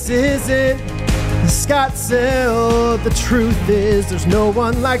 No, this isn't Scottsdale. The truth is there's no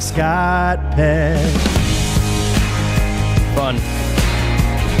one like Scott Peck. Fun.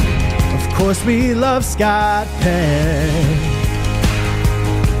 Of course we love Scott Peck.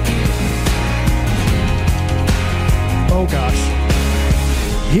 Oh gosh.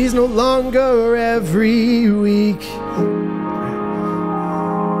 He's no longer every week,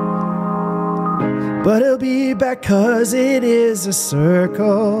 but he'll be back 'cause it is a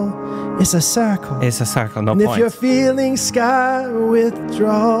circle. It's a circle. It's a circle, no and points. if you're feeling sky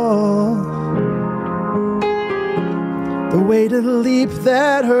withdrawal, the way to leap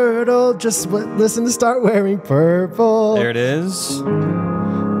that hurdle, just listen to Start Wearing Purple. There it is.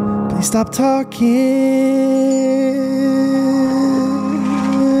 Please stop talking.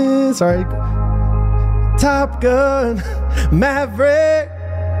 Sorry. Top Gun, Maverick,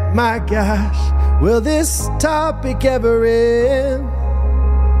 my gosh, will this topic ever end?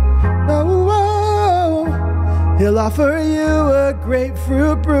 No, he'll offer you a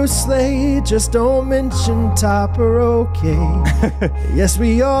grapefruit brulee, just don't mention Topper, okay? Yes,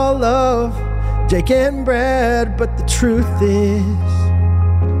 we all love Jake and Brad, but the truth is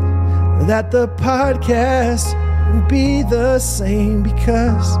that the podcast won't be the same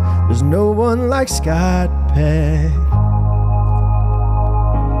because there's no one like Scott Peck.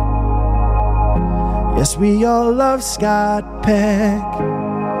 Yes, we all love Scott Peck.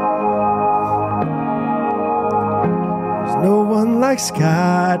 There's no one like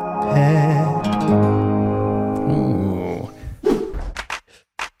Scott Peck. Ooh.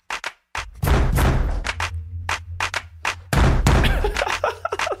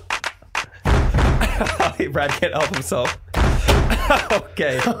 Brad can't help himself.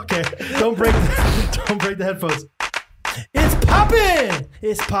 Okay. Don't break the headphones. It's poppin'!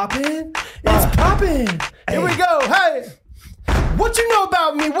 It's poppin'! It's poppin'! Here we go. Hey! What you know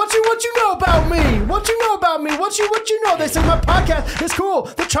about me? What you know about me? What you know about me? What you know? They say my podcast is cool.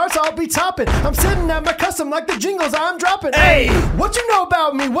 The charts I'll be topping. I'm sitting at my custom like the jingles I'm dropping. Hey, what you know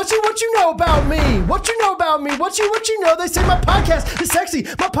about me? What you know about me? What you know about me? What you know? They say my podcast is sexy.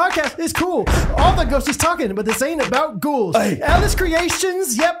 My podcast is cool. All the ghosties talking, but this ain't about ghouls. Hey. Alice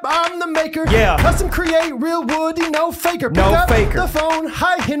Creations, yep, I'm the maker. Yeah. Custom create, real woody, no faker. Pick No up faker. the phone.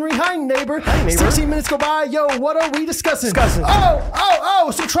 Hi Henry, hi neighbor. Hi, neighbor. 16 minutes go by, yo, what are we discussing? Oh,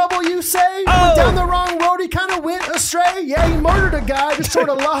 some trouble you say? Oh. Went down the wrong road, he kind of went astray. Yeah, he murdered a guy, just sort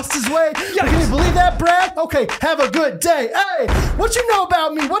of lost his way. Can you believe that, Brad? Okay, have a good day. Hey, what you know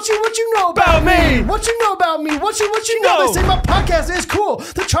about me? What you know about me? What you know about me? What you know? They say my podcast is cool.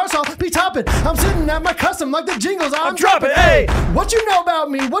 The charts I'll be topping. I'm sitting at my custom like the jingles I'm dropping. Hey, what you know about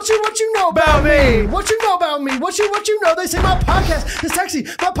me? What you know about me? What you know about me? What you know? They say my podcast is sexy.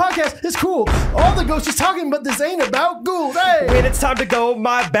 My podcast is cool. All the ghosts is talking, but this ain't about ghouls. Hey. When it's time to go,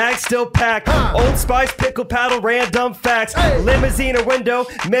 my bag's still packed. Old Spice, pickle paddle, random facts. Limousine or window,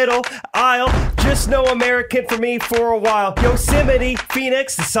 middle aisle. Just no American for me for a while. Yosemite,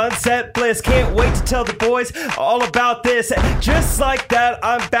 Phoenix, the Sunset Bliss. Can't wait to tell the boys all about this. Just like that,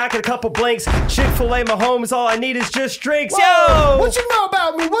 I'm back in a couple blinks. Chick-fil-A, my homes, all I need is just drinks. Whoa. Yo! What you know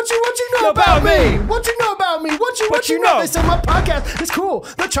about me? What you know about me? What you know about me? What you know? They say my podcast is cool.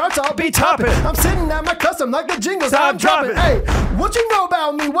 The charts I'll be topping. I'm sitting at my custom like the jingles I'm dropping. Hey, what you know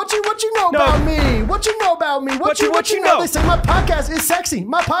about me? What you know about me? What you know about me? What you know? They say my podcast is sexy.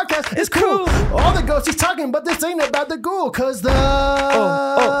 My podcast is cool. All the ghosts he's talking, but this ain't about the ghoul, cause the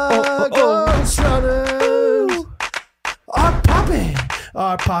ghost runners are popping.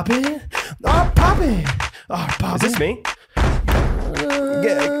 Is this me?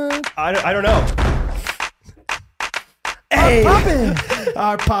 I don't know.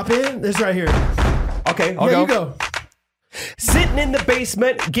 Are popping. This right here. Okay, I'll go. You go. Sitting Sitting in the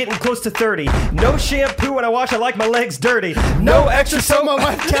basement, getting close to 30. No shampoo when I wash, I like my legs dirty. No extra soap. My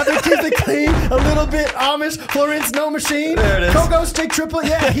wife Catherine keeps it clean. A little bit Amish. Florence, no machine. There it is. Go-Ghost, Jake Triple.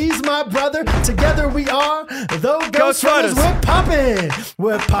 Yeah, he's my brother. Together we are the Ghost Runners. We're popping.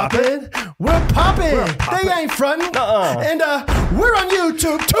 We're popping. We're popping. They ain't frontin'. And we're on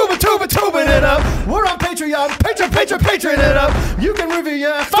YouTube. Tubing it up. We're on Patreon. Patreon it up. You can review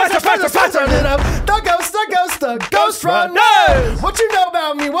your faster it up. The Ghost Runners. What you know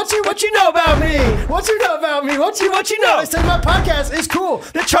about me? What you know about me? What you know about me? What you know? They say my podcast is cool.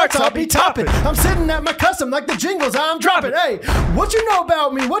 The charts I'll be topping. I'm sitting at my custom like the jingles I'm dropping. Hey, what you know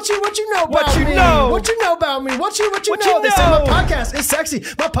about me? What you know about me? What you know about me? What you know? They say my podcast is sexy.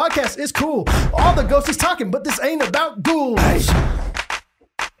 My podcast is cool. All the ghosties talking, but this ain't about ghouls.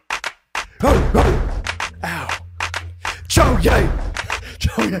 Ow. Joe Yay.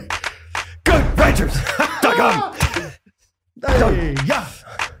 GoodRangers.com. Hey, yeah.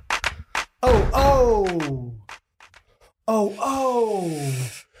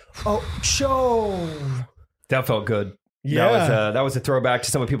 Show. That felt good. Yeah. That was a throwback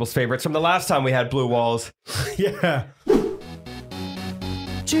to some of people's favorites from the last time we had Blue Walls. Yeah.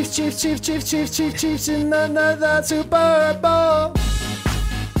 Chiefs in the Super Bowl.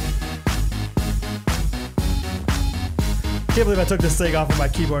 Can't believe I took this thing off of my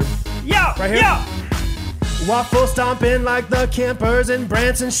keyboard. Yeah, right here. Yeah. Waffle stomping like the campers in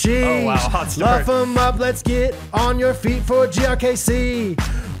Branson Sheep. Oh wow, hot start. Luff 'em up, let's get on your feet for GRKC.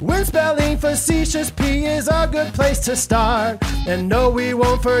 When spelling facetious P is a good place to start. And no, we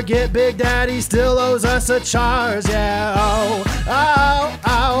won't forget Big Daddy still owes us a charge. Yeah, oh,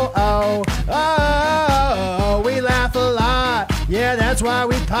 we laugh a lot. Yeah, that's why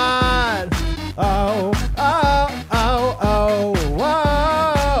we pod.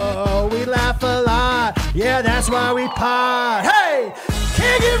 We laugh a lot. Yeah, that's why we pod. Hey,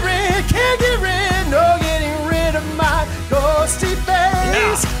 can't get rid, no getting rid of my ghosty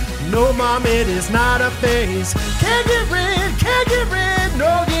face. Yeah. No, mom, it is not a phase. Can't get rid,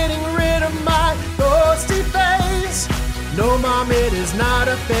 no getting rid of my ghosty face. No, mom, it is not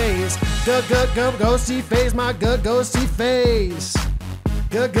a phase. Ghosty face, my ghosty face.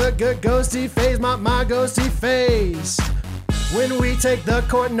 Ghosty face, my ghosty face. When we take the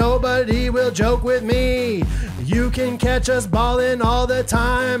court, nobody will joke with me. You can catch us ballin' all the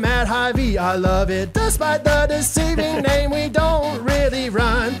time at Hy-Vee. I love it. Despite the deceiving name, we don't really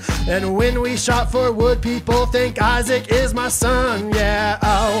run. And when we shot for wood, people think Isaac is my son. Yeah,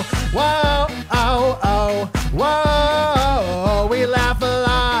 whoa. We laugh a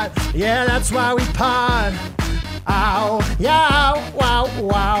lot. Yeah, that's why we pod. Ow, yeah, wow.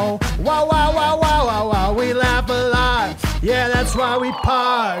 We laugh a lot. Yeah, that's why we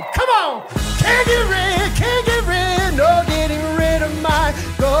pod. Come on! Can't get rid, no getting rid of my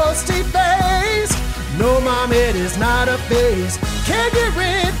ghosty face. No, mom, it is not a phase. Can't get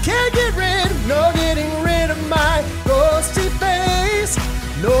rid, no getting rid of my ghosty face.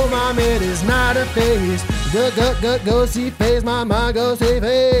 No, mom, it is not a phase. Ghosty face, my ghosty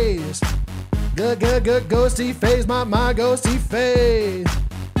face. Ghosty face, my ghosty face.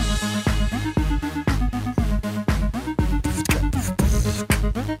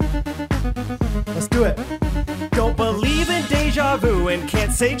 Let's do it. Don't believe in deja vu and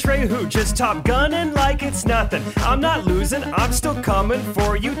can't say Trey who. Just Top Gunning like it's nothing. I'm not losing, I'm still coming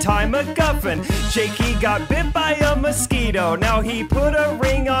for you, Ty McGuffin. Jakey got bit by a mosquito. Now he put a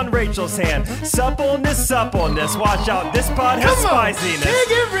ring on Rachel's hand. Suppleness. Watch out, this pod has spiciness.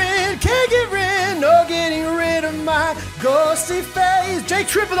 Can't get rid, no getting rid of my ghosty face. Jake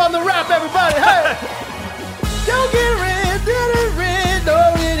Triple on the rap, everybody. Hey! Don't get rid,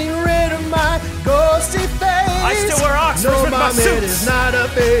 no getting rid of my ghosty face. I still wear Oxfords no, with my suits. It is not a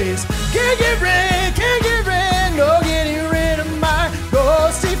phase. Can't get rid, no getting rid of my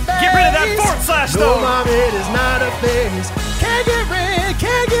ghosty face. Get rid of that /. No, though. mom, it is not a phase. Can't get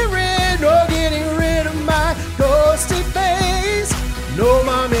rid, no getting rid of my ghosty face. No,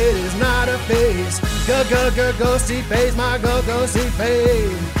 mom, it is not a phase. Ghosty face, my ghosty face.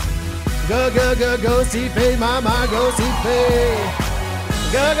 Ghosty face, my ghosty face.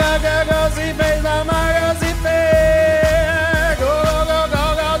 Ghosty face, my ghosty face.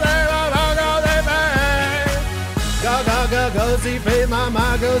 Ghosty face,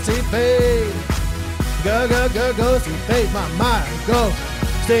 my ghosty face. Ghosty face, my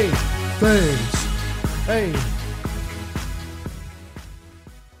ghosty face. Hey.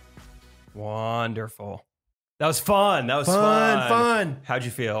 Wonderful. That was fun. Fun. How'd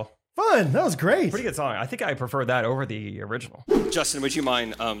you feel? Fun. That was great. Pretty good song. I think I prefer that over the original. Justin, would you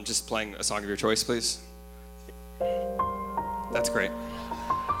mind just playing a song of your choice, please? That's great.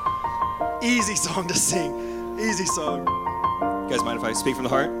 Easy song to sing. Easy song. You guys mind if I speak from the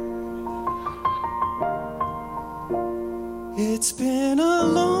heart? It's been a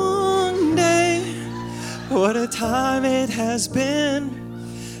long day. What a time it has been.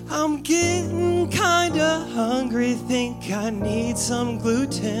 I'm getting kinda hungry, think I need some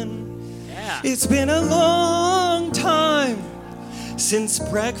gluten. Yeah. It's been a long time since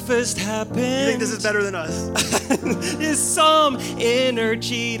breakfast happened. You think this is better than us? There's some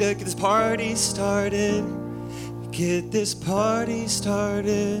energy to get this party started. Get this party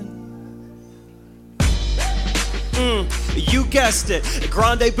started. You guessed it,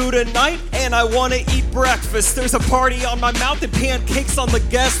 Grande Buddha night, and I wanna eat breakfast. There's a party on my mouth and pancakes on the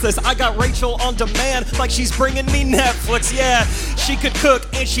guest list. I got Rachel on demand, like she's bringing me Netflix. Yeah, she could cook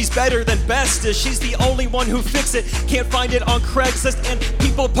and she's better than Bestest. She's the only one who fixed it. Can't find it on Craigslist, and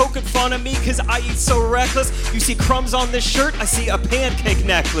people poking fun of me cause I eat so reckless. You see crumbs on this shirt, I see a pancake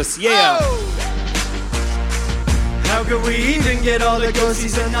necklace. Yeah. How could we even get all the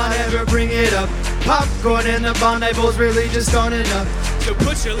ghosties and not ever bring it up? Popcorn and the Bondi Bowl's really just aren't enough. So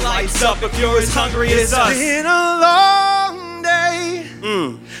put your lights up if you're as hungry as us. It's been a long day.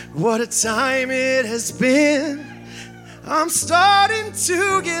 What a time it has been. I'm starting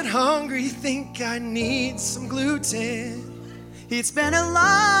to get hungry, think I need some gluten. It's been a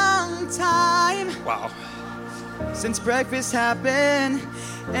long time. Wow. Since breakfast happened,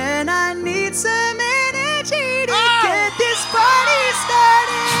 and I need some energy to get this party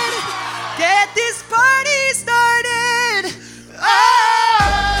started. Get this party started.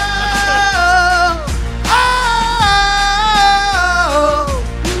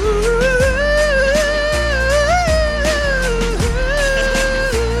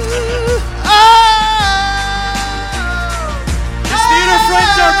 His theater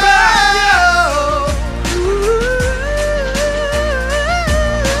friends are back.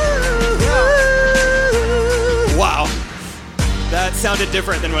 Wow. That sounded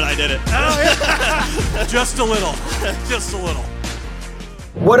different than when I did it. Just a little. Just a little.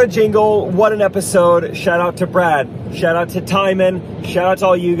 What a jingle. What an episode. Shout out to Brad. Shout out to Timon. Shout out to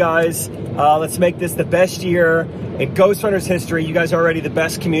all you guys. Let's make this the best year in Ghost Runners history. You guys are already the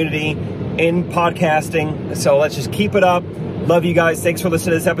best community in podcasting. So let's just keep it up. Love you guys. Thanks for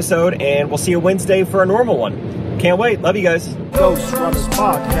listening to this episode. And we'll see you Wednesday for a normal one. Can't wait. Love you guys. Ghost Runners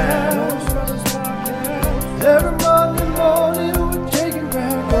Podcast. Every month.